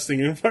unsafe testing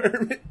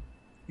environment.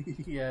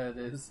 Yeah, it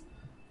is.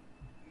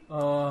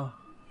 I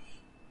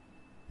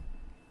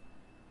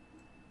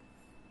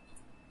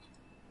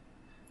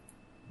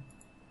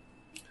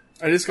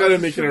just gotta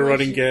make it a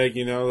running gag,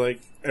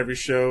 like every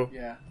show.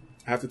 Yeah.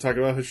 I have to talk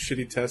about how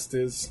shitty Test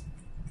is.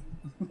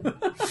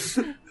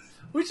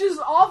 Which is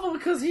awful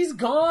because he's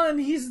gone.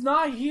 He's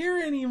not here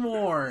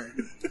anymore.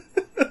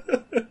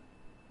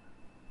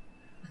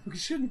 We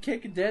shouldn't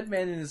kick a dead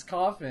man in his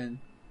coffin.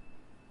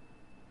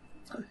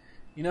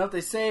 You know what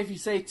they say? If you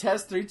say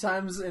test 3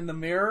 times in the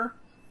mirror,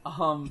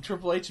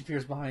 Triple H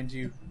appears behind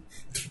you.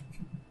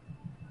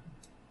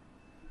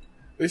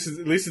 At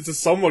least it's a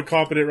somewhat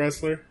competent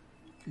wrestler.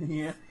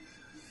 Yeah.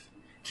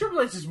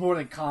 Triple H is more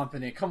than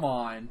competent. Come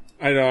on.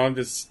 I know, I'm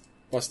just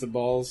busted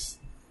balls.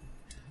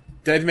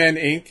 Deadman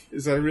Inc.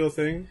 Is that a real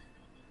thing?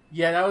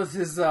 Yeah, that was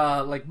his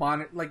like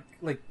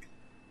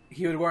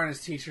he would wear on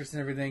his t-shirts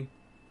and everything.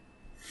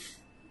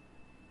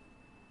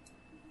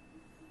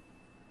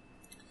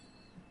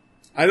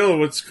 I know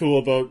what's cool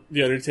about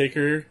The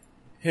Undertaker.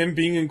 Him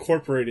being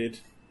incorporated.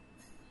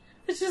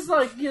 It's just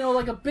like, you know,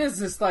 like a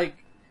business.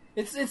 Like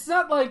it's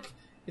not like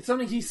it's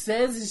something he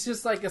says. It's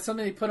just like it's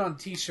something they put on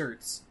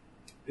t-shirts.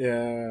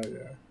 Yeah.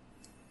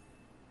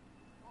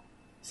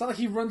 It's not like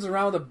he runs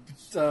around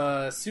with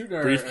a suit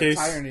or briefcase, a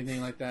tie or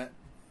anything like that.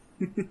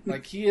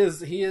 Like he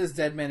is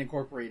Dead Man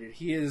Incorporated.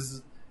 He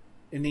is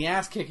in the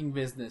ass kicking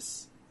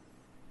business.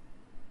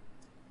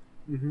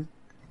 Mm-hmm.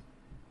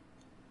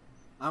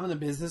 I'm in the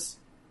business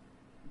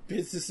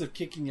of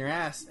kicking your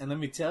ass, and let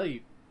me tell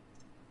you,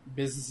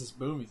 business is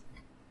booming.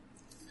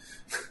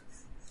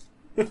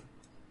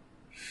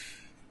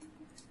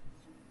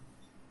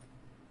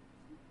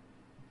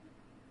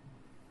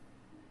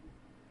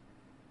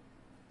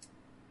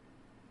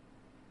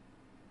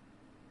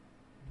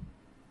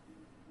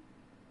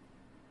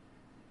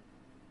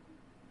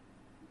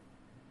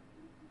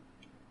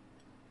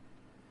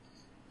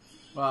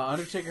 Wow,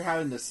 Undertaker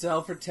having to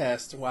sell for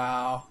test.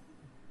 Wow.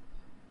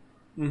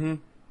 Mm-hmm.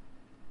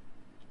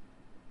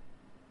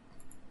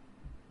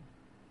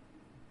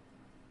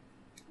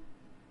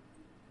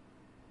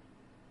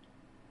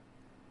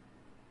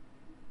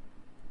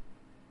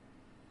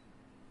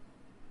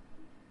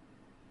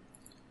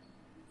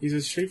 He's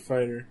a Street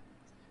Fighter.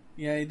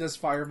 Yeah, he does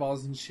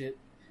fireballs and shit.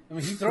 I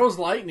mean, he throws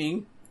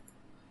lightning.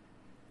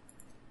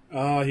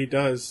 He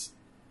does.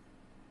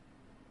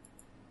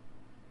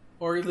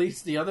 Or at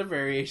least the other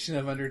variation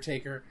of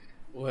Undertaker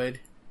did.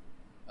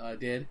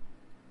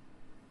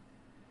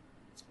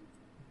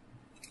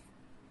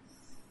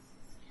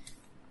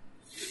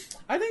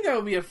 I think that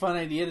would be a fun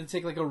idea to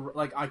take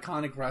like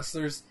iconic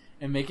wrestlers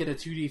and make it a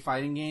 2D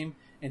fighting game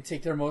and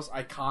take their most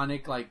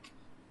iconic like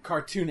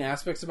cartoon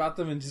aspects about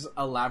them and just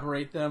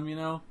elaborate them, you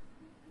know?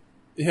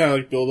 Yeah,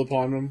 like build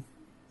upon them.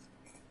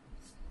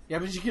 Yeah,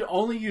 but you can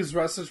only use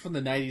wrestlers from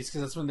the 90s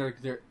because that's when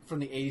they're from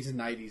the 80s and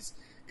 90s.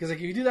 Because like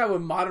if you do that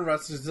with modern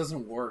wrestlers, it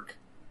doesn't work.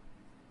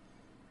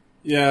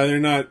 Yeah, they're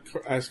not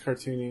as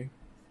cartoony.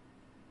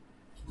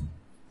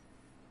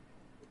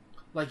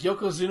 Like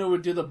Yokozuna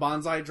would do the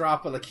bonsai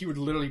drop, but like he would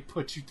literally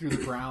put you through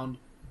the ground.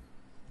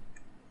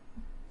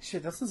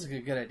 Shit, that sounds like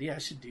a good idea. I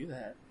should do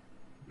that.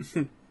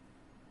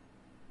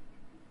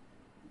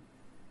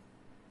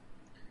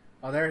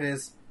 Oh, there it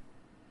is.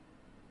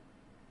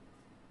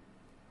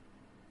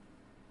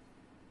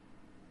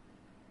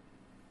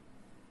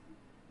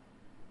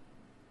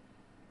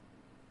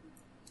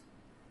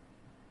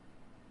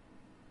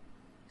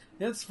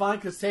 It's fine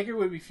because Taker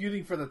would be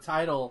feuding for the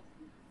title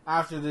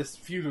after this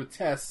feud with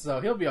Test, so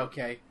he'll be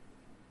okay.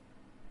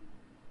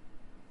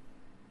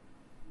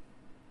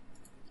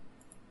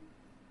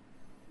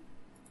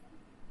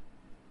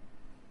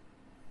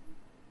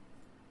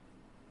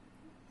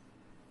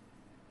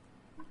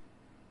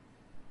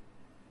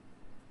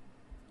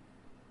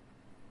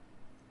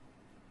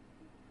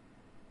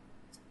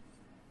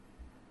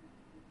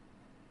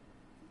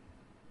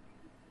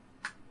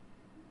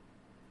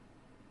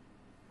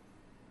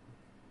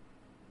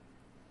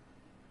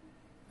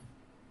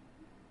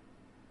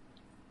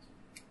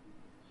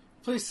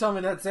 Please tell me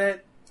that's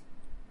it.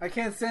 I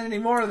can't stand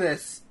any more of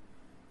this.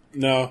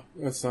 No,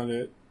 that's not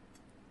it.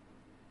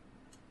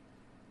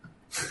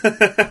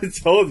 I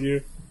told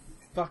you.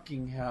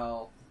 Fucking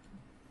hell.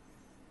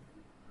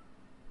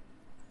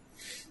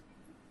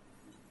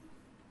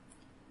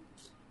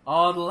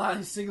 Oh,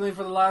 he's signaling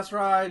for the last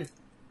ride.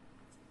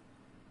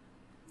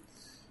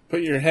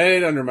 Put your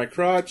head under my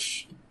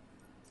crotch.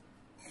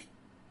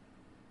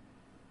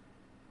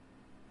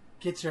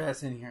 Get your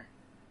ass in here.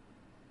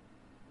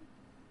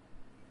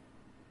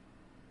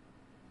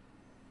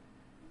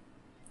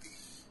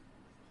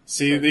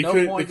 See, they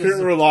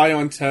couldn't rely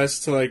on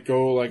Test to like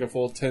go like a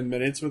full 10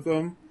 minutes with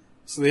them,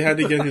 so they had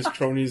to get his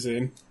cronies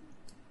in.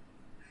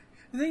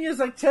 The thing is,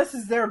 like, Test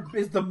is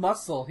the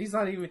muscle. He's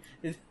not even.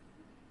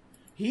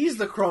 He's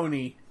the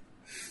crony.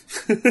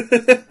 It's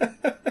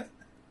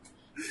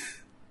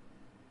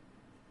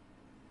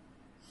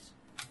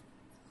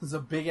a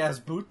big ass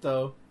boot,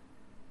 though.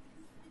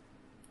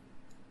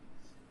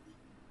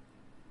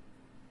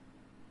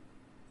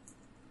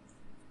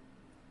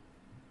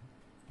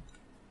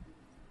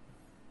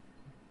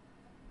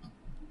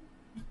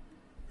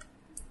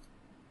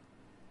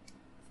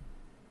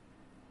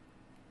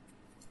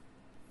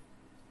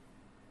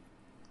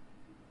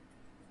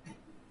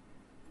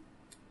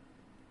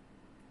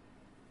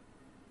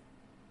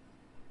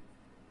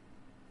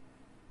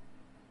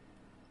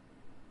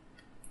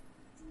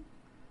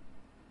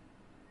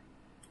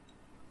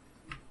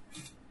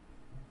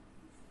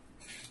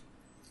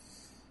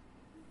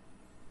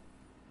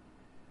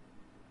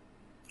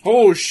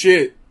 Oh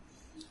shit!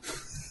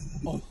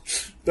 Oh.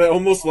 That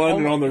almost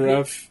landed on the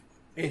ref.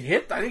 It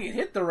hit. I think it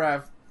hit the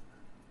ref.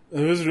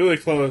 It was really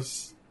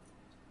close.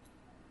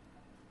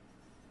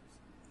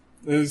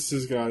 This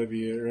has got to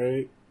be it,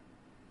 right?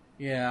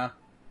 Yeah.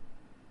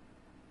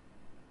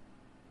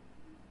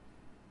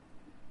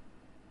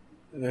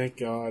 Thank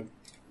God.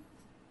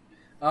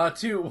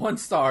 1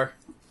 star.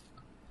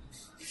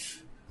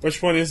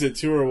 Which one is it,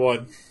 2 or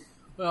 1?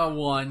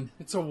 1.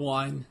 It's a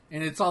 1,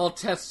 and it's all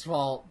Test's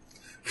fault.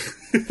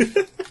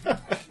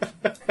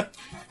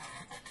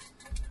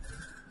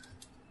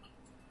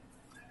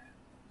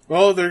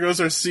 Well, there goes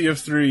our sea of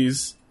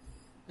 3s.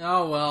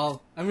 Oh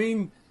well. I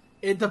mean,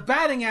 the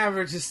batting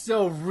average is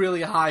still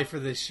really high for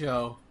this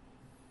show.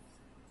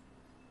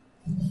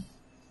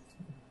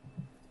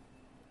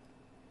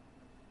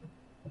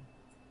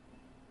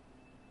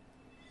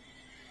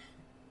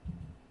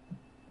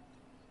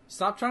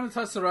 Stop trying to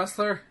touch the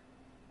wrestler.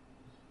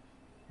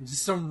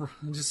 Just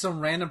some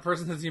random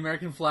person has the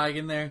American flag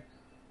in there.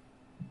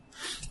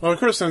 Well, of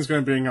course, someone's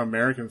going to bring an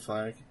American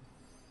flag.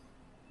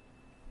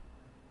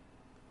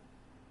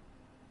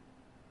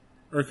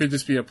 Or it could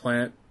just be a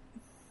plant.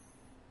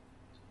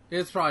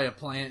 It's probably a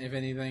plant, if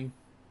anything.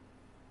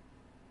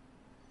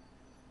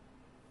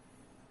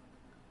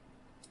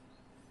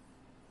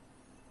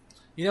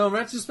 You know, in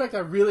retrospect, I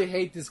really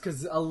hate this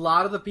because a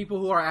lot of the people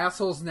who are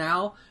assholes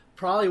now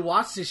probably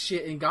watched this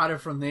shit and got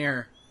it from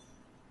there.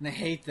 And I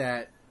hate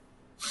that.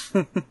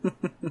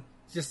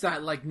 Just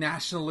that, like,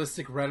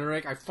 nationalistic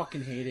rhetoric. I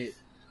fucking hate it.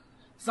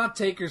 It's not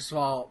Taker's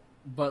fault,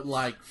 but,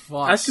 like,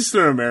 fuck. That's just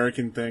an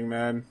American thing,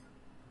 man.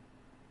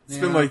 It's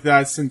been like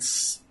that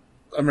since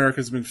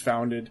America's been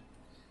founded.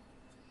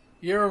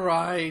 You're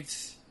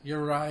right.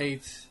 You're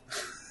right.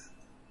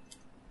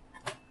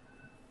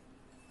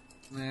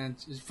 Man,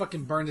 just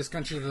fucking burn this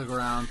country to the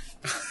ground.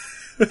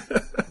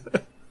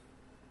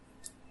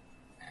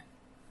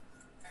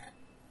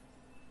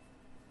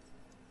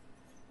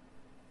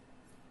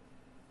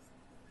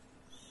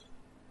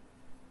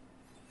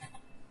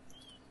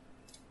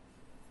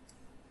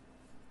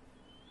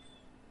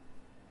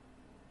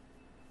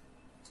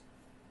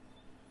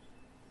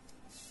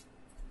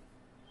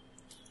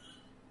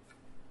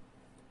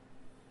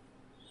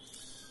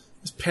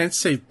 Does Pence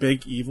say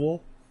big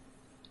evil?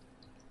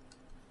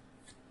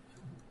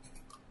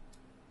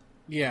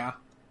 Yeah.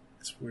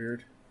 That's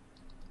weird.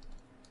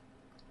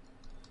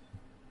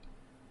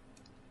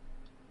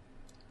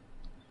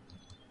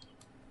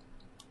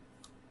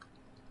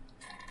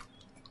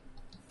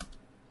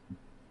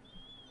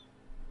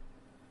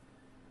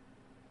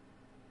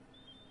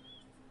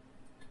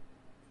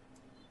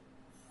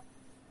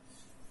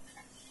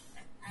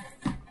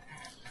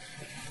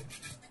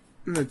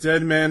 And the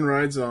dead man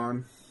rides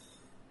on.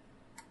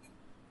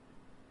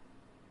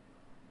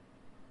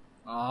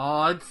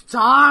 Oh, it's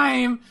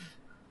time!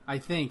 I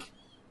think.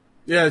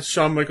 Yeah, it's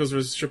Shawn Michaels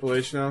versus Triple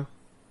H now.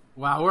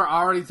 Wow, we're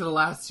already to the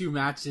last 2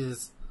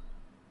 matches.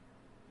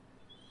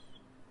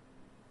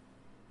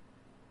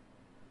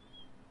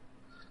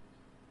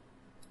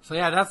 So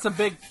yeah, that's the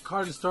big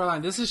card of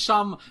storyline. This is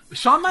Shawn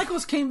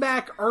Michaels came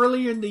back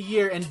earlier in the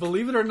year, and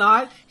believe it or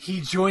not,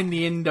 he joined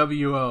the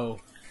NWO.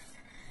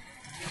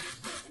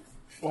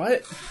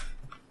 What?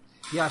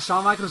 Yeah,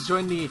 Shawn Michaels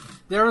joined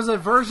there was a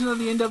version of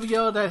the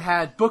NWO that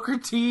had Booker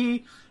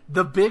T,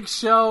 The Big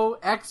Show,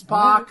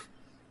 X-Pac.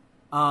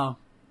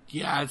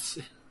 Yeah,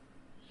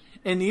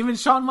 and even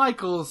Shawn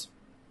Michaels,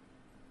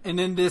 and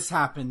then this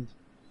happened.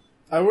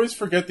 I always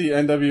forget the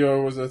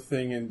NWO was a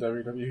thing in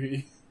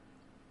WWE.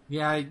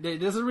 Yeah,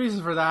 there's a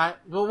reason for that.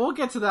 We'll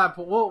get to that,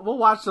 but we'll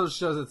watch those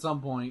shows at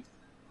some point.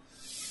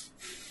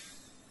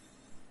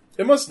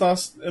 It must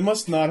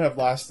not have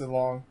lasted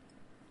long.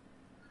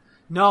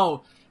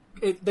 No,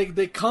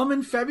 they come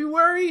in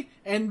February,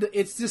 and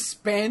it's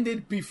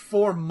disbanded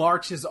before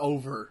March is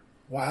over.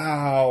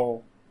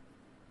 Wow.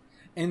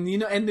 And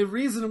and the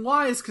reason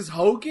why is because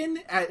Hogan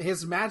at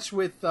his match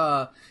with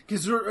because it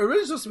was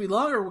originally supposed to be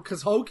longer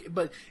because Hogan,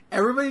 but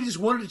everybody just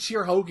wanted to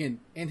cheer Hogan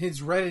in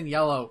his red and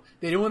yellow.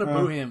 They didn't want to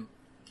boo him.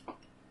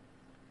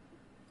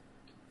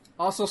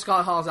 Also,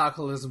 Scott Hall's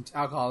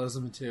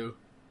alcoholism too.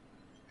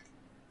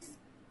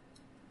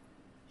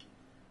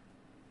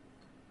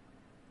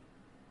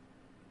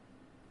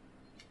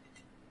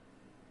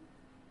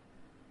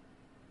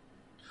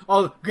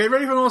 Oh, get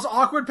ready for the most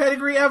awkward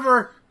pedigree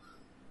ever.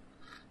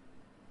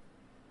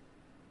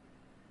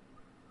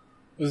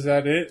 Was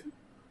that it?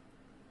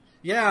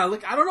 Yeah,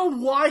 like, I don't know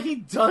why he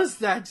does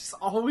that. It just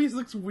always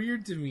looks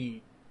weird to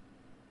me.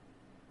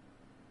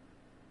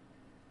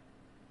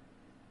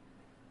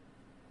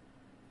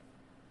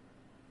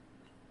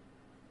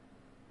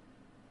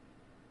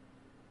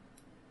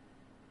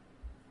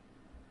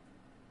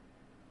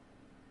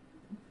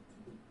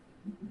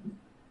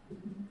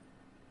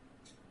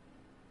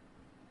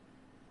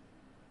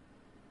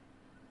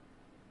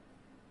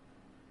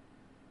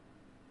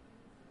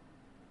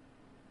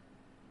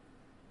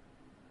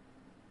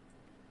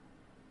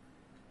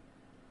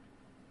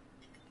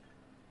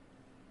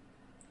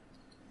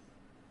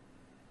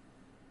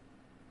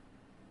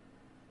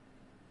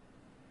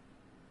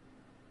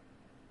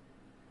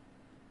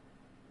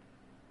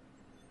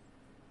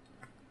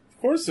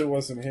 course it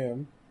wasn't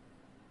him.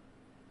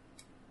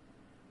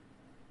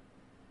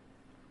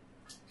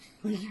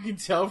 You can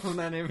tell from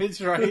that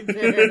image right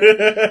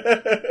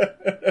there.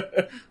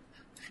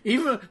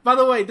 Even, by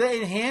the way,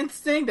 the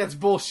enhanced thing, that's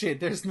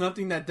bullshit. There's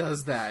nothing that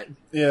does that.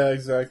 Yeah,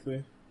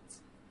 exactly.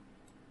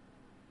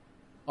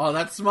 Oh,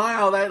 that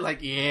smile, that like,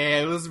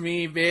 yeah, it was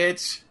me,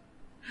 bitch.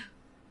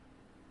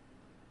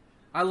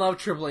 I love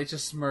Triple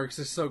H's smirks.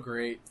 They're so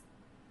great.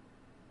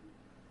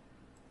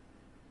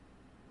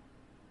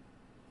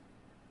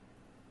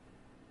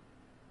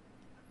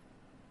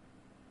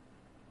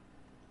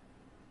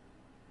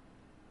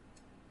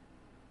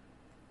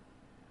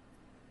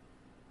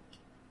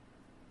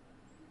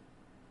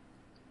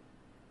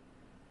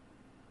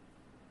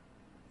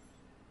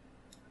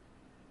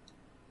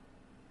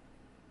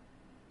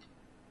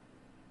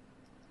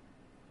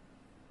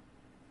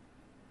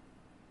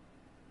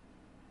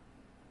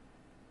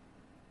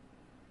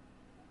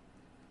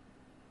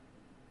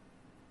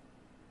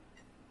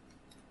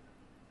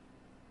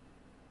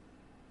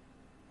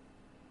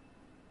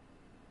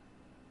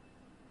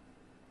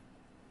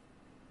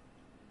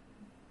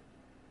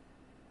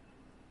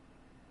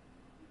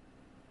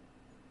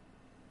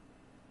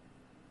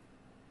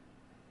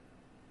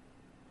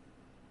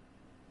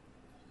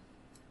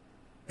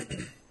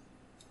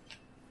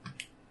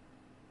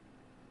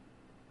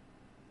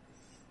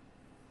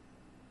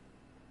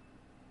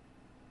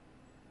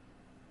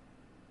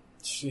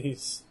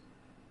 Jeez.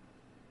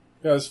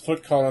 Got his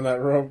foot caught on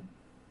that rope.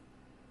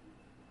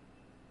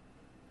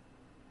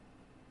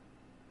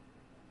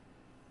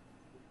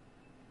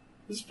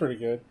 This is pretty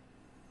good.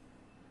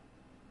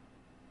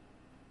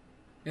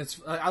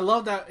 I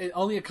love that.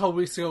 Only a couple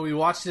weeks ago, we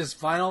watched his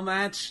final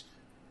match,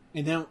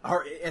 and then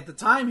at the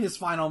time his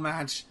final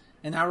match,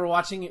 and now we're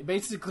watching it.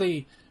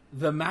 Basically,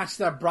 the match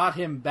that brought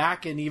him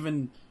back and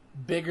even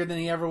bigger than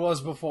he ever was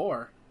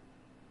before.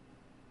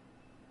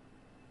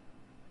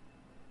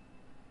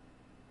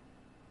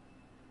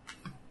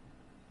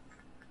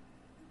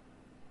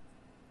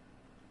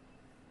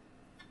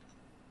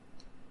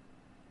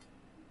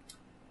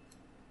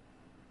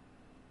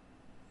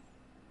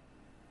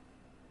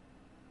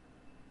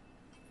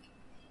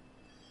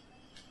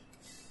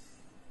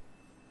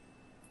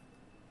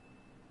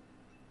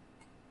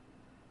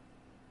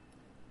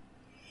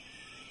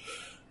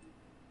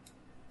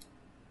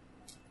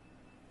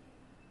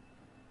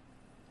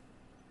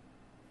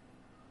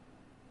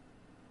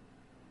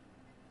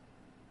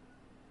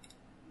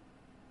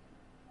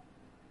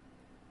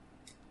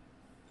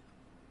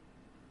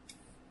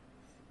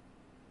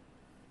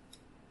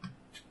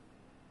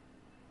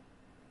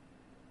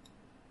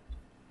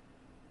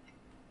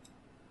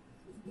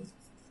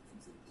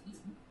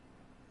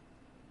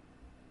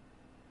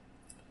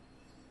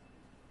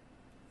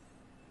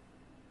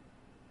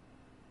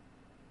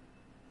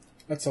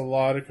 That's a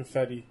lot of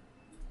confetti.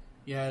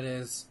 Yeah, it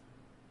is.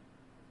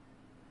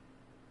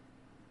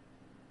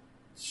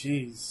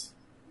 Jeez.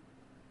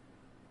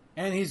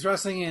 And he's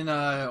wrestling in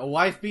a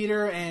wife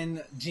beater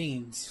and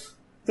jeans.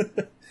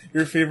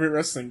 Your favorite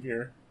wrestling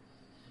gear.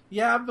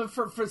 Yeah, but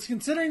for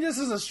considering this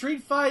is a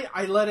street fight,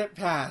 I let it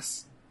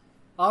pass.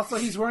 Also,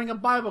 he's wearing a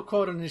Bible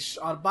quote on his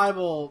a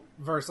Bible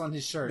verse on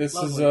his shirt. This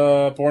Lovely.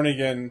 is Born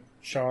Again,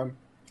 Sean.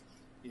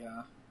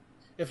 Yeah.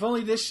 If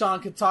only this Sean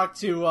could talk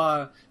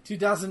to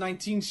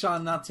 2019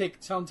 Sean, not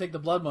tell him take the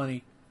blood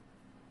money.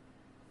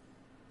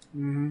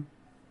 Mm-hmm.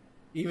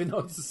 Even though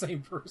it's the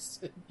same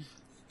person.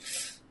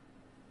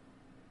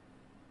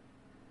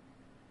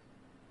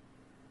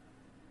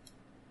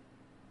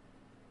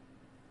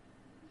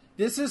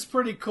 This is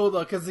pretty cool though,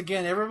 because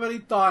again, everybody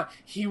thought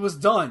he was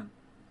done.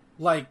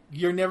 Like,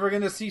 you're never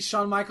gonna see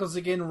Shawn Michaels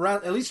again,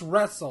 at least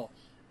wrestle.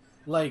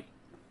 Like,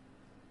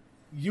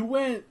 you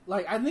went,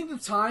 like, I think the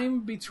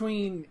time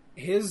between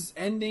his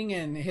ending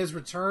and his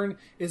return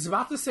is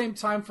about the same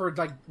time for,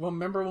 like,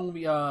 remember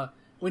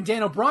when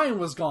Dan O'Brien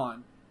was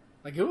gone.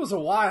 Like, it was a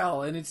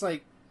while, and it's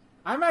like,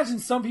 I imagine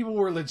some people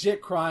were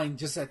legit crying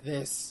just at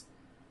this.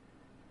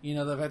 You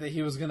know, the fact that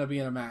he was gonna be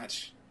in a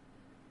match.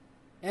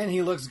 And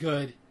he looks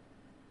good.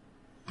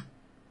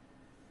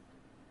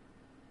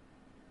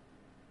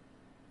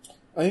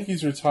 I think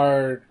he's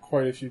retired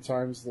quite a few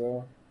times,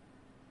 though.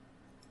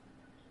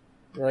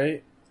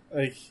 Right?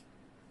 Like,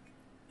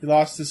 he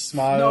lost his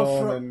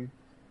smile and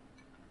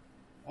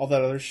all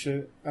that other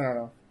shit. I don't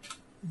know.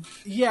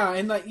 Yeah,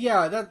 and like,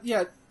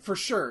 yeah, for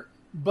sure.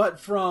 But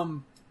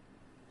from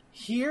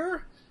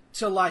here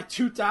to like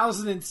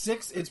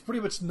 2006, it's pretty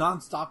much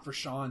nonstop for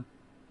Shawn.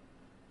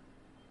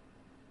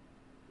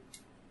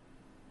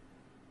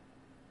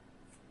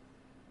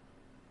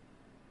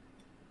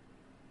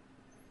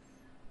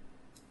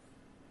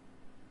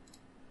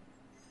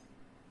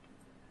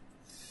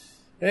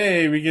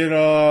 Hey, we get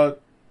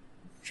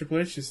Triple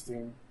H's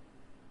theme.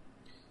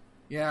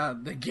 Yeah,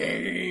 the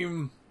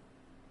game.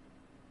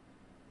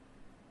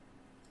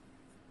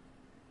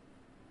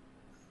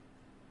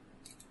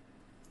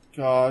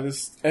 God,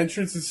 this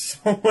entrance is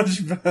so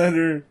much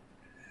better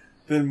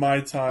than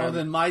My Time. Oh,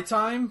 than My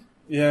Time?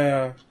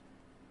 Yeah.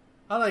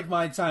 I like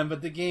My Time,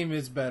 but the game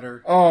is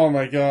better. Oh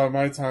my god,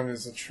 My Time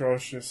is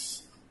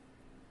atrocious.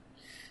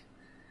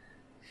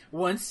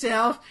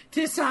 Oneself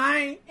to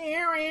sign.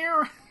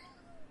 And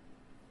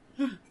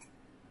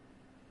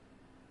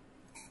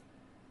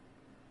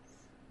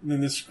then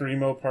the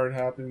screamo part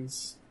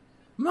happens.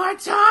 My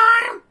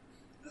time.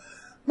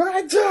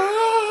 My time.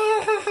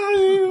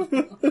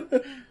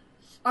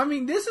 I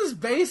mean, this is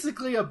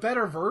basically a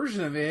better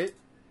version of it.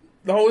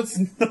 No, it's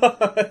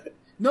not.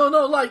 No,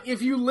 like,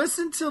 if you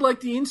listen to,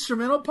 like, the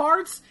instrumental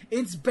parts,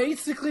 it's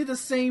basically the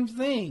same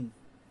thing.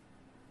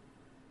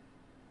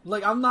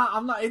 Like, I'm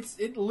not,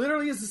 it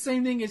literally is the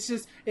same thing, it's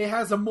just, it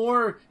has a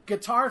more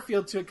guitar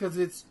feel to it, because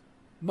it's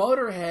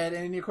Motorhead,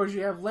 and of course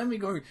you have Lemmy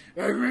going,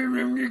 I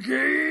remember the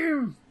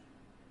game!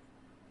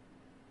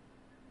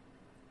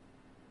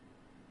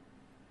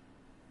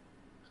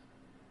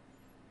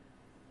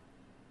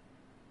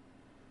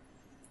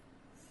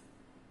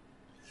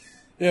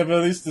 Yeah, but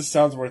at least this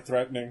sounds more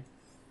threatening.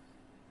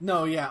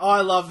 No, yeah. Oh,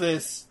 I love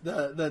this.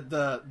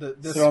 The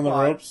Sit spot. on the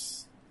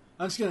ropes.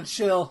 I'm just gonna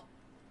chill.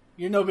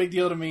 You're no big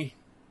deal to me.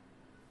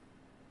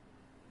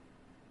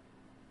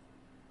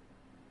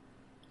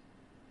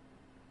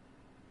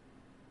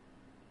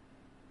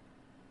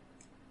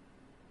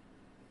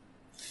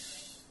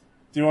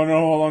 Do you want to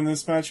know how long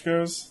this match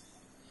goes?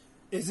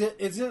 Is it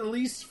at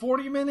least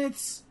 40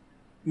 minutes?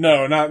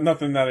 No,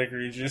 nothing that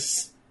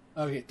egregious.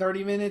 Okay,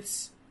 30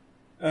 minutes.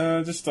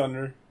 Just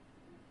under.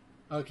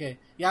 Okay.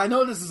 Yeah, I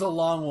know this is a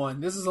long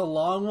one. This is a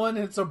long one,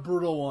 and it's a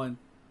brutal one.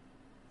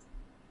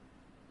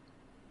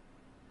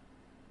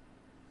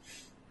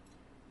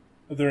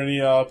 Are there any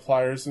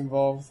pliers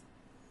involved?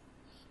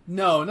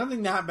 No,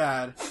 nothing that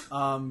bad.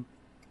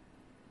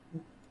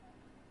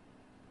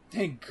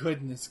 Thank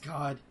goodness,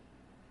 God.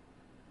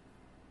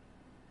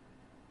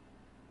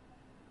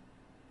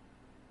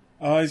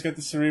 Oh, he's got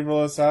the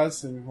Cerebral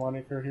Assassin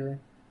moniker here.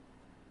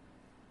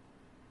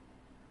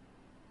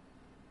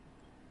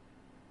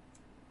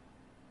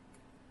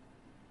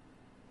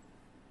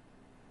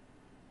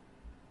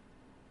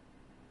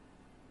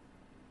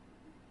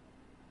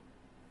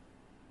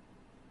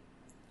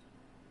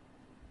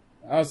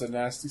 That was a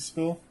nasty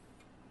spill.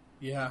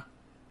 Yeah.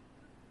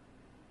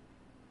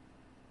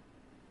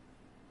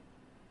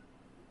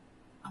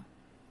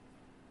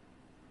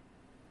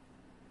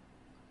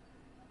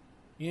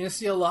 You're going to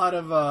see a lot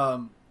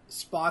of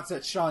spots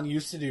that Sean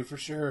used to do, for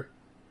sure.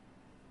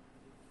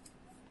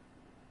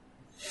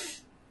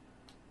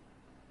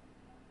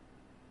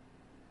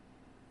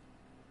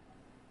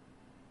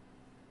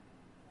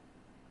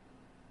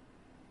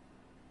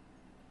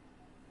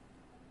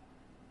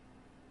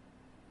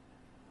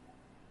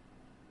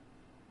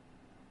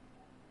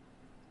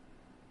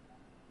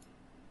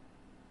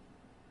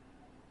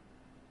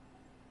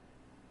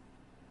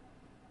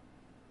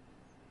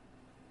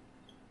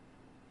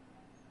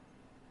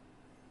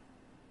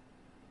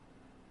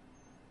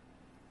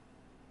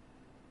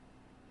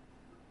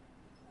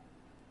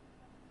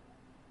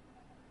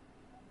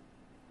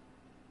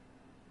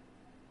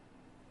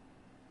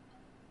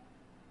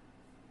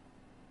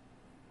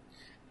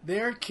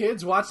 There are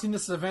kids watching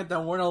this event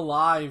that weren't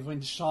alive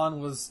when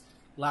Sean was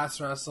last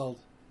wrestled.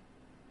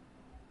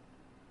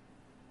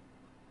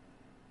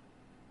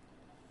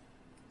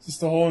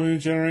 Just a whole new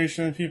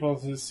generation of people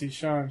to see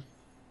Sean.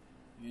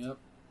 Yep.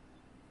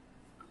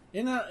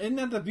 Isn't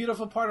that the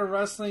beautiful part of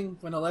wrestling,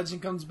 when a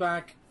legend comes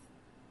back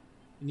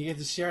and you get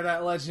to share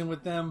that legend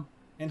with them,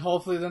 and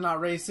hopefully they're not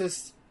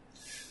racist?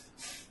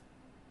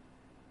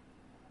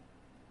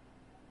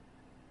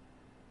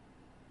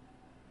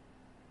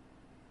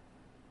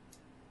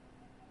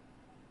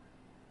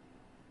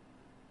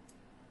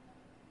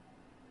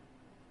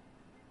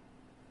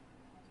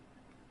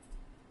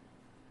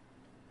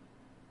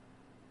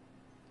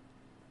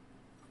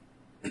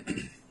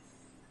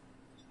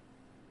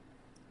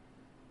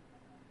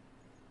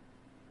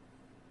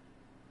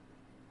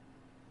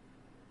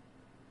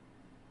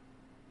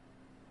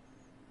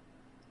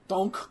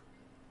 Donk.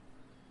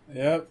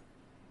 Yep.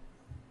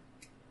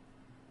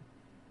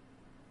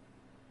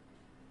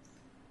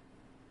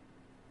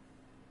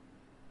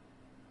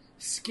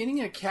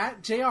 Skinning a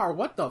cat? JR,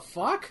 what the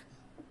fuck?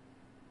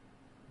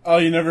 Oh,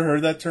 you never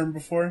heard that term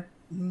before?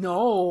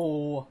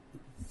 No.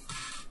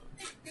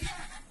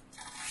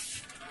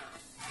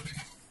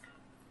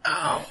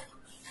 Ow.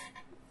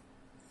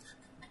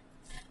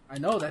 I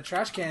know, that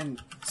trash can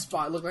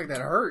spot looked like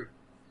that hurt.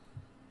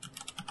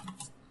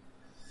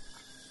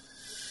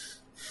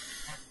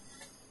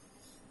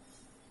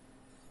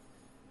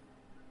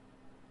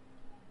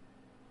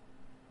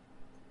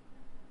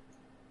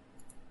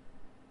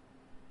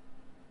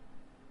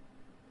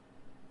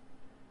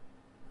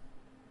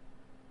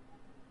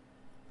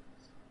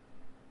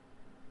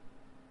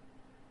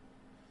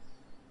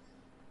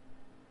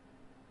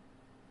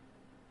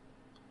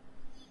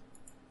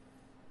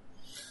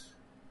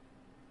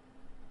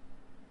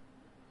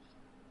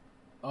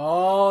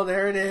 Oh,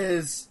 there it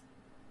is.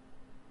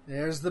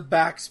 There's the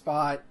back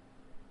spot.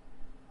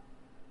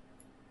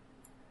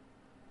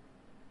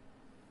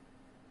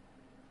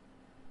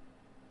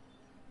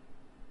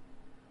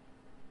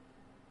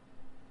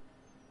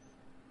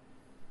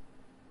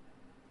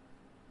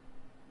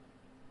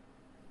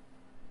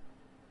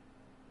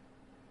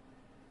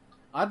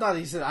 I thought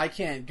he said, I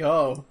can't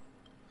go.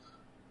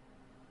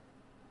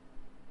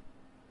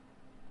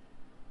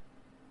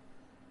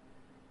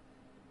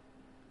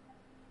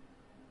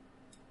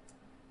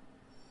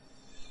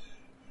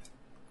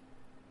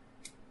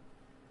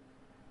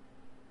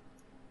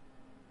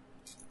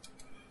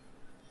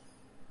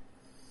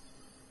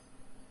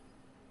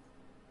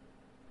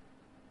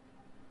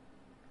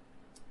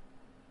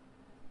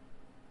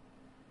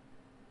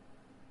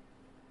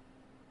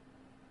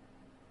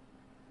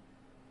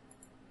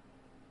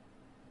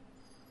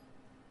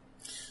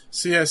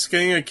 So yeah,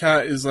 skinning a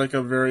cat is like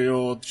a very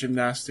old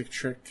gymnastic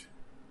trick.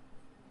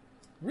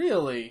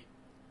 Really?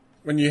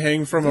 When you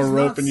hang from a These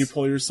rope nuts. and you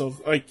pull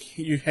yourself, like,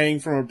 you hang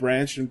from a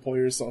branch and pull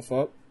yourself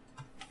up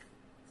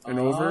and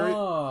over it.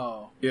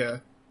 Oh. Yeah.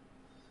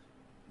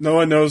 No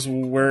one knows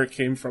where it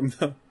came from,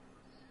 though.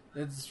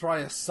 It's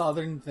probably a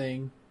southern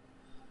thing.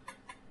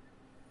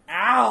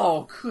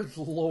 Ow! Good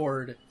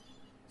lord.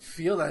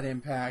 Feel that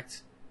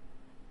impact.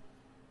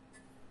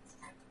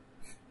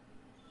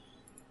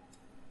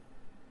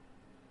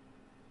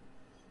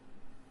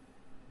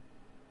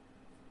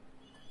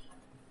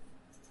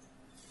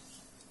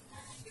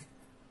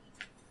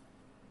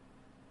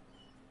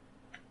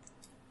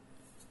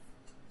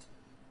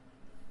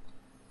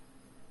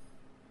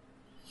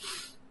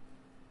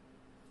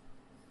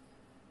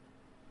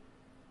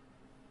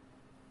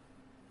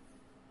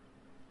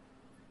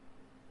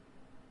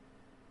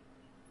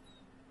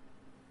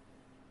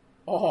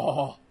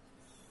 Oh.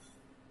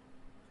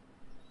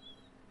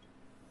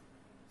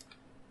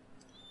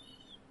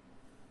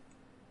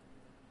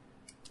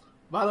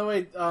 By the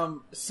way,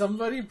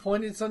 somebody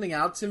pointed something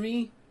out to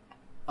me,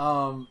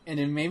 and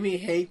it made me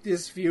hate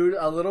this feud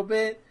a little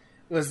bit.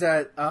 Was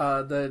that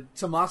the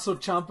Tommaso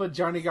Ciampa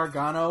Johnny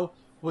Gargano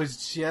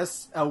was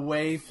just a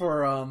way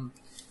for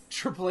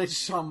Triple H and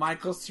Shawn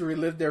Michaels to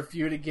relive their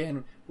feud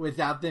again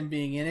without them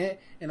being in it,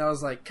 and I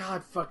was like,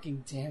 God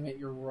fucking damn it,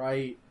 you're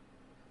right.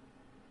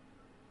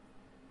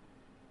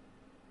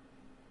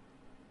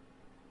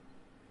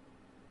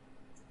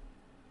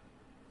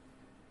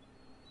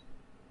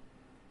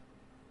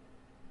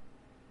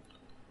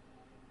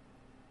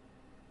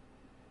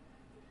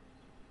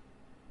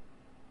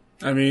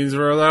 That means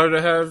we're allowed to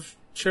have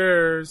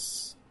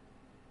chairs.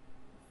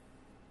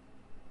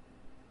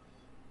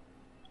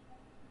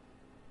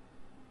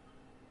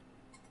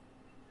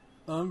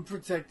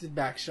 Unprotected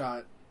back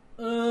shot.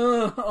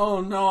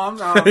 Oh no, I'm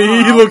not.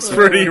 He looks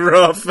pretty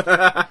rough.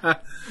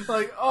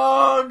 Like,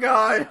 oh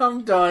god,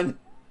 I'm done.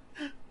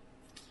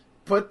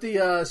 Put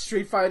the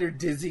Street Fighter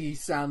Dizzy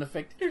sound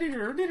effect. Good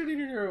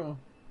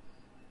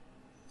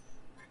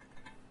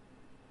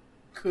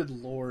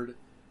lord.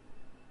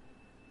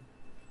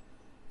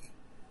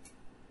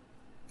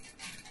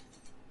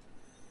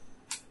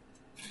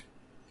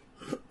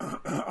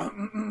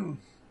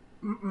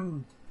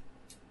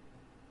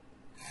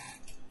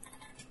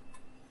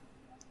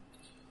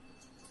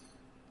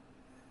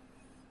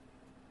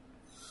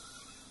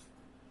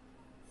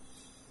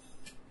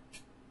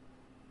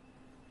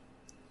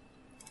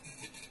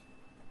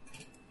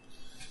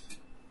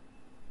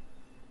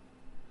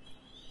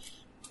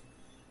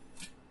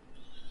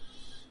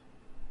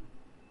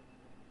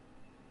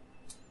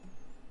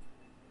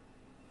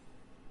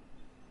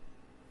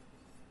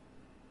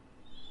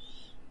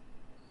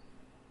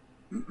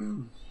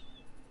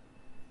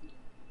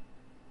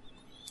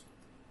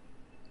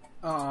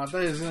 Oh, I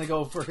thought he was gonna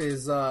go for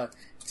his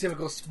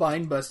typical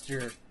spine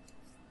buster.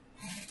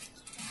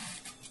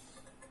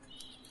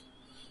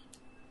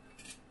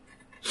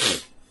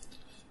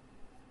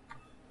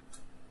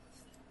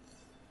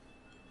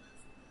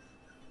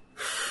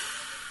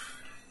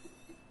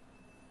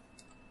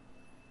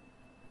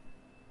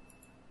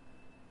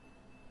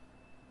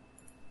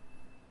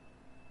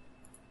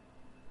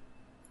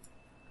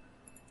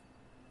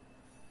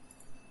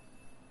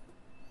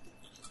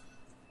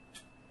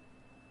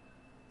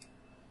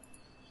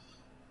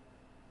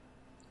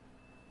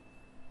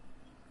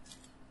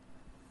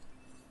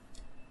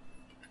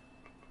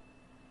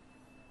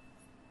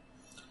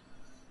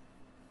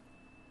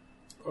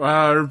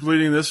 Wow, you're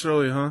bleeding this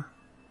early, huh?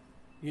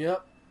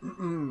 Yep.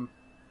 I'm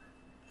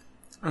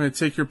gonna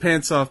take your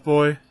pants off,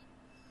 boy.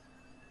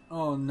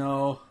 Oh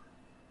no.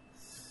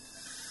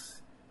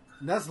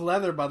 That's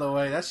leather, by the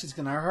way. That shit's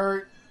gonna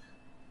hurt.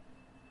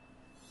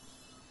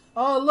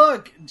 Oh,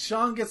 look!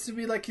 Sean gets to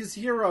be like his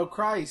hero,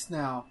 Christ,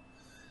 now.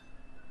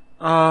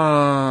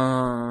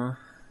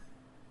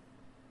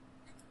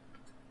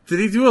 Did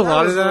he do a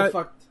lot was of a little that?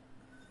 fucked.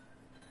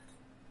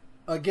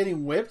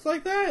 Getting whipped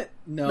like that?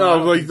 No, I No,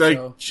 don't like think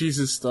so.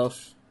 Jesus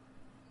stuff.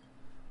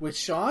 With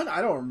Sean?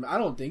 I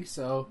don't think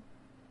so.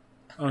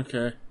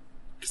 Okay,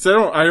 because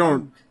I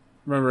don't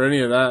remember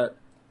any of that.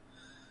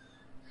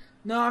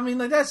 No, I mean,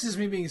 like, that's just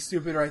me being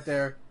stupid right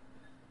there.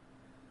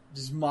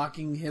 Just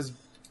mocking his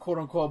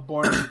quote-unquote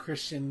born-again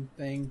Christian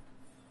thing.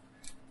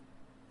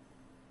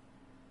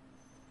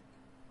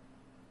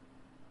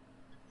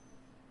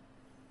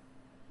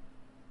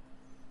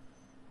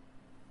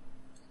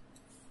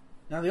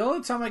 Now, the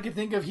only time I could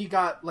think of he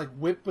got, like,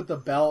 whipped with the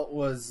belt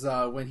was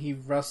when he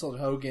wrestled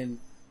Hogan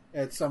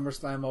at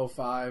SummerSlam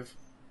 05.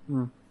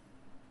 Hmm.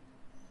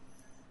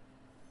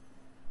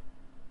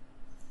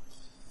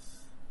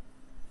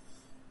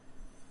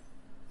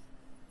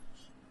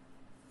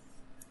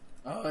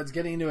 Oh, it's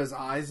getting into his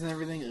eyes and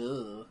everything.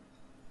 Ugh.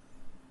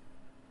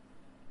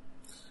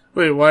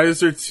 Wait, why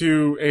is there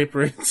 2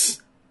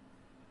 aprons?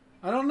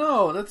 I don't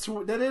know.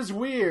 That is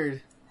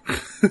weird.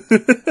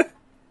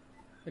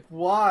 Like,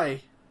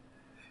 why?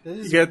 That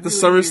is You got the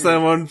really SummerSlam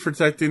weird. one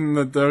protecting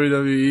the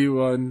WWE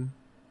one.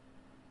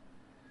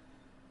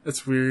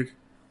 That's weird.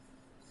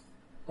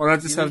 Why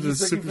not just You have think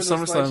the he's looking Super for the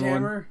SummerSlam one?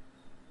 sledgehammer?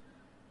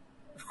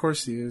 Of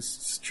course he is.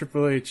 It's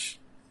Triple H.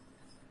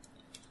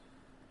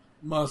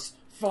 Must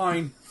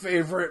find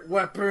favorite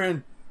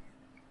weapon.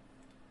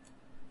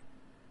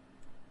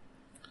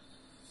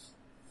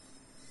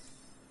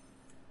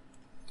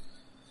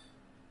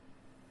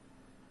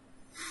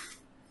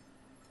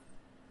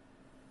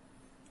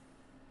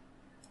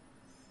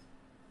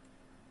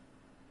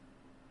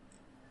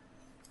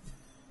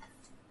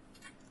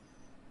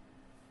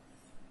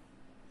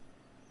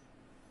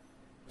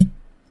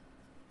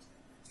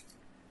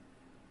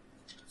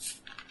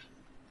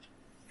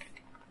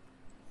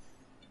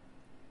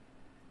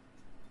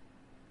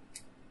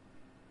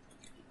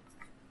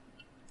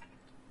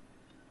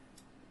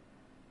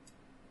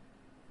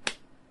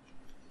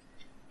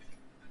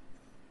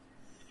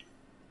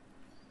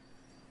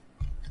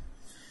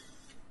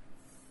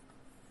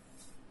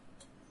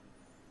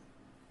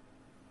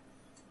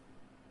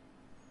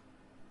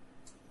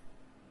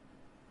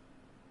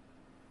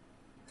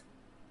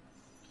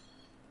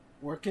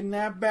 Working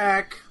that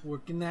back,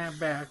 working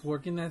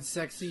that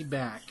sexy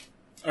back.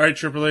 Alright,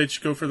 Triple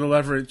H, go for the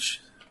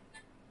leverage.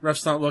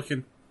 Ref's not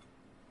looking.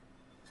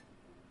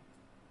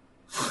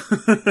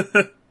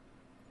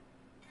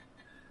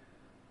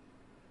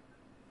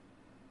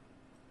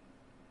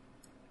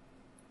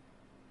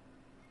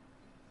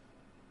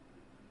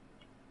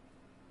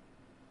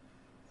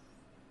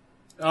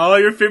 Oh,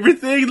 your favorite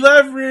thing,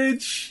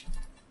 leverage!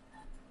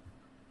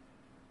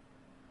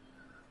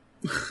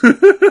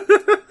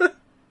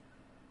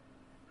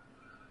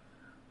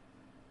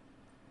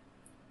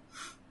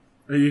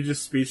 Are you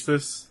just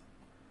speechless?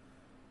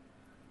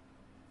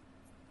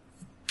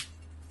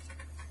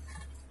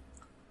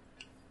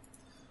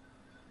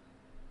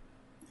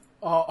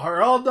 Oh,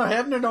 Harald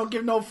Hebner don't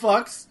give no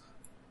fucks.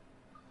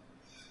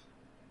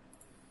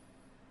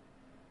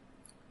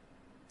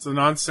 It's a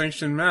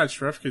non-sanctioned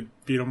match. Ref could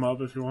beat him up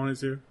if he wanted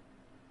to.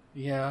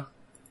 Yeah.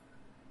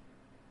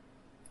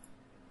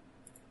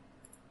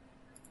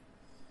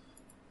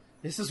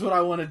 This is what I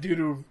want to do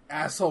to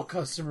asshole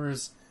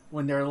customers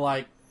when they're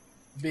like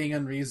being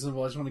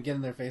unreasonable. I just want to get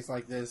in their face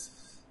like this.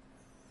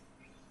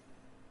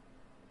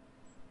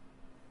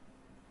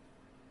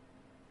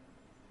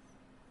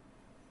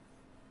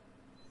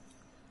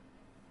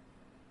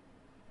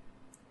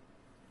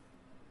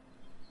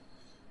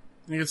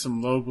 You get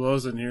some low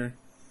blows in here.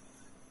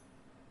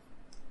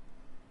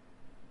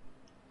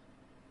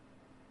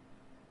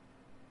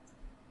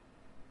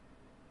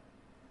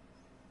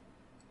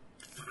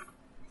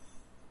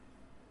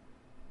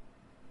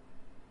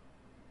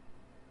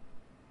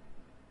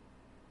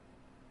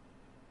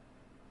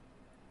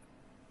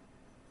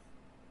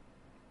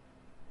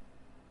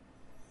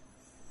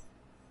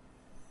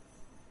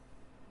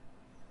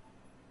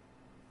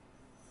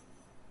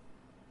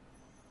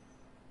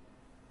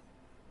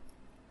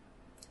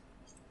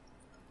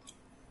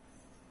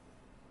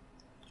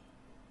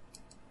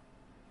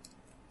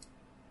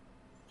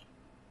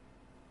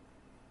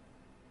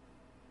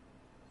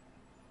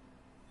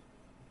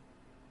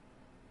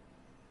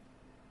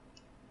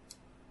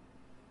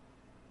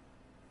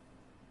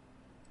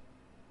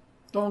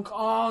 Don't.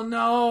 Oh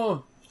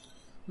no,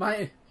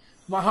 my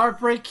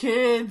heartbreak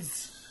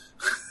kids.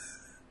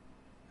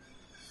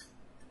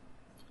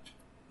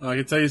 I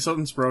can tell you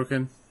something's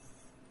broken.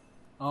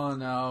 Oh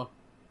no.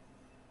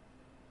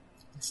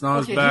 It's not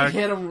Okay, his back. he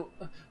hit him.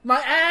 My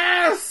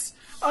ass.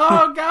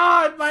 Oh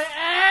god, my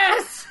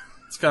ass.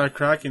 It's got a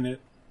crack in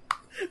it.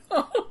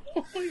 Oh,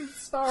 I'm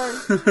sorry.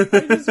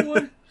 I just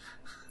want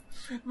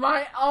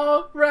my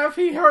ref.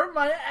 He hurt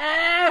my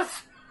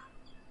ass.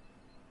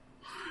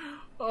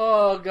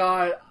 Oh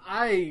god,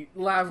 I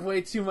laugh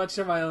way too much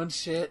at my own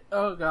shit.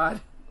 Oh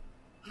god.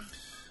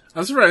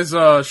 I'm surprised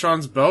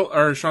Sean's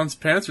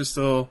pants are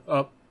still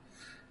up.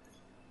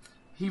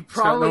 He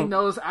probably no-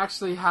 knows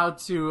actually how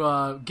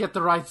to get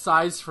the right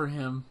size for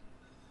him.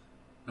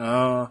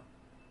 I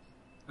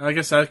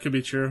guess that could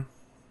be true.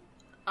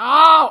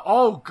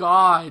 Oh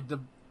god,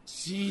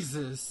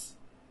 Jesus.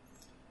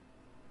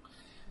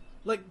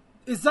 Like,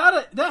 is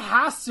that that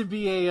has to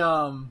be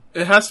a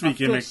It has to be a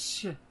gimmick.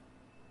 fish.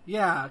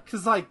 Yeah,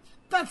 cuz like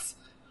that's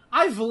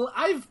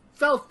I've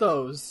felt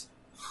those.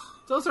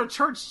 Those are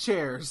church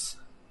chairs.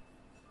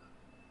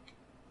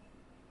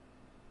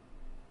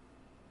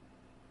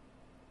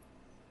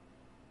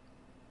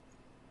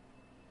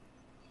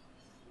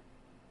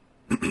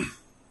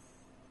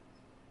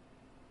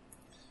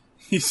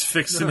 He's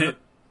fixing it.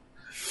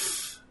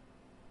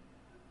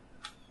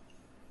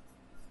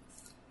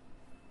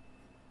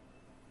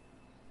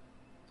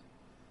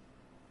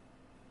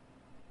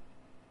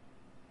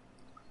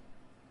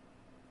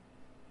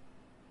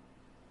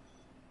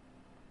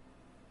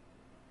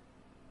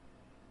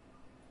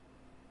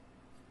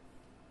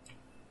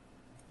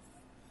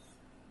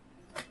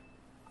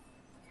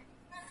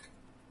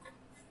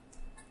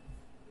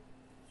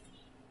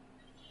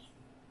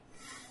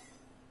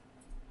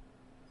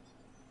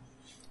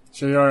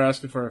 JR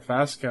asking for a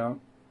fast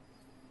count.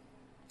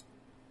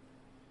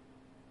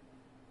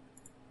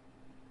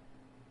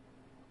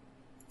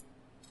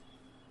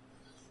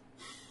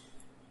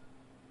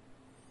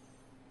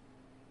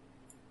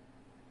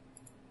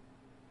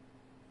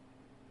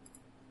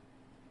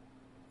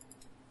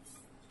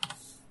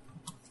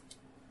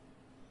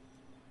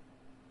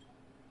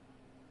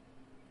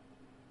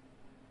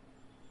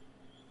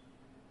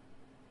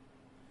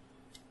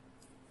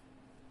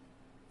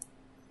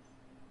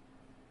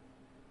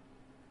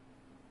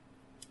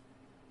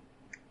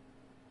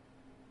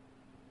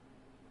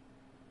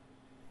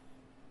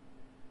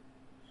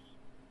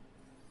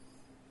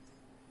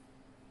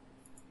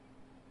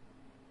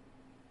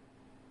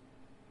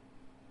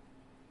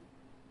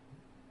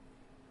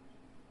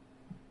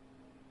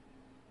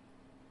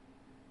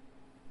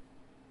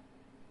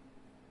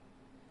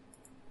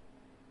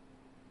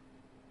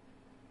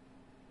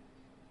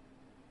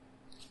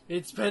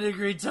 It's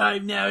pedigree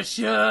time now,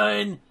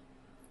 Sean!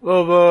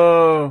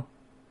 Lobo!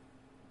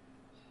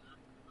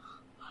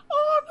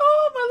 Oh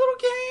no, my little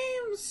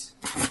games!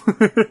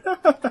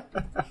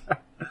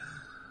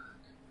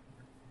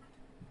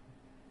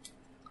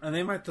 I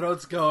think my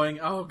throat's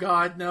going. Oh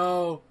god,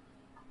 no.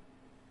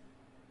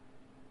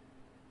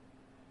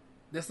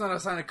 That's not a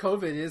sign of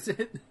COVID, is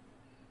it?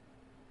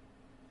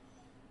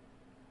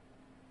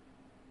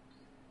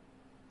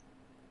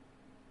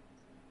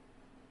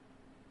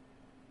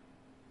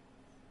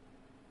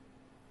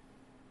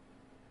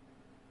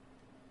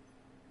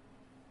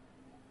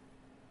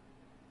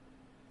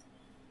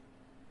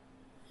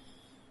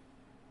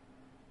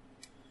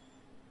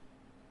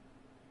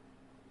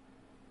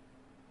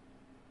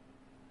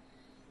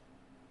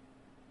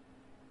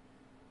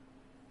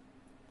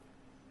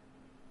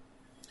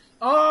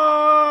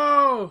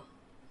 Oh!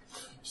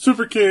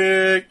 Super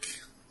kick!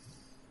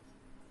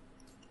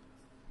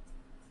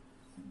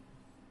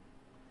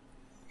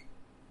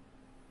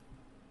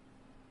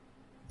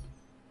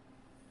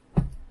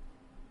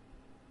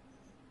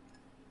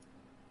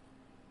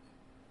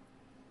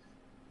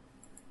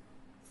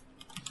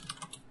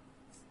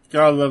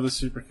 Gotta love the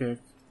super kick.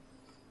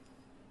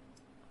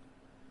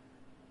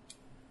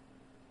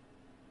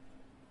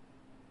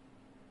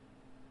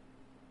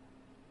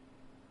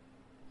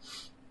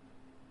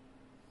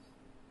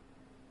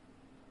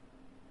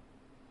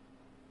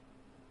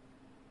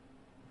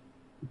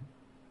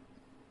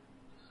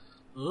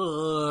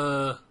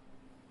 Ugh.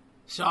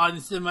 Sean,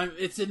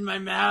 it's in my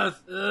mouth.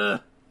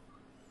 Ugh.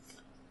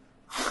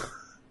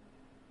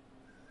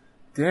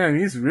 Damn,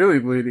 he's really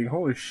bleeding.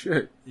 Holy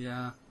shit.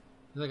 Yeah.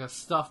 He's like a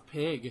stuffed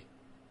pig.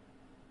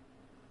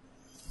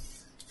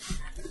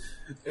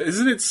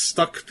 Isn't it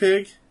stuck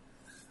pig?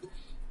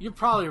 You're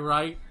probably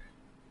right.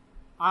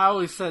 I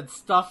always said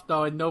stuffed,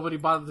 though, and nobody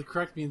bothered to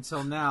correct me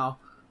until now.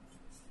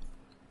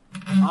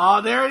 Oh,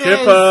 there it is!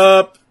 Tip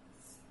up!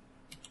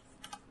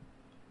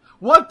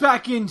 What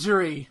back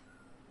injury?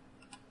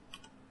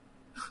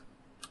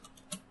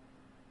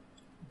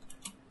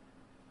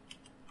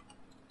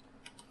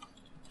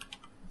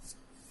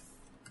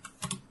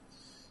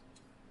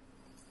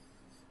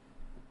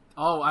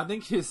 Oh, I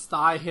think his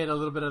thigh hit a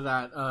little bit of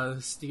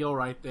that steel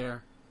right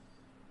there.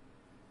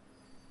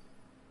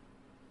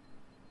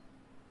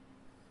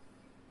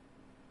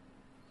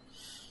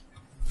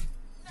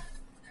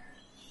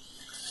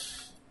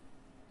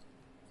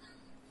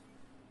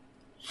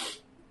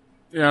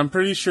 Yeah, I'm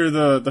pretty sure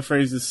the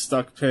phrase is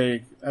stuck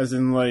pig, as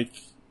in,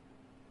 like,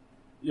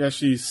 you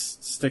actually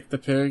stick the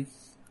pig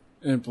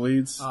and it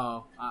bleeds.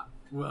 Oh,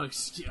 well,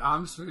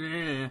 I'm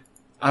sorry.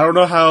 I don't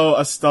know how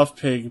a stuffed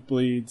pig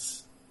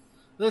bleeds.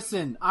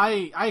 Listen,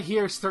 I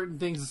hear certain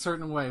things a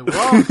certain way.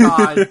 Whoa,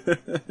 God.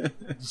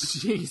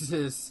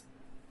 Jesus.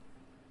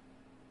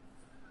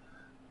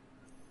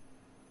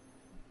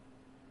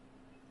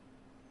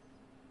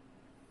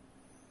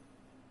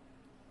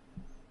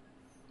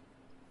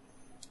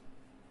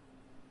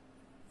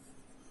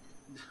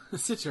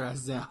 Sit your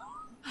ass down.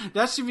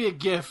 That should be a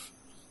GIF.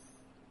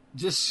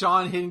 Just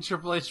Sean hitting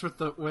Triple H with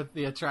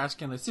the trash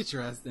can. Like, sit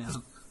your ass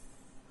down.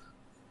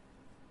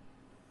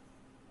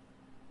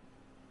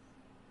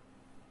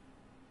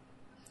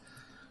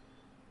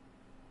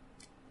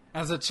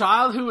 As a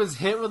child who was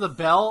hit with a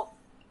belt,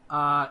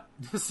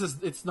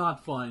 it's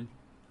not fun.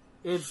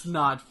 It's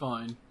not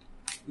fun.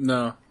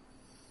 No.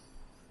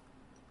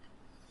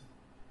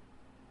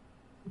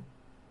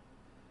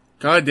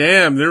 God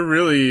damn, they're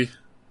really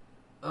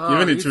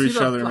giving it to each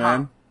other,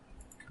 man.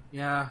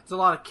 Yeah, it's a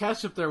lot of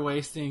ketchup they're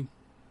wasting.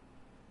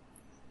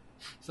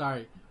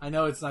 Sorry, I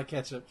know it's not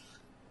ketchup.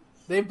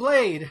 They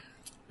blade.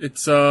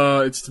 It's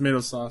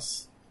tomato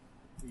sauce.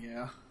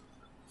 Yeah.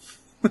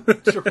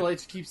 Triple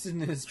H keeps it in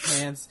his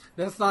pants.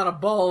 That's not a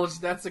bulge,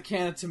 that's a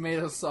can of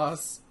tomato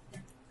sauce.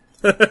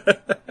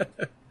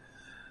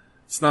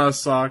 It's not a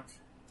sock.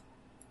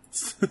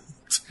 It's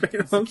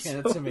It's a can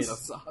of tomato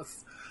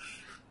sauce.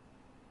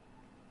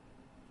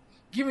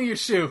 Give me your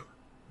shoe.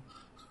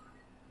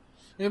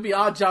 It'll be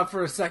odd job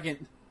for a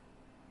second.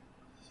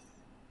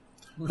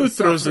 Who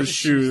throws a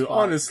shoe,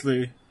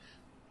 honestly?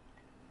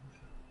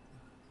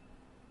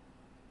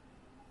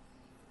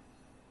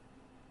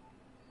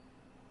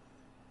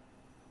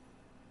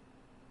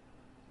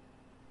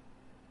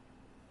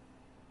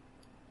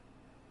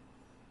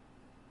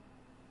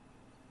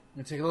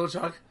 gonna take a little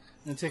jog.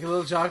 I'm gonna take a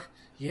little jog.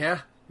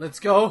 Yeah, let's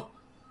go.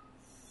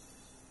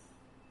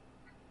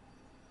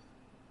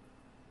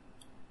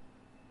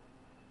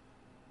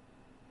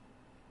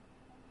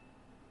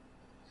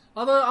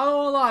 Although, I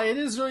won't lie, it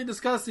is really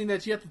disgusting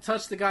that you have to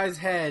touch the guy's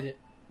head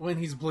when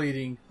he's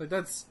bleeding. Like,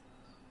 that's...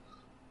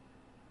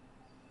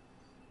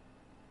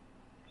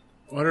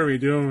 What are we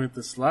doing with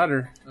this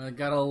ladder?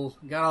 Got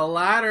a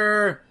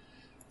ladder.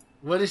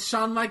 What is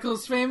Shawn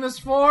Michaels famous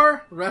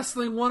for?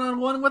 Wrestling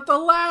one-on-one with the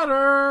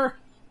ladder.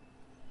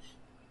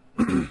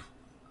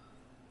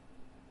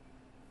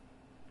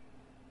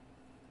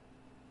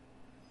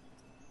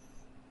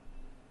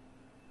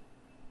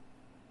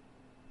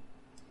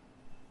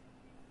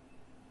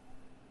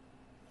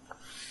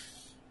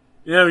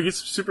 Yeah, we get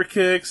some super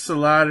kicks, a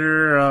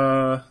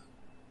ladder,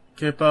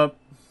 kip up.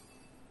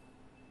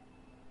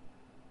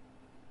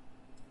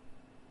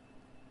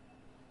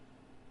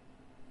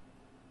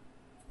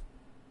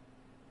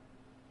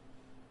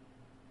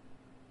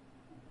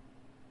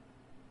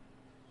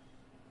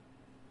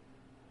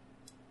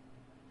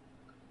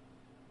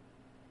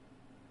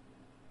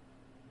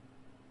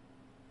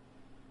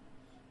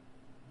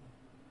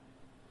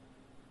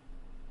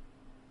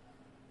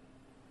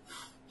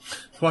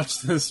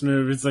 Watch this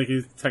move. It's like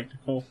he's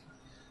technical.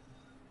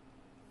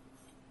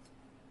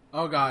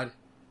 Oh, God.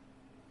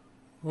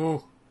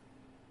 Ooh.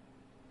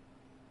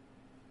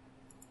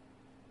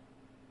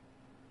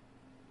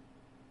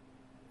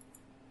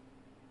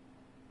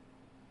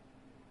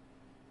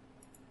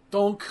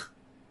 Donk.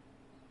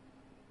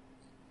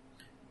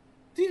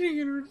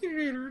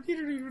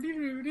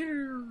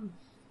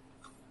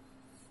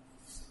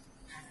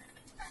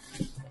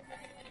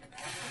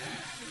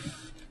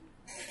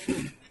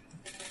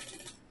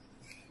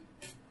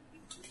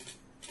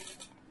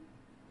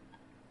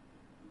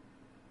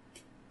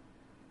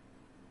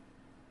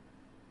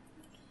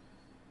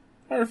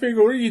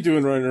 Powderfinger, what are you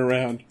doing running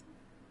around?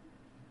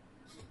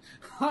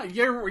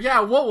 Yeah,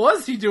 what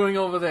was he doing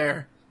over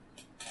there?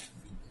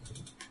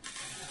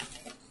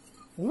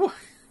 Ooh.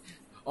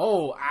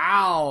 Oh,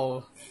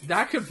 ow.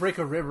 That could break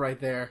a rib right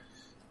there.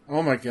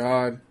 Oh my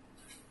god.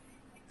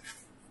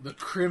 The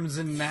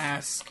Crimson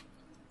Mask.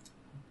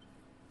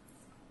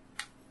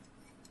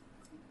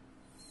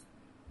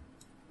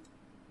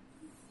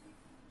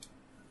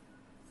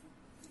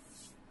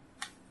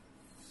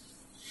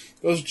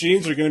 Those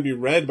jeans are going to be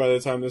red by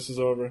the time this is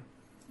over.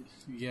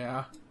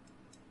 Yeah.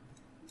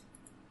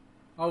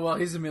 Oh, well,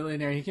 he's a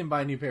millionaire. He can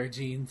buy a new pair of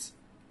jeans.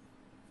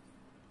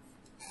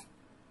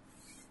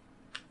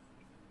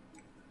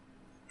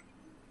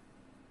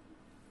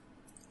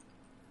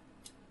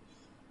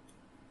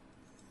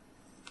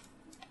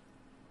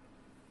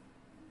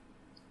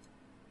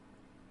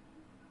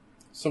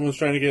 Someone's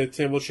trying to get a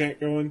table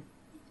chant going.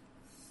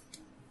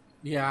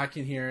 Yeah, I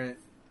can hear it.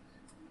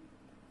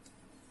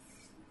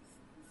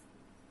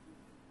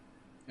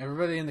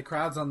 Everybody in the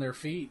crowd's on their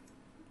feet.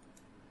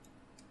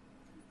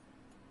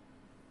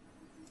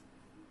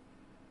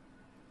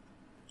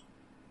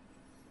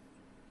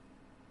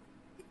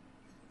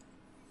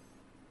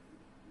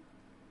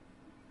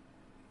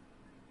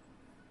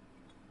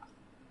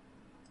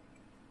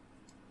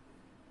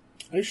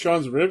 I think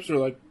Sean's ribs are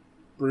like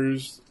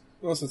bruised,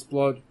 unless it's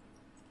blood.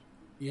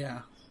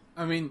 Yeah.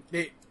 I mean,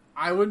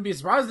 I wouldn't be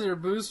surprised if they were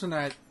bruised from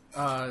that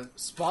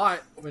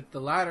spot with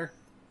the ladder.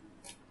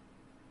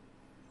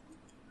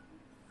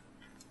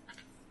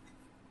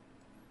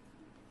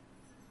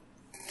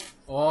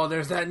 Oh,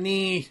 there's that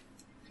knee.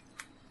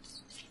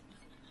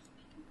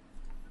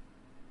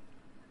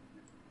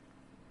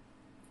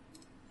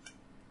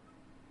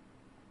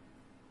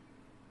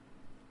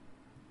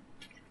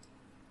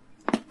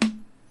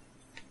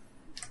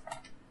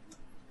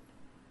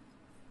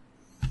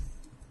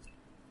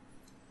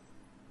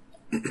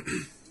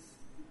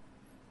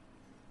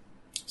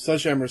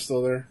 Sledgehammer's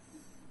still there.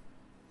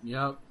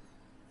 Yep.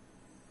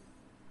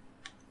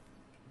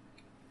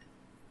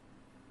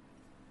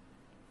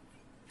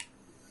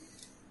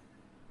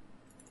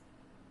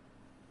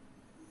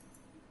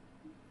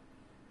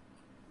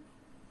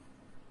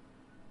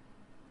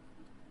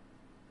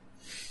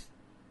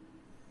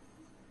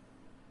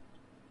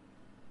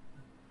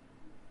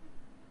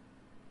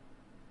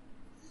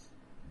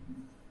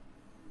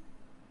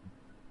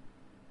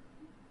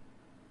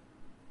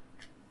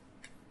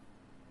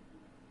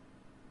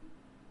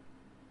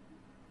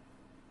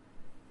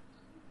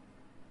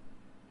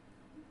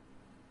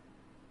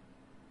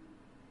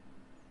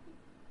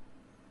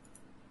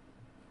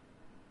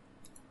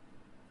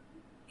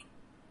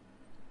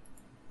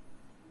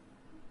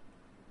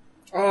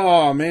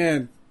 Oh,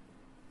 man.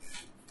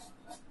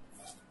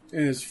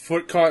 And his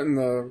foot caught in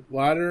the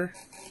ladder.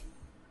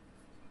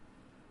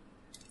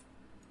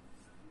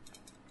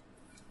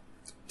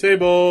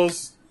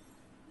 Tables.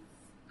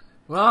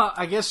 Well,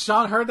 I guess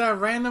Sean heard that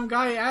random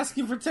guy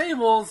asking for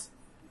tables.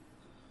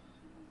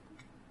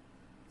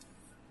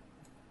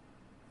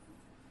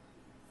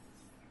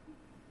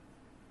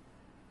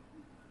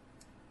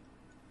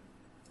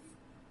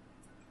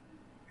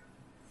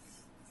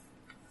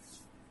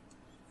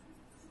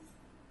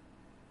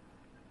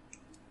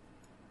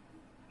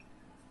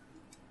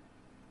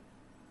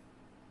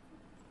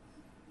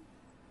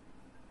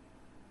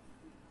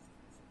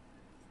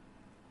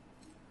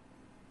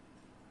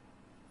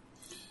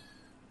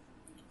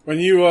 When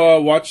you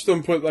watch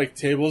them put like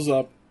tables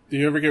up, do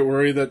you ever get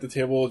worried that the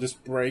table will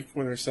just break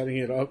when they're setting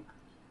it up?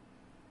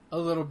 A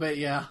little bit,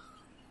 yeah.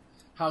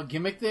 How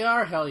gimmick they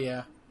are? Hell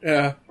yeah.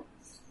 Yeah.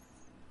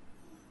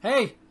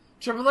 Hey,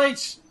 Triple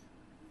H!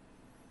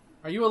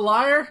 Are you a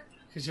liar?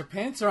 Because your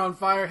pants are on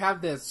fire.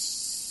 Have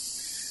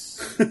this.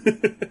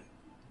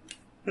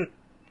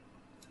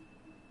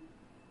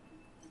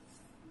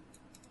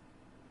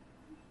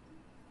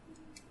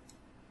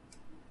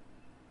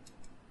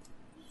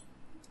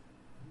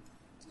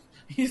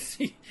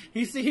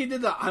 You see, he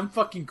did the I'm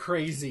fucking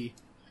crazy.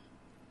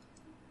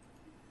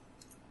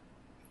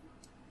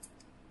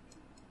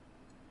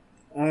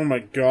 Oh my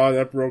god,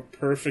 that broke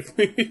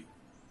perfectly.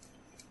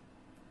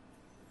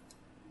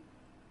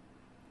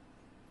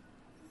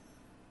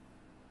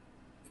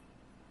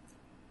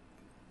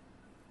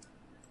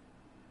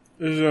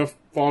 There's a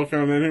fall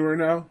count anywhere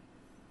now?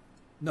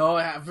 No,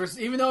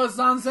 even though it's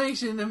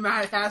non-sanctioned,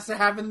 it has to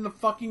happen in the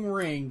fucking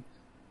ring.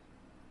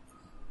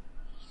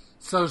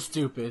 So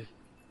stupid.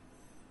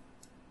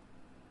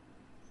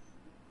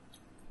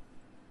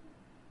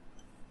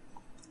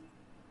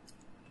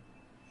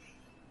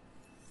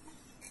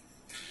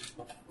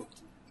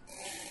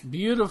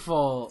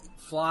 Beautiful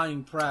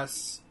flying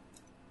press.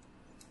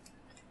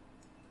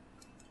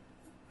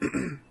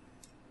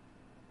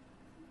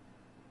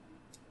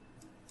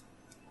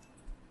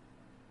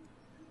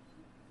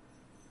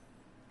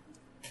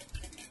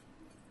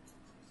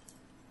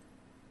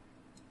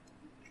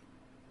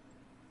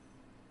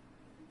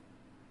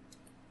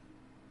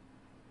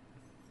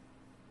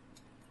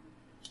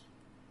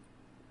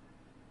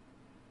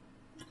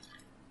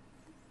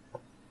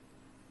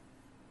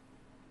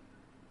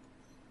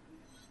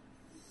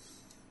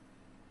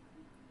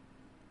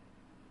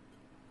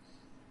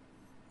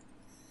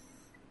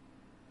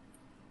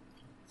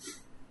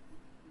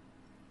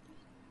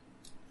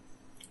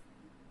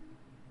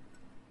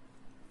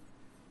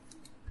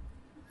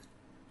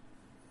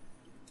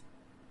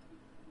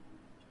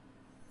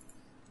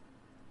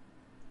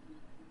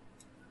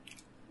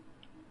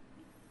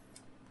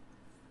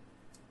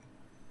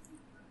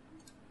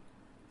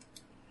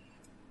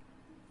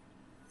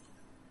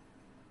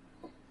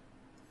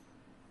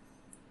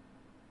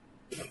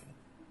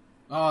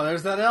 Oh,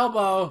 there's that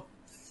elbow.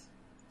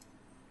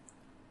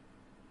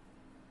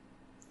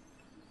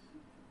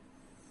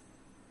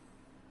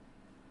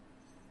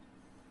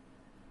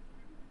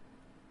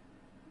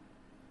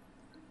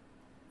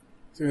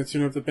 Is he gonna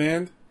tune up the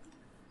band?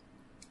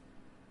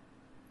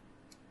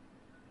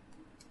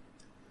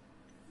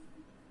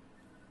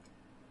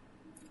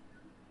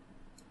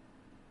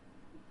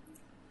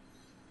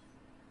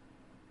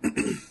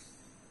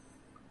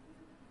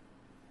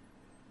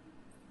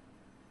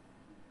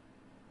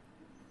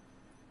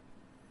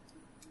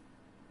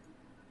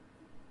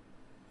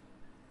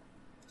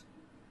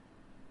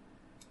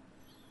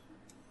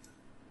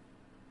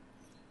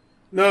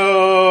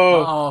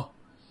 No! Oh,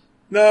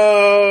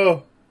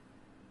 No!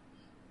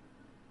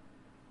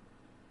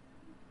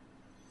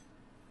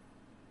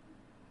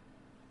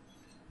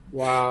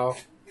 Wow.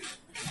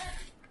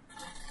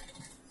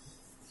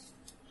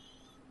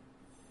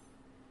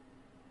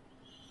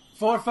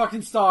 four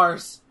fucking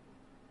stars.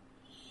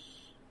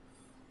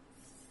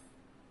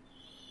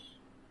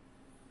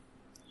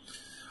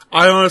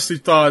 I honestly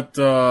thought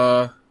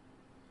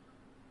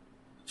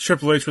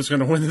Triple H was going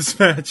to win this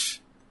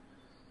match.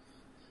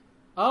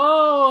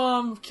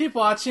 Oh, keep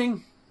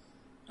watching.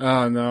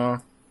 Oh,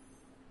 no.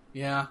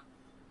 Yeah.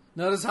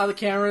 Notice how the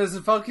camera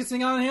isn't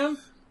focusing on him?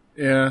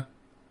 Yeah.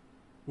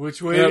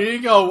 Which way Yep. did he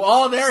go?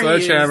 Oh, there he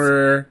is.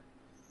 Sledgehammer.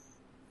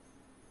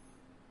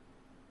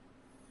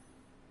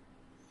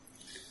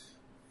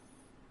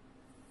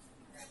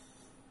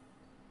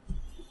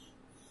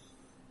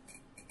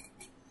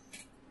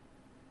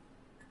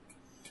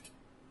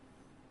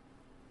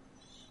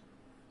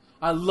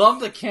 I love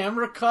the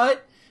camera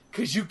cut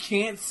because you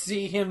can't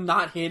see him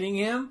not hitting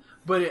him,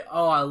 but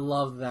I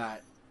love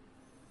that.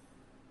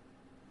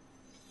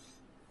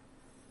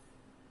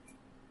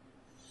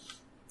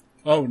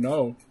 Oh,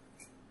 no.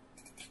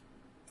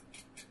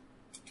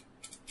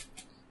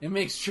 It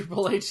makes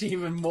Triple H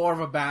even more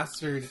of a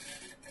bastard.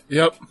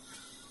 Yep.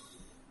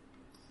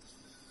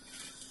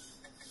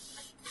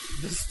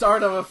 The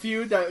start of a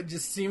feud that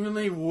just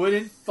seemingly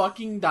wouldn't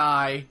fucking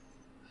die.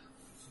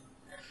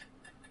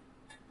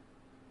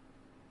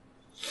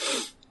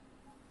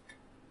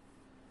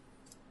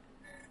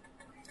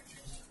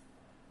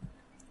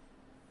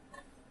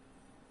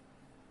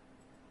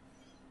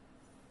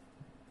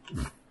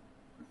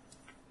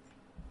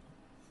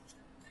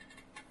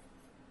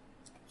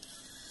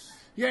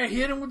 Yeah,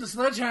 hit him with the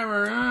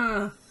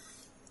sledgehammer.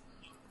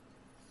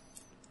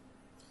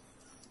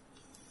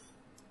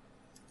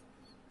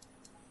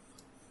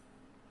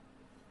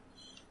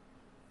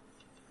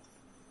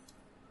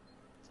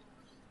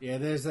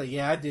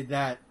 Yeah, I did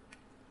that.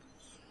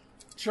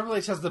 Triple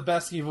H has the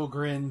best evil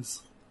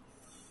grins.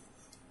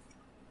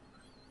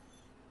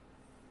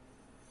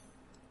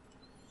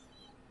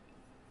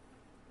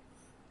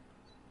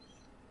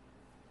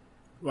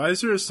 Why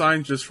is there a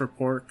sign just for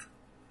pork?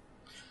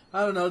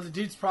 I don't know. The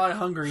dude's probably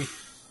hungry.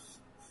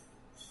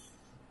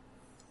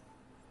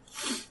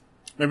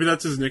 Maybe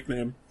that's his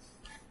nickname.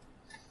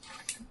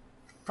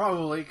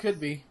 Probably could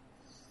be.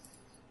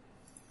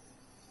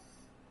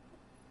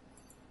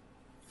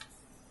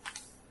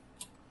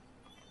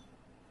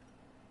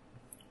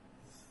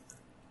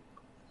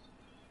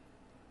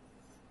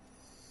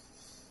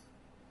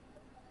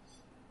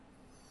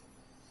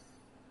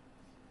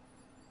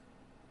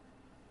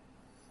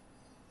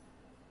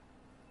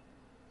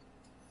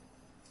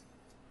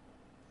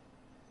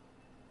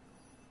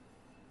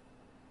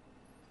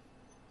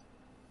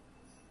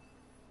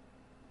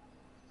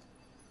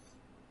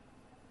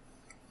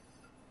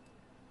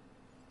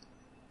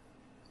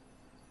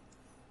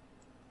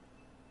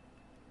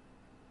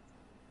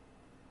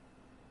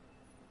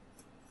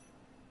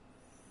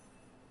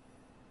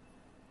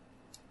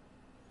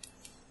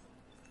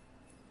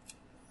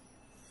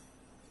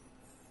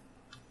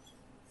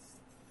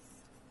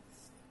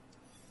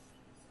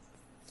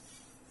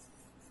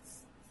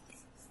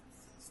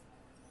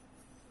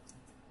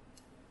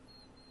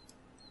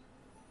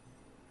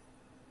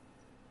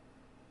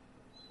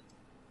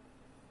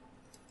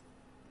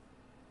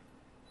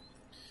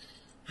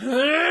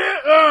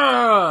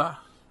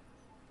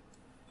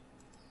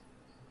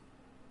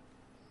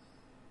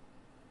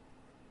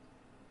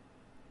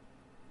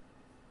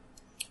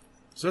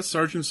 Is that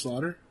Sergeant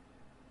Slaughter?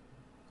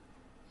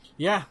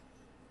 Yeah,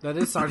 that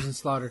is Sergeant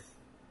Slaughter.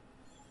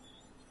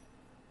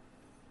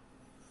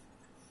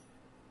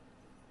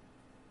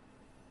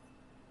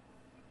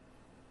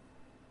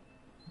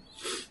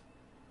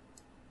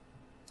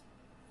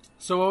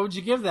 So what would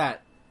you give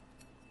that?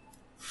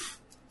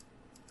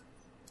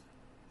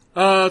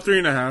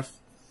 3.5.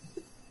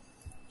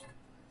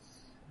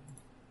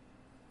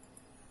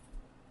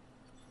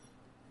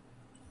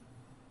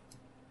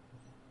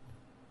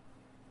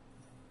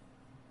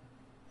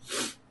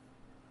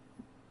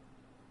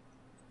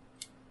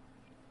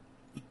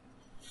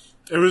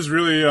 It was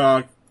really,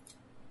 I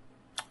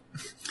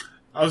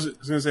was going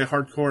to say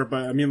hardcore,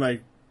 but I mean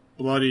like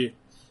bloody.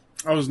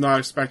 I was not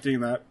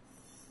expecting that.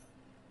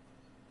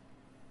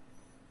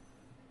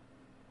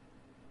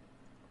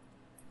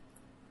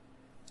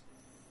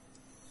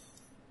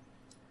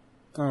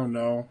 Oh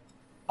no.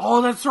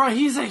 Oh, that's right.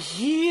 He's a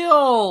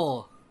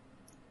heel.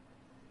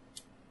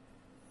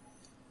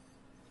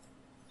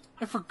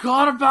 I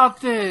forgot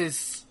about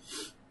this.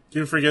 Do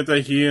you forget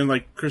that he and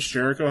like Chris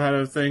Jericho had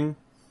a thing?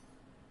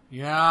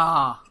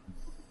 Yeah.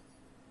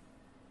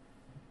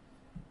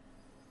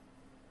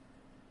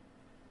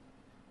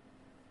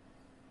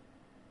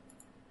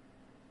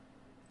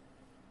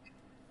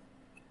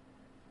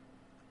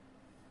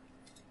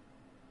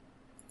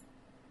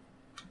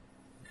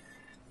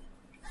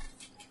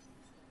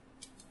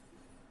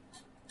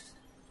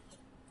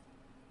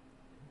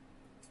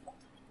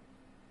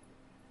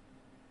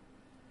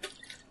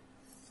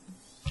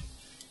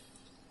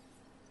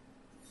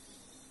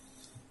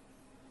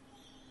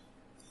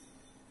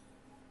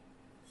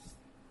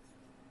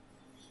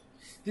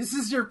 This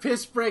is your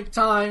piss break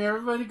time.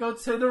 Everybody go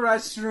to the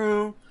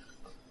restroom.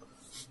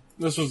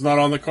 This was not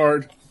on the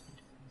card.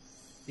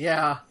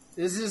 Yeah,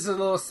 this is a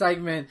little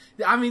segment.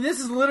 I mean, this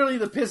is literally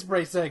the piss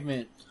break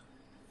segment.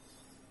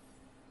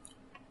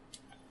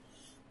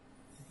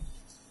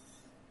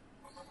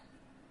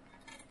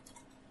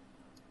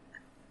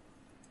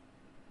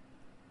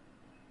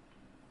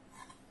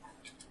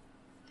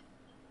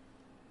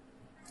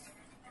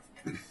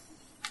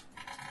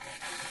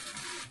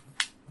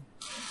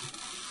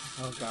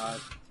 Oh, God.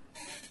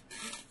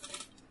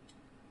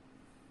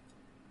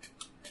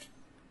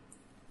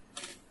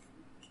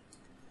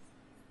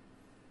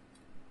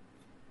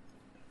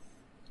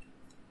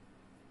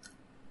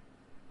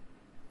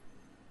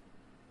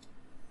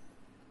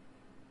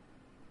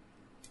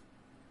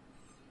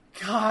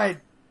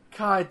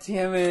 God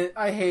damn it.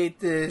 I hate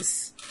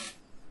this.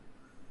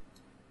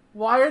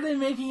 Why are they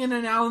making an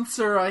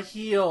announcer a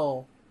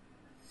heel?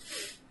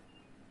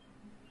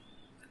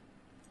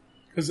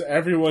 Because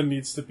everyone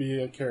needs to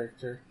be a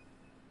character.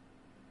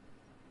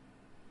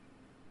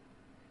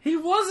 He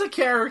was a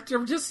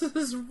character, just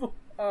as...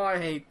 Oh, I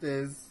hate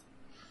this.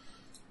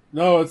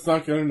 No, it's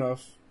not good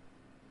enough.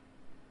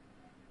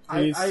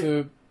 He needs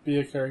to be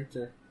a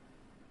character.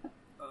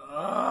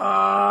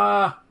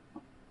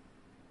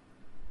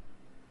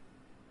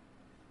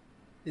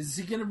 Is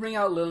he gonna bring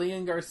out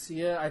Lillian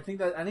Garcia? I think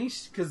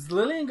because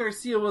Lillian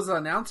Garcia was an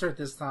announcer at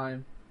this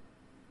time.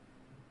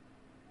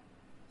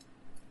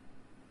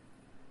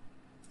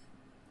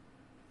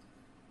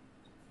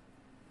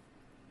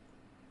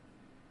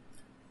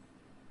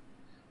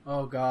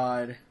 Oh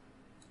God!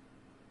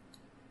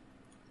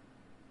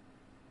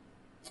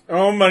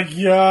 Oh my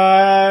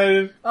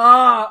God!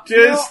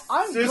 Just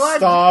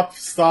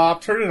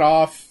stop, turn it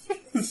off.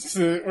 This is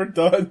it. We're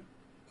done.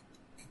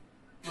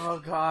 Oh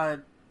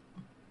God!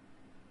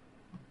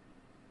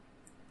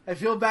 I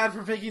feel bad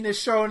for picking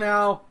this show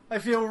now. I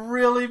feel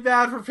really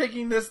bad for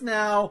picking this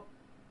now.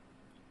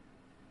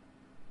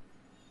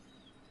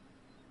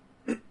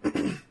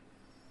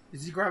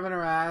 Is he grabbing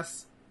her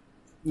ass?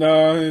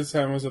 No, his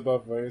hand was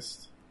above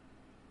waist.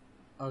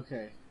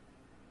 Okay.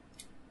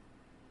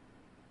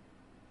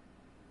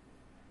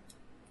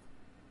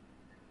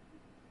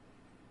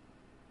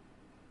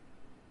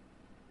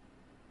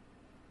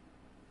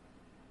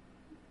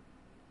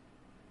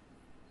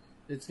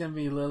 It's gonna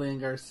be Lillian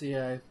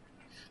Garcia.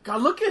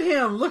 God, look at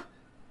him! Look.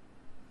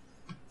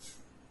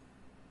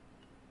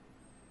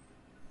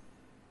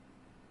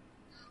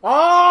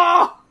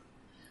 Oh!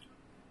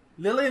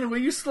 Lillian, will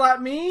you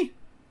slap me?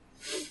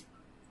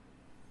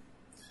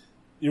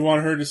 You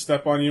want her to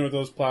step on you with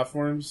those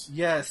platforms?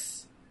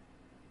 Yes.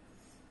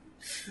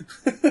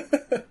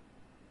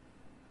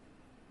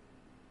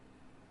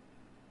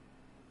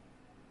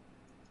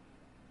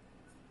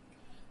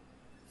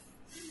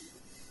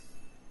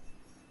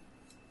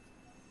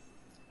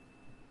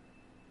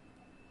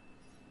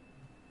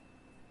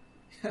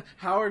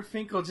 Howard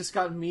Finkel just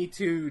got Me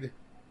Too'd.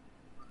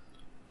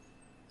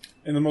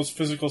 In the most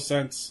physical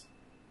sense.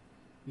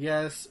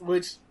 Yes,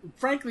 which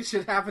frankly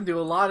should happen to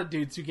a lot of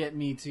dudes who get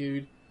Me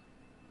Too'd.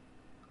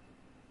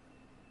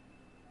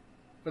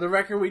 For the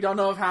record, we don't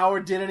know if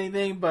Howard did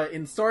anything, but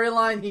in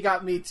storyline, he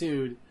got Me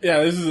Too'd.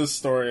 Yeah, this is a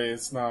story.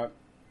 It's not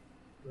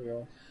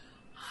real.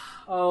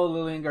 Oh,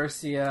 Lillian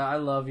Garcia, I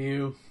love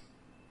you.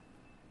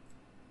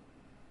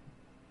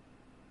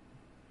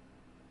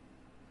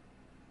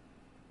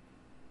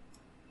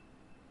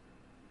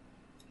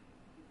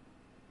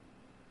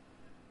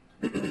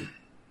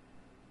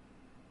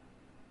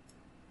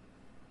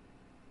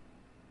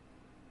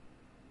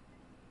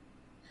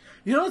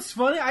 You know what's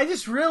funny? I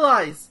just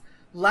realized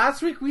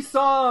last week we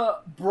saw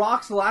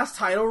Brock's last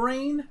title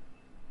reign,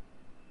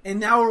 and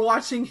now we're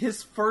watching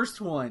his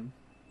first one.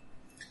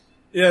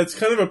 Yeah, it's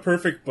kind of a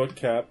perfect book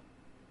cap.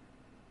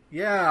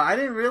 Yeah, I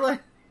didn't realize.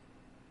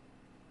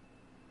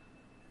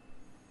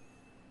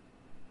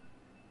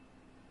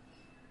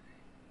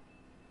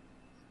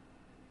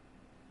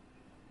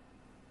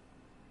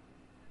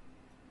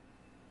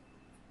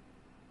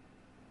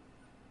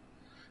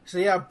 So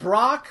yeah,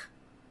 Brock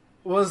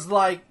was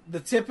like the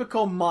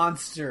typical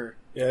monster.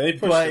 Yeah, they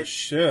pushed the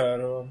shit out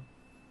of him.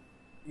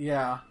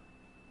 Yeah.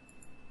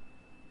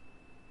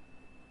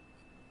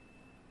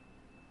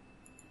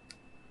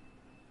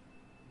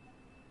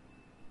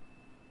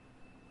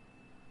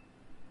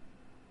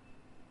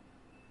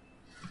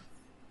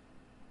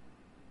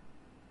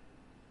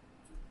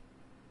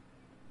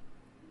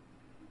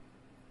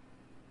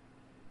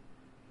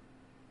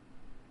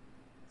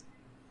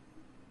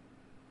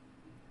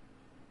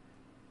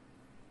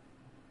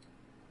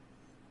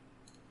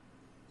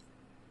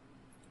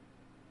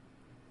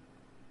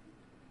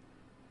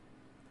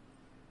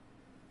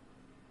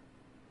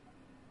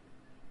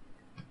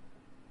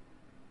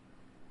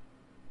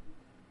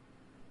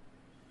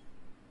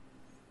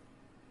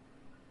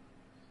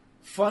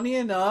 Funny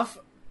enough,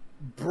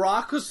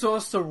 Brock was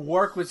supposed to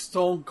work with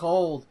Stone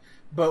Cold,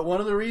 but one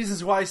of the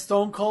reasons why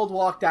Stone Cold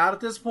walked out at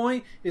this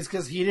point is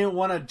because he didn't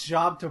want a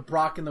job to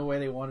Brock in the way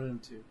they wanted him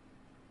to.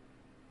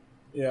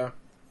 Yeah.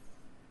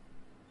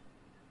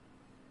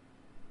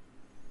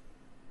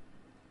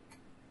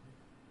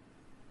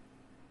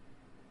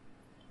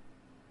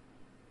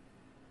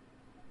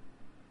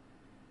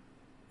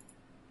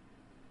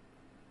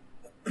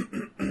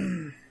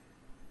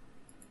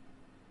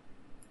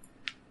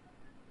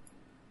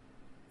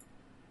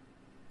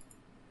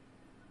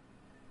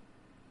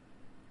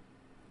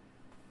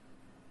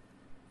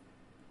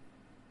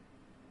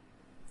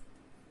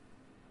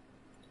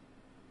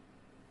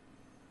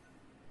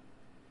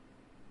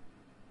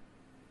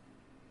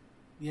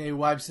 Yeah, he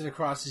wipes it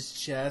across his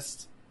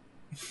chest.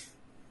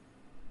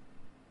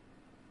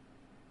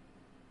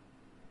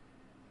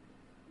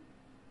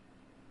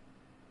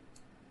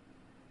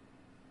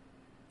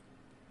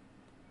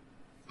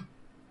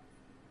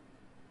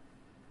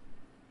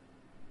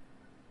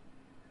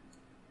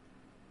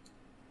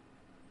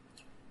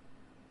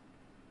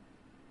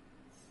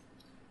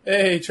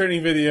 Hey,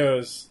 training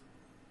videos.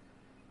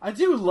 I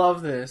do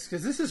love this,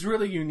 because this is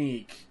really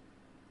unique.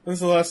 When's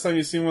the last time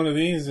you seen one of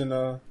these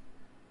in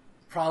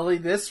Probably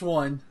this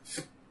one.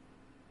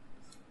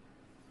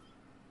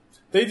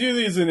 They do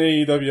these in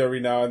AEW every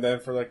now and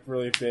then for like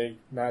really big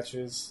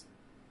matches.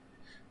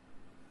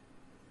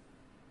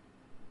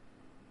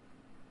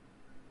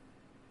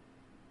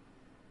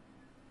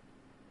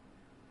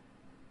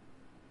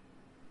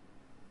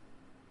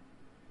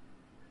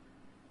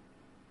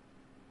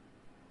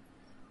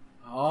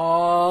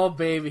 Oh,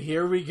 baby,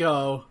 here we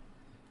go.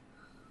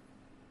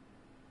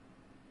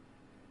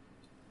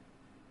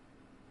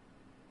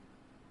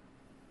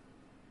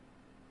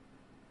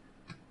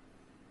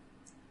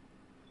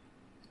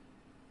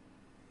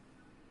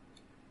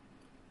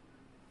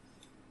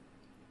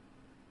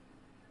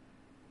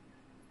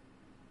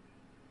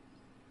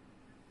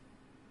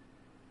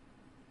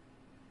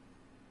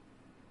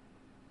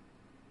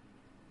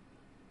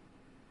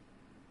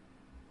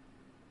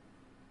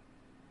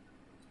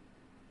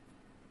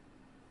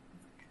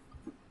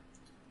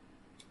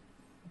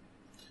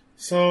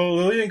 So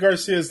Lillian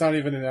Garcia is not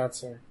even an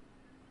announcer.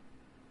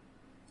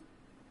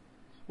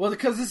 Well,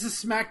 because this is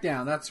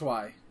SmackDown, that's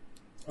why.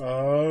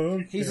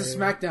 Okay. He's a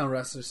SmackDown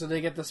wrestler, so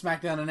they get the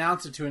SmackDown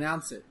announcer to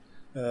announce it.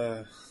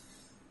 I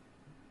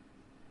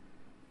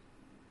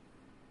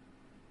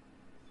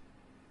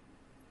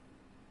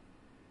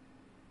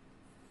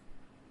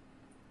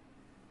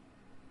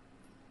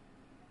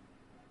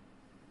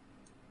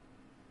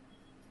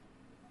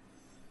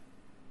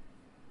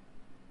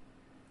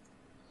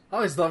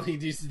always loved he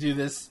used to do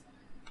this.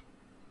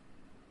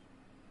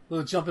 A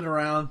little jumping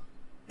around.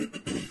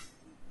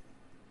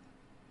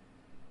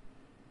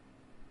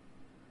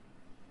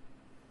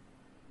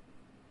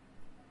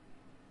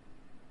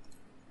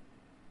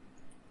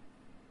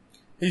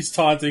 He's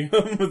taunting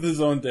him with his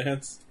own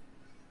dance.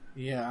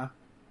 Yeah.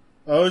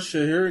 Oh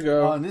shit, here we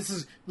go. Oh, and this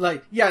is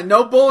like, yeah,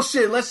 no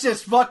bullshit. Let's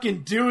just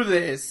fucking do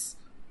this.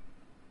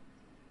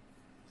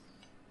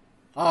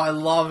 Oh, I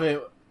love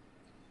it.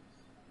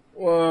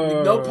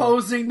 Whoa. No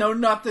posing, no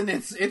nothing.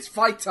 It's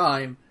fight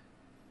time.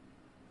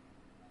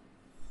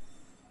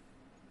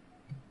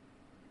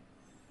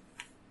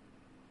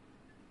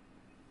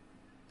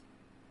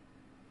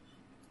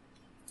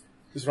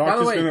 Is By Rock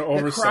the just way, gonna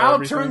the oversell crowd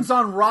everything? turns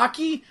on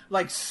Rocky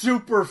like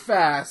super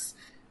fast.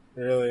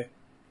 Really?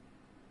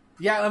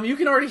 Yeah, I mean, you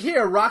can already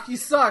hear Rocky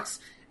sucks,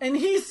 and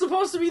he's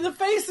supposed to be the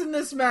face in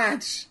this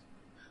match.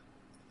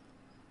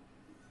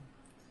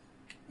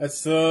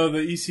 That's the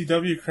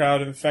ECW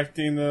crowd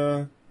infecting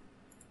the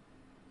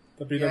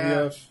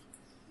WWF.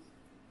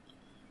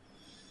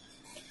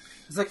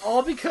 It's like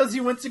all because he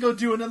went to go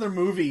do another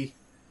movie.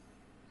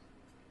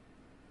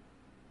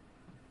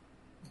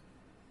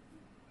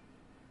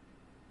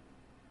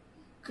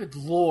 Good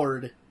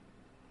lord.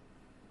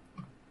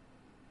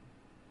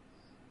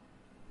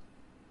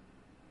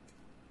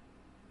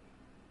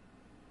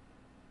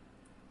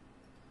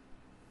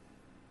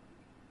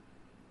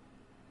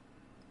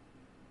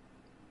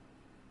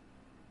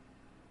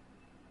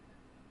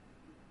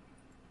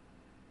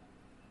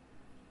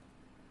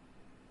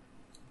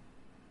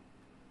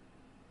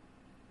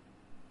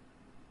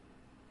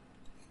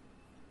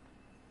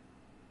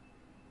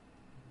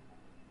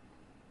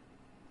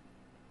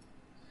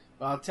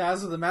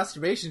 Taz with the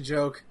masturbation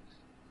joke.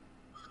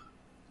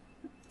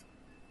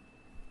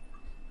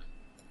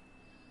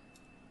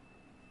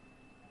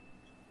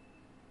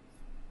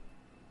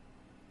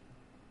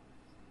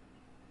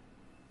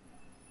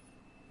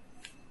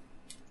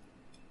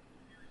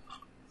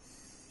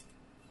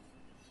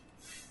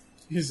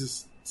 He's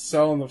just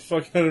selling the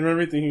fuck out of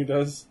everything he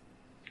does.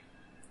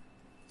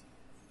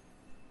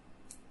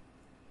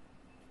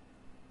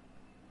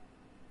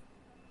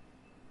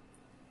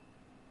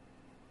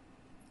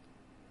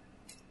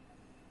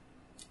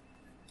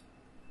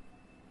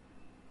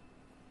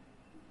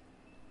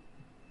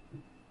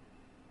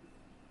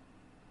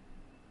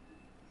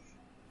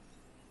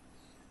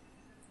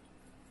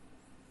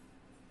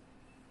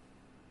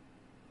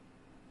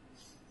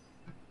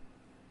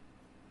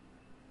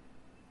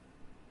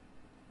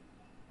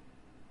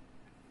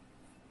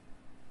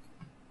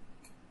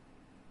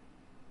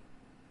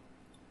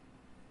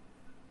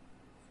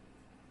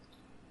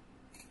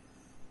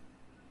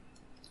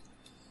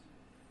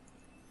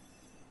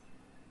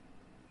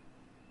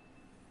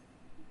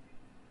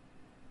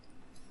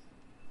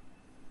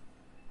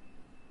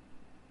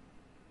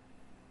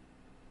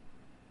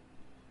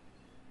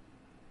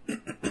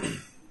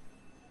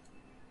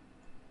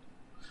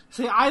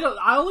 See,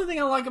 the only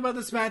thing I like about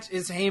this match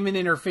is Heyman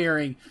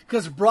interfering,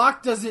 because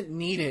Brock doesn't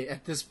need it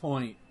at this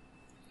point.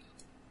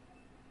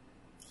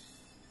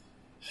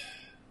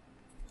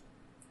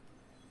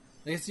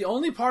 It's the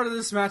only part of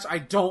this match I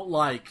don't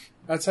like.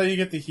 That's how you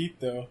get the heat,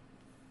 though.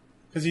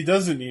 Because he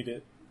doesn't need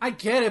it. I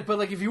get it, but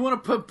like, if you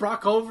want to put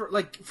Brock over,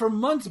 like, for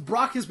months,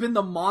 Brock has been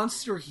the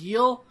monster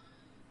heel,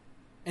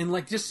 and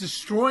like just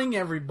destroying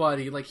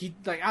everybody. Like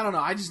I don't know.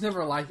 I just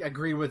never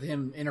agree with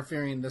him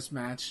interfering in this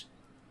match.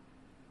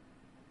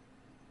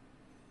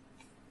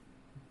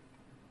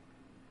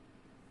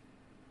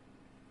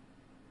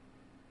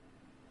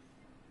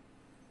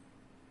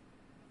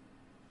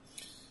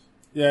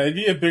 Yeah, it'd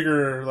be a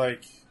bigger,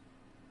 like...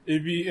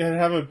 It'd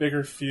have a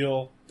bigger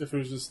feel if it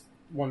was just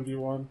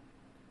 1v1.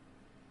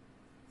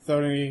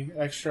 Without any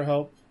extra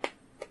help.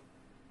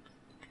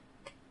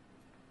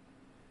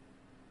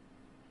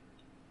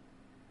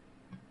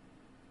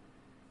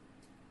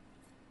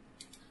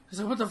 He's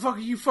like, what the fuck are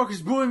you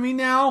fuckers booing me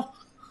now?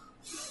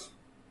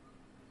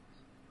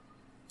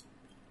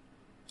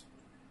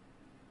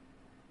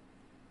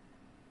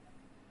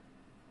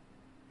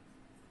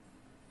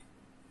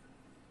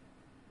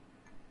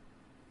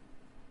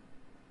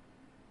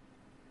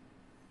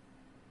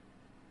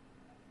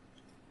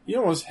 He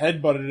almost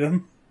headbutted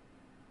him.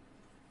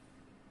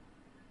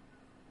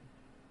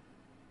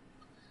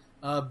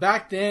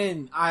 Back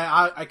then,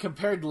 I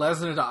compared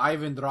Lesnar to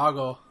Ivan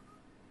Drago.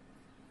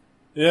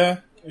 Yeah,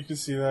 I can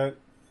see that.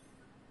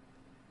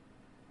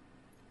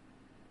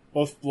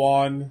 Both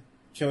blonde,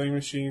 killing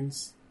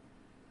machines.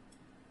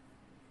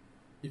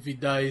 If he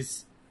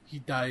dies, he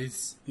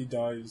dies. He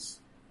dies.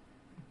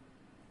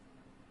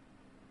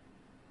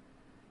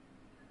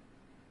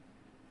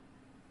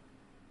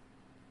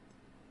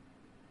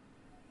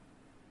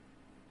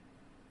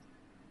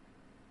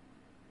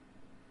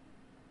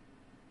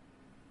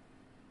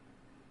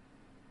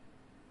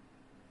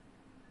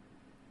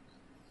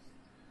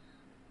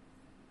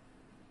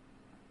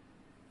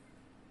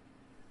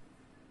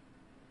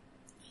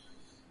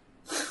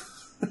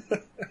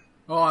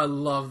 Oh, I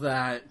love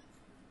that.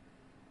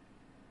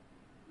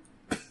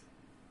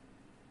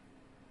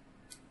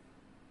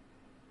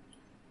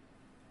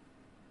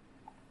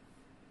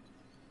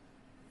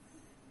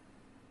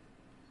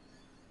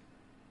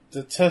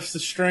 The test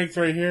of strength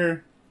right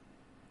here.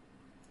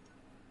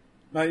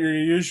 Not your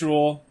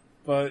usual,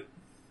 but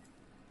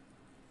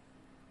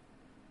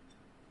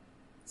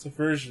it's a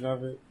version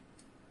of it.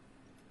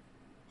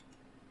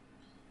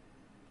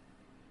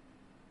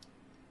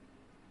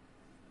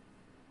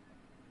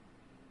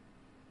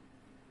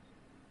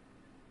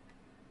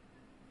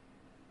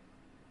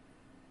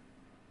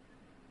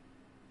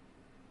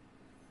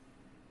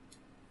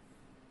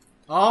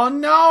 Oh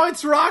no,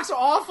 it's Rock's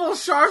awful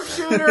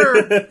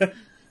sharpshooter!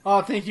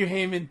 Oh, thank you,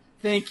 Heyman.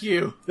 Thank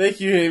you.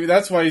 Thank you, Amy.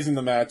 That's why he's in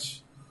the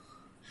match.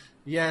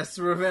 Yes,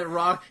 to prevent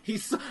Rock.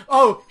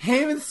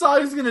 Heyman saw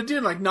he was gonna do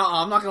it. Like,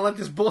 nah, I'm not gonna let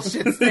this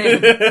bullshit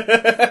stand.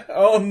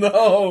 Oh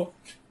no.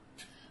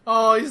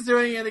 Oh, he's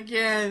doing it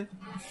again.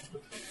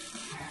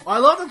 I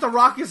love that The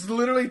Rock is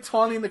literally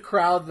taunting the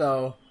crowd,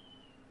 though.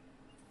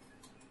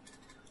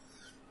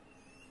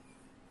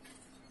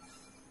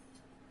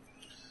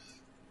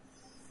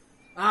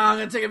 I'm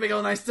gonna take a big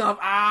old nice dump.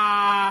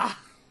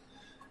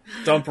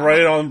 Dump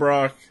right on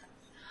Brock.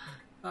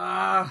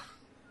 Right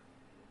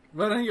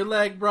on your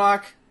leg,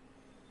 Brock.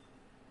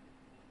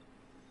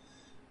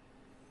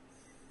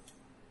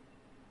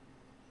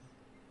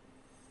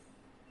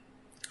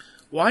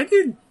 Why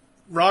did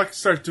Rock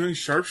start doing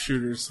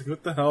sharpshooters? Like,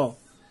 what the hell?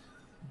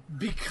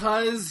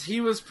 Because he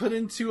was put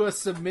into a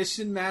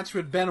submission match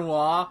with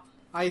Benoit,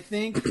 I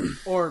think,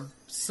 or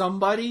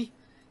somebody.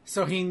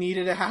 So he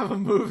needed to have a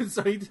move, and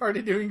so he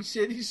started doing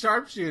shitty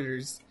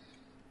sharpshooters.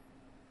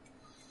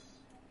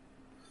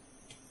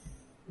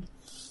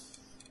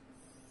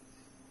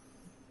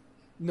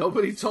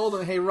 Nobody told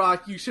him, "Hey,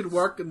 Rock, you should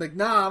work." And like,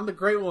 nah, I'm the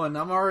great one. I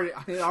already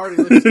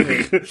looked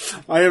good.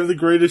 I am the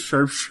greatest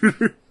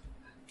sharpshooter.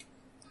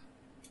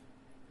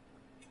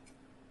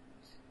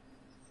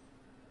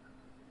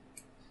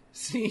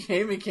 See,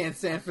 Heyman can't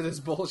stand for this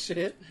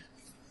bullshit.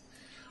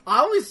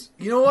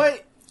 You know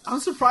what? I'm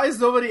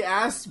surprised nobody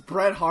asked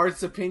Bret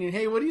Hart's opinion.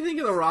 Hey, what do you think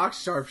of The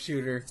Rock's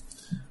sharpshooter?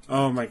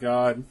 Oh my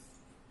god.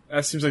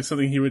 That seems like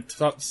something he would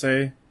talk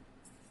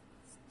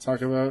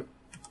about.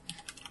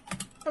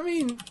 I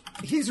mean,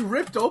 he's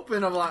ripped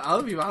open of a lot of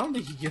other people. I don't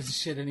think he gives a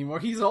shit anymore.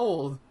 He's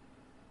old.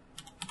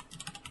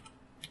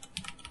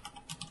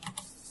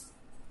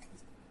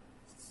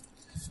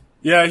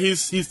 Yeah,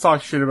 he's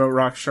talked shit about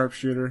Rock's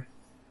sharpshooter.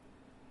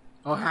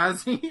 Oh,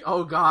 has he?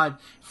 Oh, God.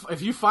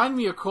 If you find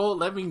me a quote,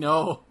 let me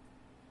know.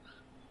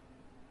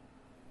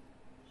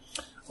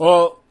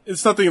 Well,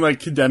 it's nothing like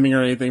condemning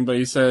or anything, but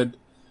he said,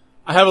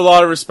 I have a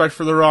lot of respect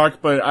for The Rock,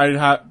 but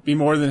I'd be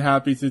more than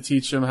happy to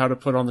teach him how to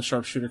put on the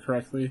sharpshooter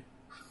correctly.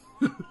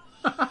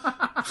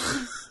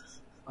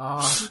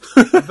 I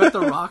bet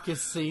The Rock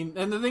has seen...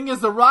 And the thing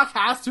is, The Rock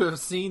has to have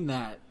seen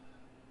that.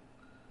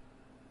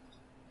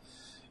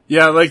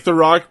 Yeah, like The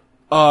Rock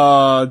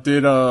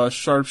did a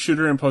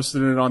sharpshooter and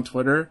posted it on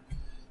Twitter,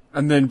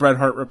 and then Bret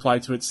Hart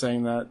replied to it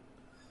saying that.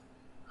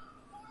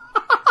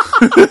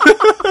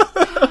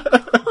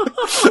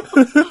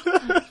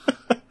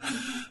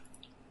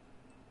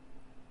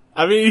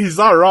 I mean, he's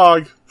not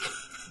wrong.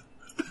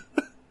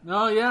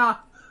 No, yeah.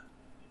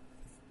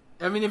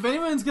 I mean, if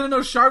anyone's gonna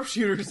know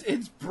sharpshooters,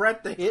 it's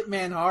Bret the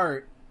Hitman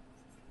Hart.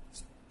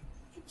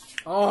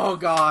 Oh,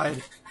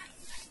 God.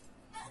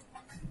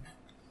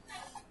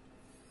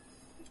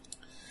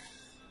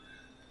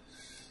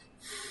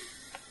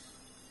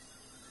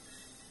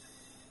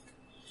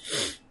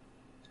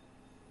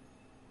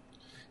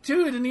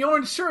 Dude, in the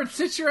orange shirt,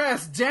 sit your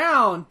ass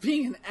down,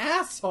 being an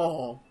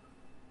asshole.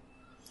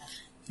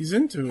 He's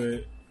into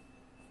it.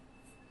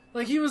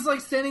 Like, he was,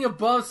 like, standing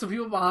above so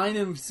people behind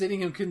him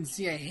sitting him couldn't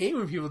see. I hate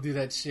when people do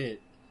that shit.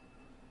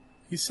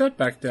 He sat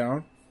back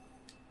down.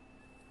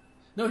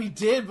 No, he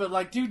did, but,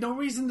 like, dude, no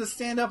reason to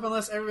stand up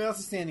unless everybody else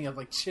is standing up.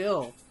 Like,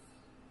 chill.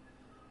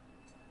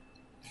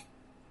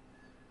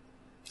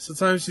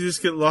 Sometimes you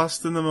just get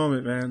lost in the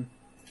moment, man.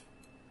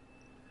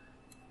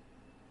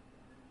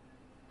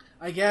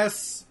 I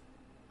guess...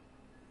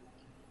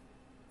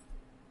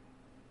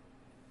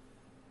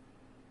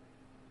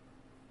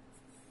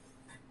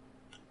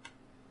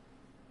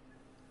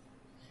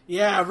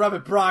 Yeah, rub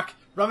it, Brock.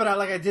 Rub it out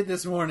like I did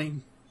this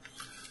morning.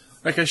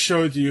 Like I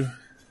showed you.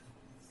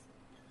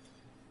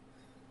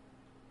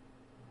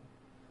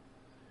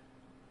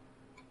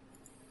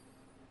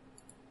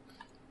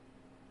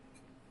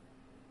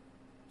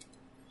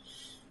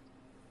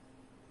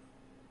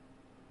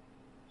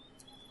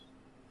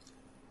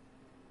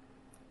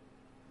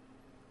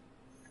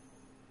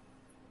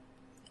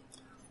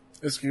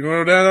 Is he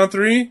going down on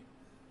 3?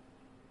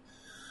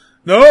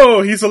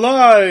 No, he's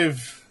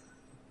alive!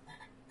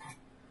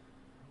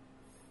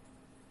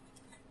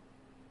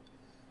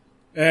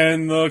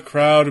 And the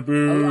crowd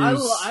boos.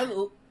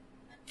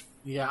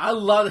 I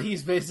love that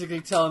he's basically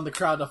telling the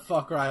crowd to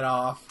fuck right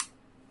off.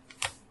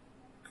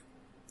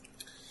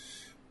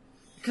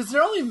 Because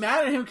they're only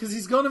mad at him because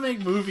he's going to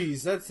make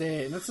movies. That's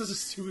it. And that's just a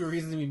stupid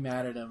reason to be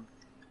mad at him.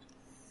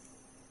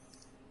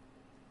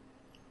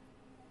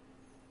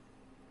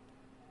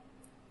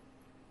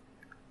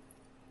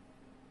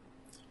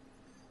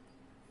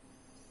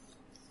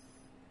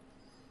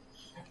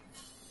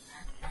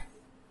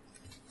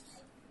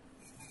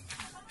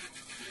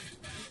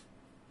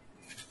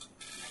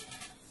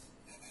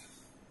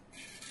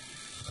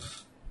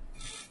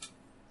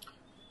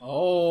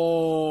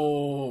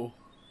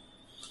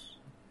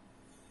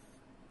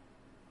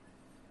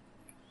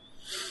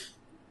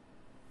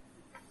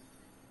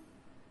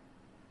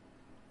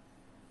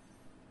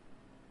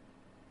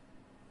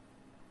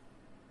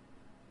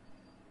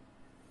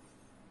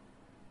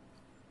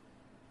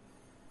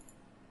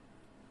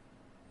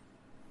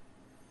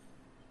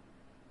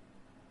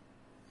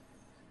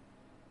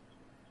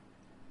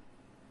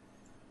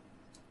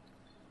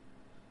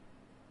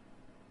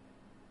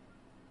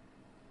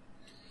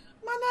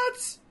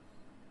 What?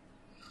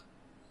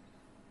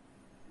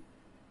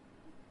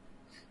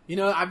 You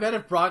know, I bet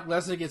if Brock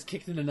Lesnar gets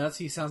kicked in the nuts,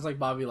 he sounds like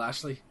Bobby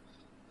Lashley.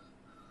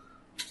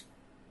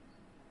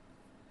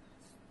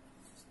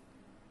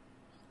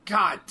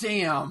 God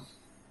damn.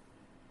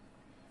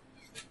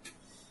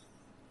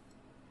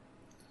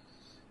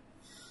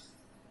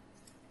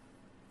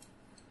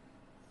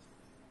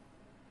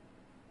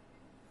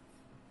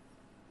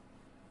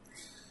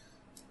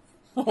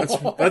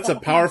 That's a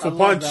powerful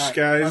punch, that.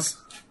 guys.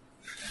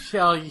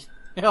 Hell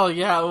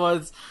yeah, it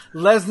was.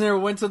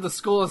 Lesnar went to the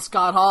school of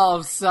Scott Hall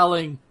of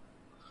selling.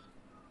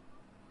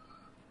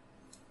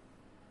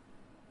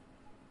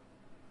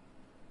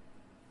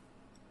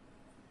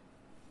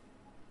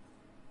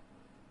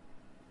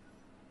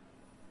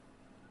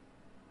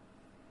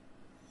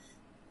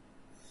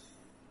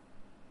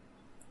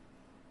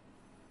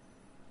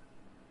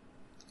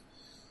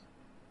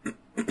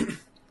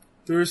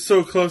 They were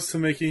so close to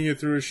making it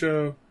through a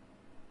show.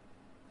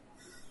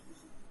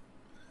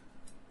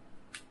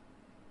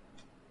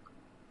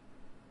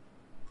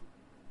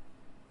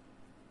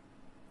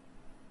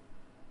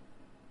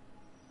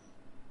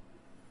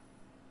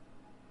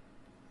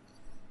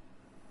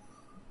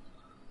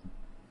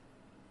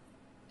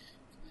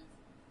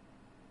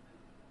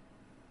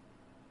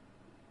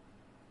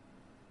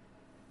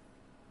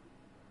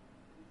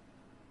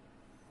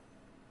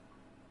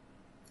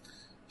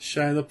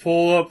 Shine the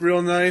pole up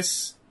real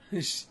nice.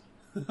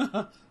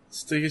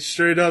 Stick it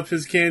straight up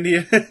his candy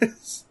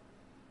ass.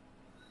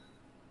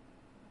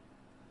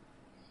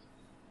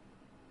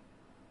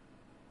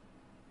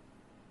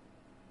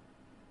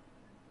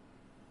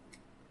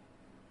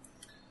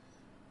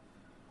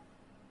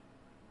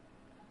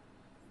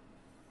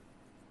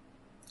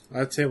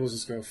 That table's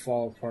just gonna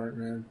fall apart,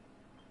 man.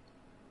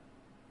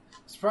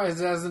 Surprised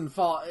it hasn't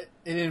fall. It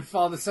didn't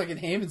fall the second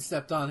Heyman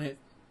stepped on it.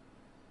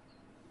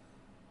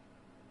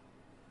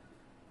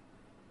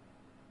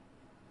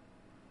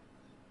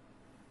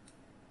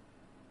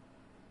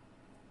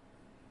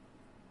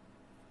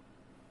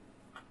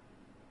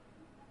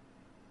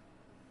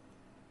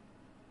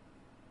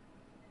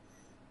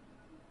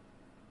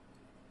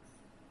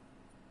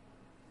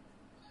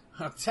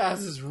 Taz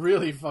is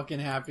really fucking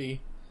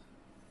happy.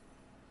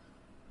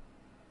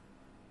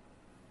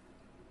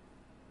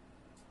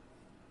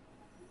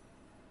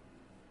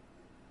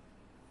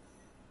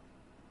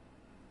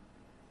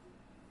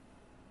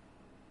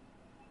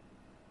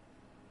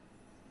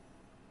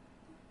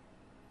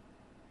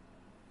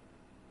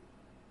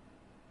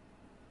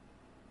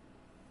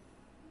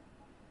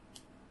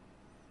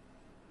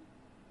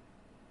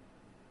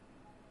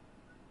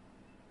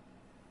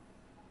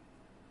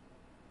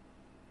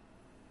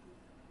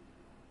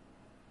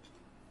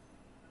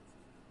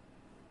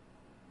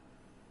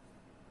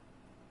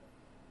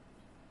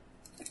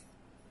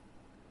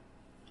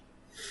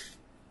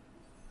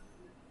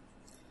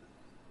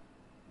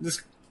 This,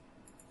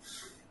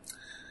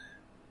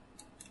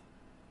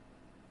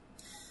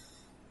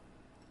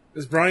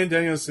 as Bryan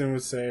Danielson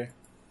would say,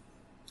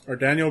 or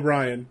Daniel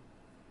Bryan,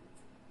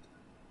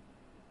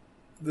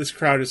 this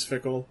crowd is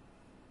fickle.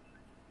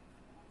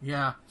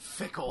 Yeah,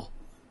 fickle.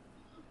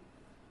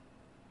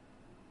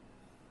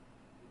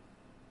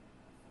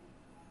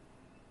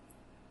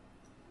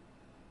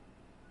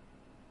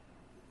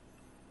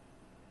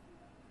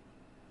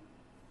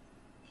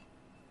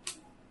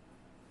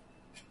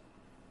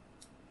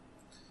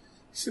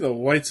 See the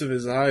whites of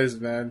his eyes,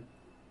 man.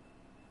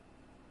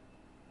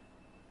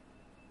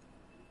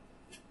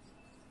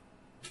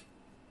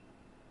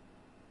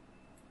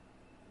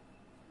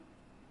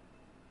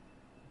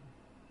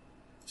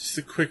 Just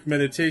a quick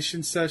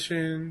meditation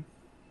session.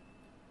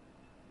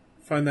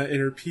 Find that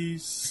inner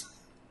peace.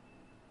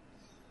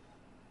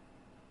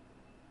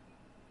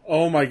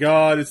 Oh my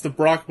god, it's the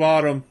Brock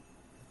Bottom.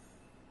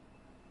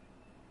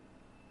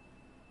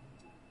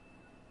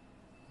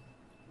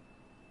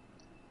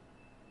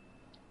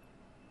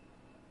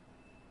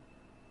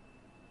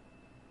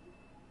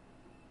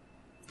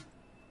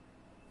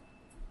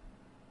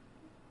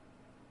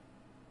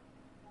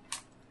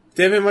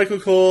 Damn it, Michael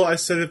Cole, I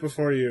said it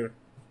before you.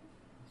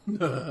 Even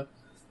though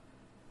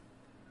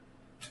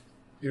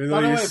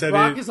By the you way, said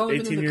Brock it has only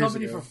 18 been in the years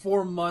company ago. for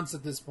 4 months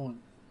at this point.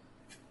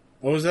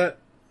 What was that?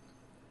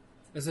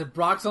 I said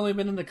Brock's only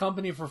been in the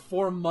company for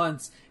 4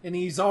 months, and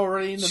he's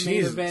already in the main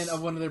Jesus. event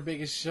of one of their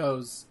biggest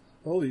shows.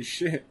 Holy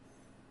shit.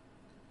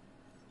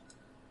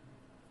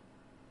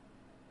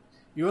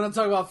 You want to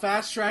talk about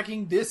fast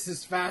tracking? This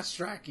is fast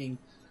tracking.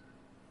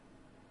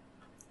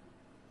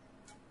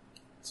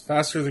 It's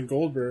faster than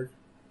Goldberg.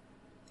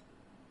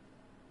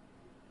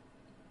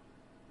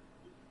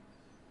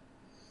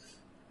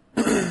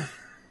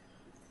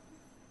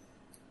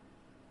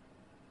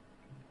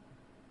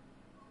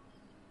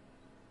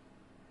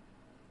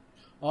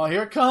 Oh,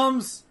 here it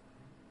comes.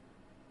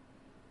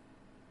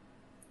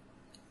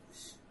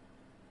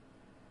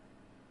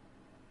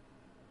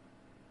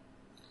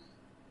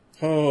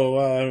 Oh, wow,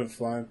 I went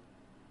flying.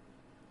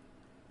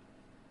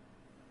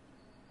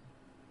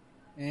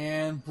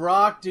 And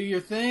Brock, do your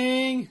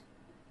thing.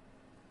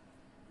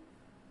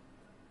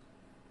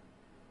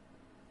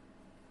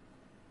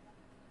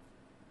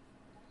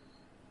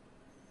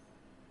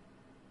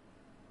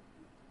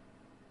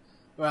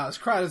 Wow, this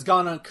crowd has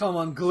come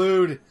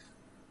unglued.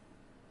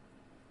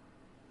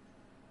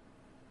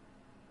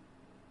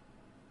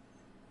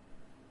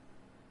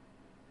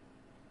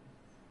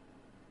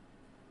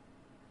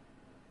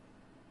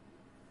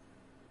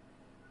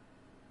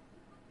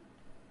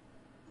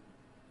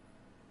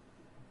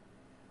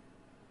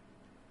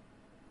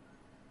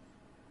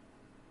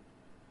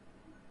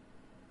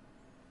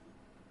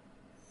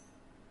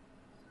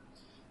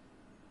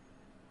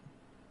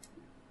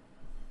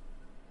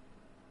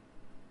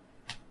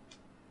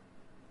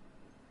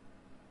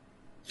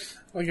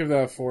 I'll give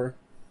that a 4.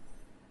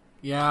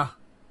 Yeah.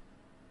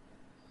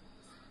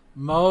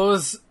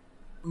 Most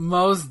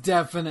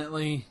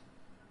definitely.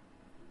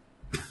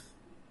 This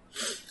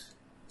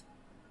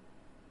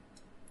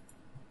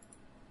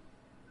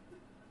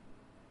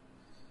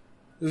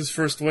is his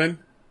first win.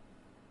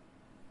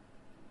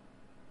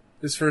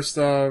 His first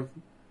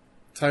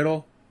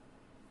title.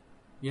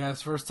 Yeah,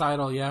 his first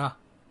title, yeah.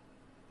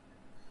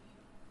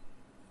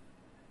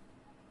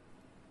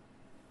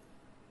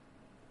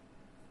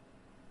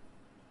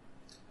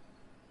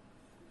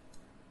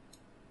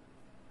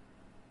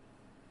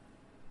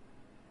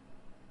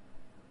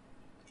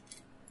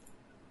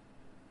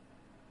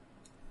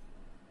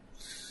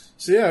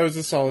 So yeah, it was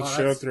a solid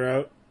show that's-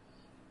 throughout.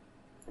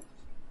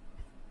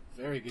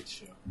 Very good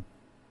show.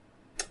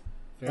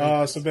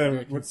 So Ben,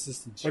 very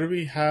consistent show. What do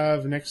we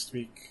have next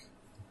week?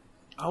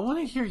 I want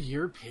to hear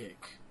your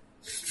pick.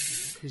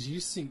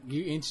 Because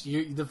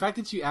the fact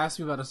that you asked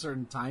me about a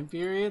certain time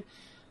period,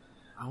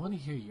 I want to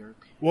hear your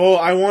pick. Well,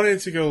 I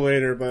wanted to go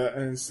later, but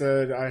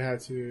instead I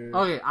had to.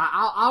 Okay,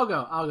 I'll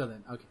go. I'll go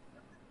then. Okay,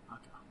 I'll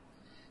go.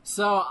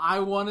 So I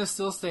want to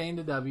still stay in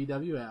the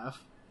WWF.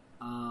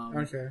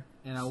 Okay.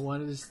 And I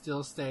wanted to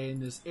still stay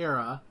in this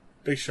era.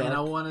 Big Shark. And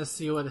I want to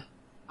see what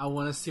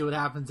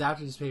happens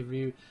after this pay per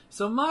view.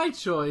 So my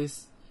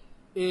choice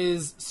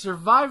is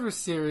Survivor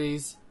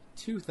Series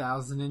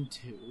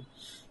 2002.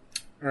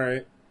 All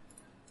right.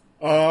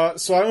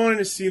 So I wanted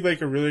to see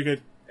like a really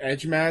good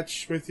Edge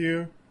match with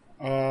you.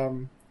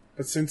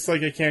 But since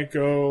like I can't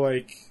go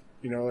like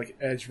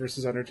Edge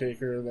versus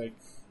Undertaker like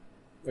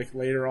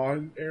later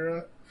on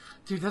era.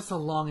 Dude, that's a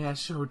long ass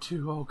show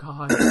too. Oh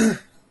god.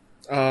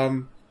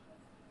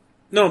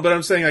 No, but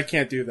I'm saying I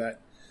can't do that.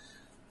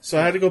 So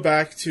I had to go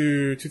back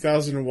to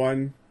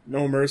 2001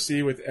 No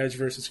Mercy with Edge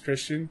versus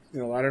Christian in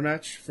a ladder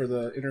match for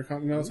the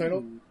Intercontinental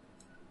title.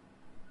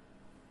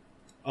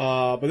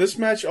 But this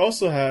match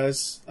also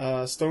has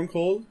Stone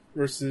Cold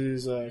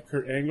versus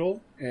Kurt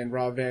Angle and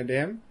Rob Van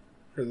Dam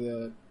for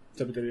the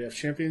WWF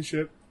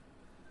Championship.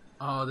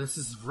 Oh, this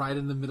is right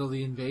in the middle of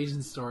the Invasion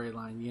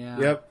storyline,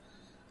 yeah.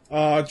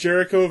 Yep.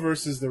 Jericho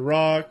versus The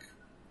Rock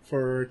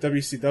for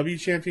WCW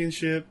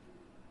Championship.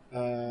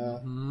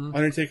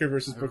 Undertaker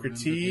versus Booker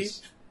T.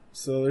 This.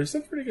 So there's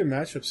some pretty good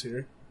matchups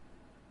here.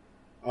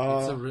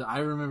 I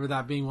remember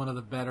that being one of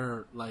the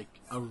better, like,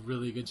 a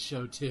really good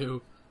show,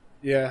 too.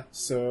 Yeah,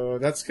 so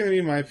that's going to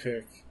be my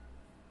pick.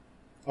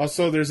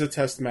 Also, there's a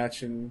test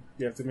match, and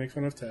you have to make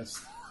fun of Test.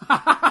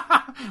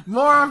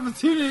 More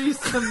opportunities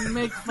to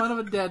make fun of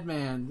a dead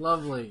man.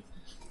 Lovely.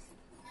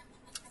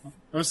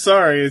 I'm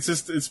sorry, it's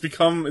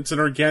an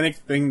organic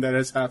thing that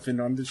has happened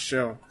on this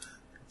show.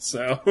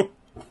 So,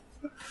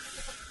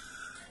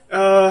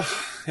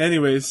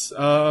 anyways,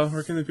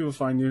 where can the people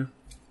find you?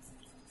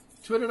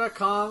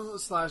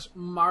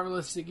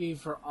 Twitter.com/MarvelousIggy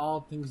for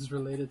all things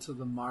related to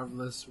the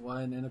Marvelous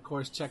One. And, of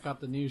course, check out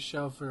the new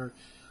show for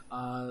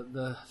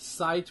the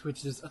site,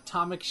 which is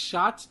Atomic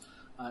Shot.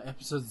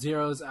 Episode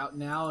 0 is out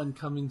now, and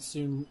coming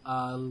soon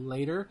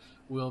later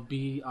will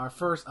be our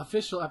first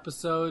official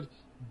episode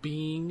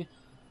being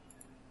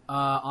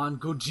on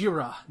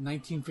Gojira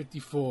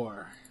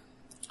 1954.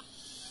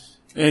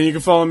 And you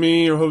can follow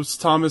me, your host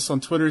Thomas,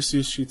 on Twitter,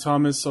 CSG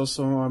Thomas.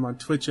 Also, I'm on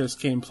Twitch as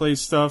Kane Play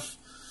Stuff.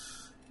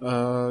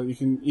 You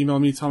can email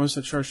me,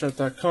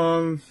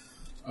 thomas@charshot.com.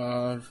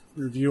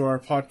 Review our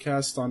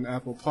podcast on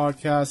Apple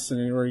Podcasts and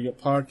anywhere you get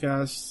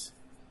podcasts.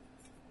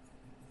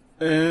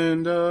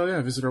 And,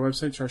 visit our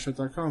website,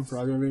 charshot.com, for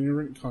audio and video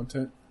written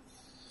content.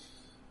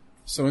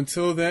 So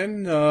until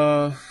then,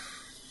 I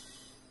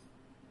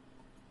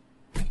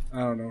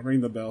don't know,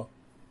 ring the bell.